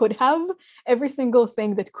they could have. Every single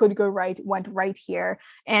thing that could go right went right here.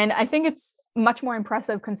 And I think it's much more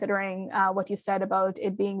impressive considering what you said about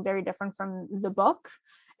it being very different from the book.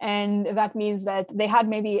 And that means that they had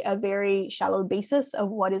maybe a very shallow basis of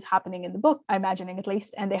what is happening in the book, I'm imagining at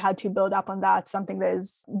least, and they had to build up on that something that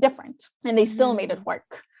is different. And they still made it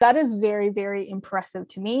work. That is very, very impressive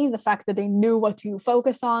to me. The fact that they knew what to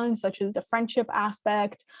focus on, such as the friendship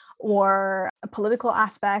aspect or a political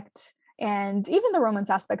aspect, and even the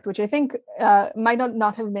romance aspect, which I think might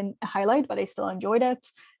not have been a highlight, but I still enjoyed it.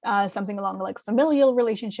 Something along like familial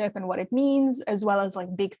relationship and what it means, as well as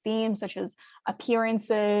like big themes such as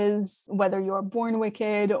appearances, whether you're born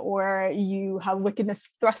wicked or you have wickedness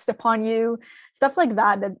thrust upon you, stuff like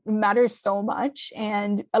that matters so much.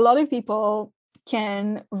 And a lot of people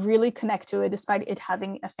can really connect to it despite it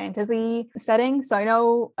having a fantasy setting. So I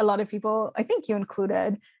know a lot of people, I think you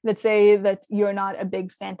included, that say that you're not a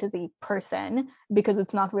big fantasy person because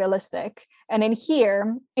it's not realistic. And in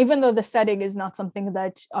here, even though the setting is not something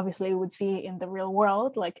that obviously you would see in the real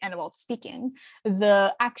world, like animal speaking,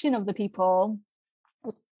 the action of the people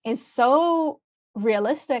is so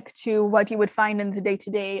realistic to what you would find in the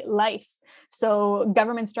day-to-day life. So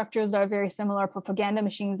government structures are very similar, propaganda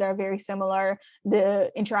machines are very similar,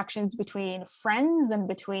 the interactions between friends and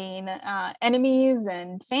between enemies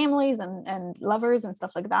and families and lovers and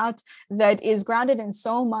stuff like that, that is grounded in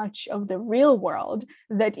so much of the real world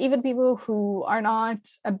that even people who are not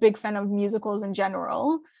a big fan of musicals in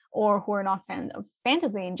general, or who are not fan of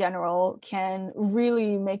fantasy in general, can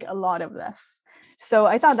really make a lot of this. So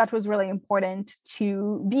I thought that was really important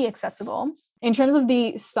to be accessible. In terms of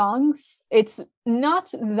the songs, it's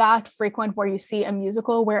not that frequent where you see a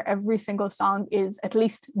musical where every single song is at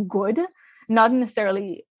least good, not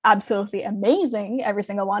necessarily absolutely amazing, every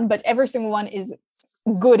single one, but every single one is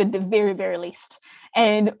good at the very, very least.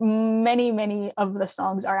 And many of the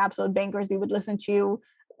songs are absolute bangers you would listen to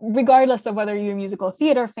regardless of whether you're a musical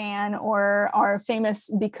theater fan or are famous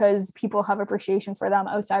because people have appreciation for them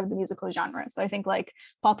outside of the musical genre. So I think like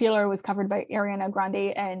Popular was covered by Ariana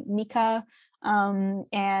Grande and Mika,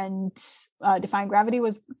 and Defying Gravity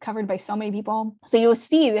was covered by so many people. So you'll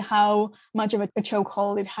see how much of a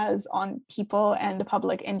chokehold it has on people and the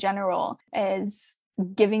public in general as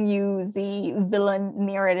giving you the villain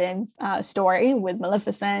narrative story with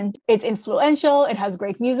Maleficent. It's influential, it has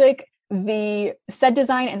great music. The set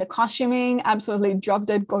design and the costuming, absolutely drop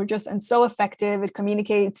dead gorgeous and so effective. It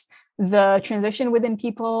communicates the transition within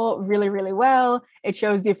people really, really well. It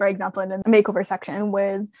shows you, for example, in the makeover section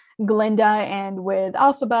with Glinda and with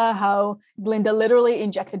Elphaba, how Glinda literally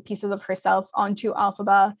injected pieces of herself onto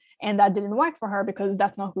Elphaba, and that didn't work for her because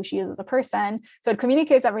that's not who she is as a person. So it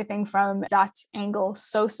communicates everything from that angle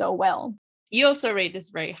so well. You also rate this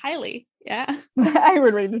very highly. Yeah. I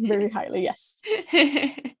would rate this very highly, yes.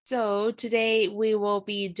 So today we will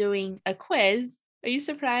be doing a quiz. Are you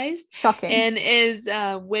surprised? Shocking. And is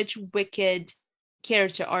which wicked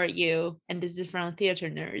character are you? And this is from Theater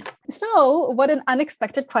Nerds. So, what an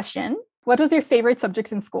unexpected question. What was your favorite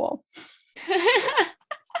subject in school?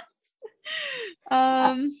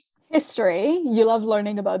 History. You love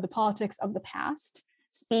learning about the politics of the past.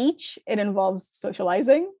 Speech, it involves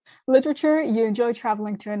socializing. Literature, you enjoy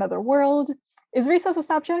traveling to another world. Is recess a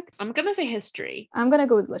subject? I'm gonna say history. I'm gonna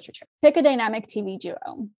go with literature. Pick a dynamic TV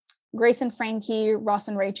duo. Grace and Frankie, Ross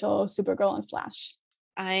and Rachel, Supergirl and Flash.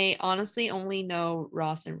 I honestly only know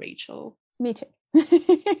Ross and Rachel. Me too.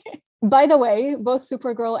 By the way, both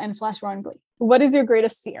Supergirl and Flash were on Glee. What is your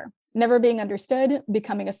greatest fear? Never being understood,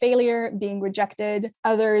 becoming a failure, being rejected,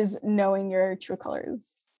 others knowing your true colors.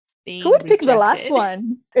 being Who would pick the last rejected.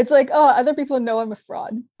 one? It's like, oh, other people know I'm a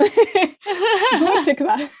fraud. Who would pick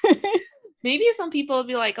that? Maybe some people will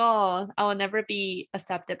be like, oh, I will never be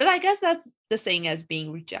accepted. But I guess that's the same as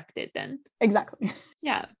being rejected then. Exactly.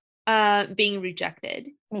 Yeah. Being rejected.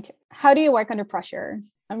 Me too. How do you work under pressure?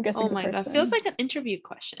 I'm guessing Oh the my God. person. Feels like an interview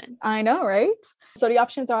question. I know, right? So the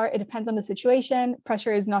options are: it depends on the situation.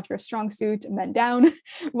 Pressure is not your strong suit. Men down.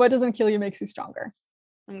 What doesn't kill you makes you stronger.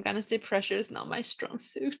 I'm gonna say pressure is not my strong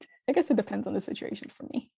suit. I guess it depends on the situation for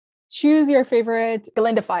me. Choose your favorite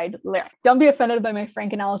Galindified lyric. Don't be offended by my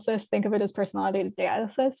frank analysis. Think of it as personality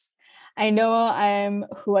dialysis. I know I'm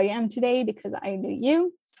who I am today because I knew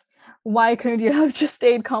you. Why couldn't you have just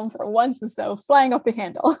stayed calm for once instead of flying off the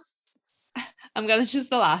handle? I'm gonna choose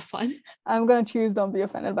the last one. I'm going to choose don't be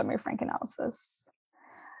offended by my frank analysis.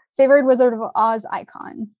 Favorite Wizard of Oz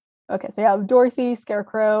icon. Okay, so you have Dorothy,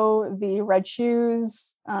 Scarecrow, the Red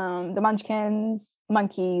Shoes, the Munchkins,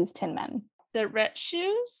 Monkeys, Tin Men. The red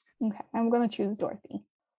shoes? Okay, I'm going to choose Dorothy.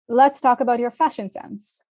 Let's talk about your fashion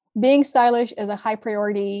sense. Being stylish is a high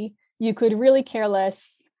priority. You could really care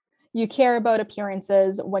less. You care about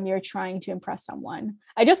appearances when you're trying to impress someone.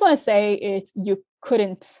 I just want to say it's you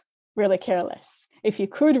couldn't really care less. If you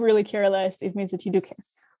could really care less, it means that you do care.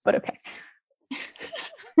 But okay.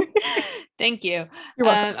 Thank you. You're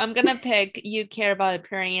welcome. I'm gonna pick you care about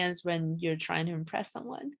appearance when you're trying to impress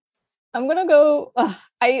someone. I'm gonna go.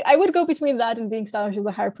 I would go between that and being stylish is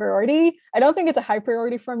a high priority. I don't think it's a high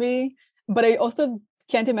priority for me, but I also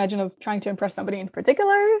can't imagine of trying to impress somebody in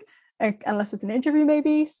particular, unless it's an interview,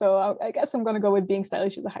 maybe. So I guess I'm gonna go with being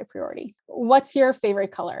stylish is a high priority. What's your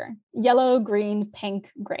favorite color? Yellow, green,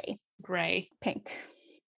 pink, gray. Gray. Pink.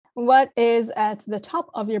 What is at the top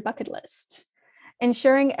of your bucket list?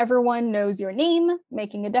 Ensuring everyone knows your name,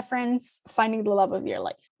 making a difference, finding the love of your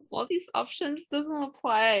life. All these options doesn't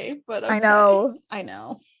apply, but okay. I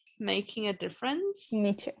know. Making a difference?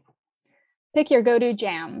 Me too. Pick your go-to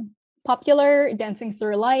jam. Popular, dancing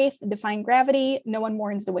through life, defying gravity, no one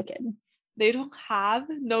mourns the wicked. They don't have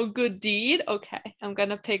no good deed? Okay, I'm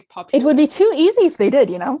gonna pick popular. It would be too easy if they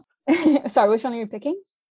did, you know? Sorry, which one are you picking?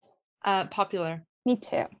 Popular. Me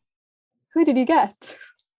too. Who did you get?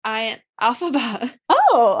 Alphabet.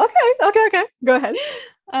 Oh, okay. Go ahead.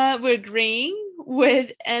 We're agreeing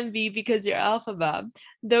with envy because you're Alphabet.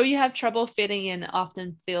 Though you have trouble fitting in,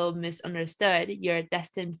 often feel misunderstood, you're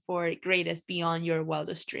destined for greatest beyond your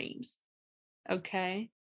wildest dreams. Okay.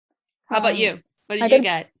 How about you? What did you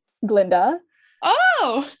get? Glinda.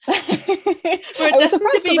 Oh! We're destined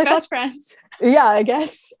to be best friends. Yeah, I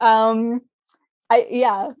guess. I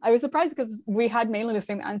was surprised because we had mainly the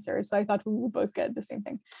same answer, so I thought we would both get the same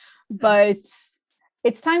thing. But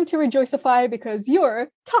it's time to rejoicify because you're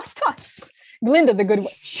Toss, Glinda the Good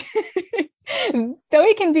Witch. Though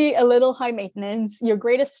it can be a little high maintenance, your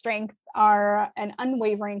greatest strengths are an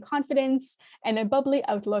unwavering confidence and a bubbly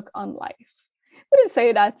outlook on life. Wouldn't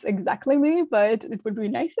say that's exactly me, but it would be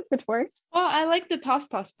nice if it were. Well, I like the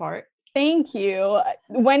Toss part. Thank you.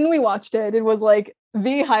 When we watched it, it was like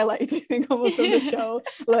the highlight, I think, almost of the show.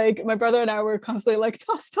 Like my brother and I were constantly like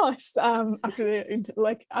toss after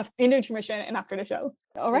the in intermission and after the show.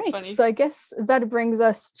 All right, so I guess that brings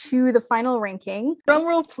us to the final ranking. Drum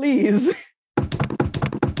roll, please.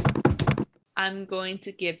 I'm going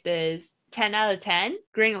to give this 10 out of 10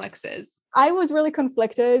 green Lexus. I was really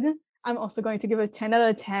conflicted. I'm also going to give it 10 out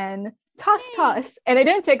of 10 toss, and I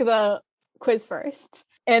didn't take the quiz first.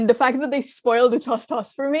 And the fact that they spoiled the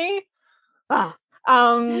toss for me,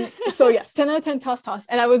 so yes, 10 out of 10 toss.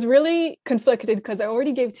 And I was really conflicted because I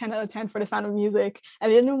already gave 10 out of 10 for The Sound of Music.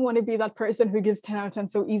 And I didn't want to be that person who gives 10 out of 10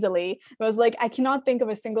 so easily. I was like, I cannot think of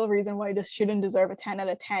a single reason why this shouldn't deserve a 10 out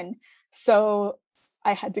of 10. So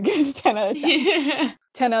I had to give 10 out of 10.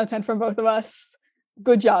 10 out of 10 from both of us.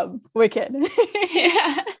 Good job, Wicked.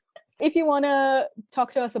 Yeah. If you want to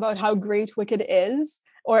talk to us about how great Wicked is,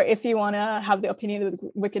 or if you want to have the opinion that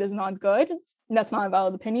Wicked is not good, that's not a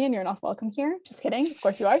valid opinion. You're not welcome here. Just kidding. Of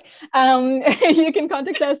course you are. You can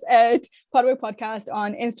contact us at Podway Podcast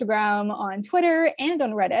on Instagram, on Twitter, and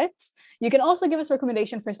on Reddit. You can also give us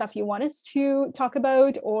recommendation for stuff you want us to talk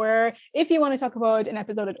about, or if you want to talk about an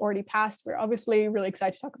episode that already passed, we're obviously really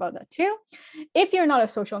excited to talk about that too. If you're not a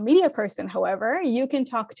social media person, however, you can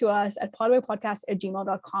talk to us at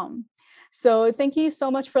podwaypodcast@gmail.com. So thank you so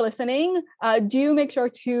much for listening. Do make sure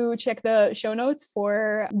to check the show notes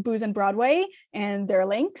for Booze and Broadway and their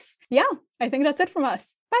links. Yeah, I think that's it from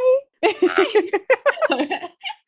us. Bye. Bye.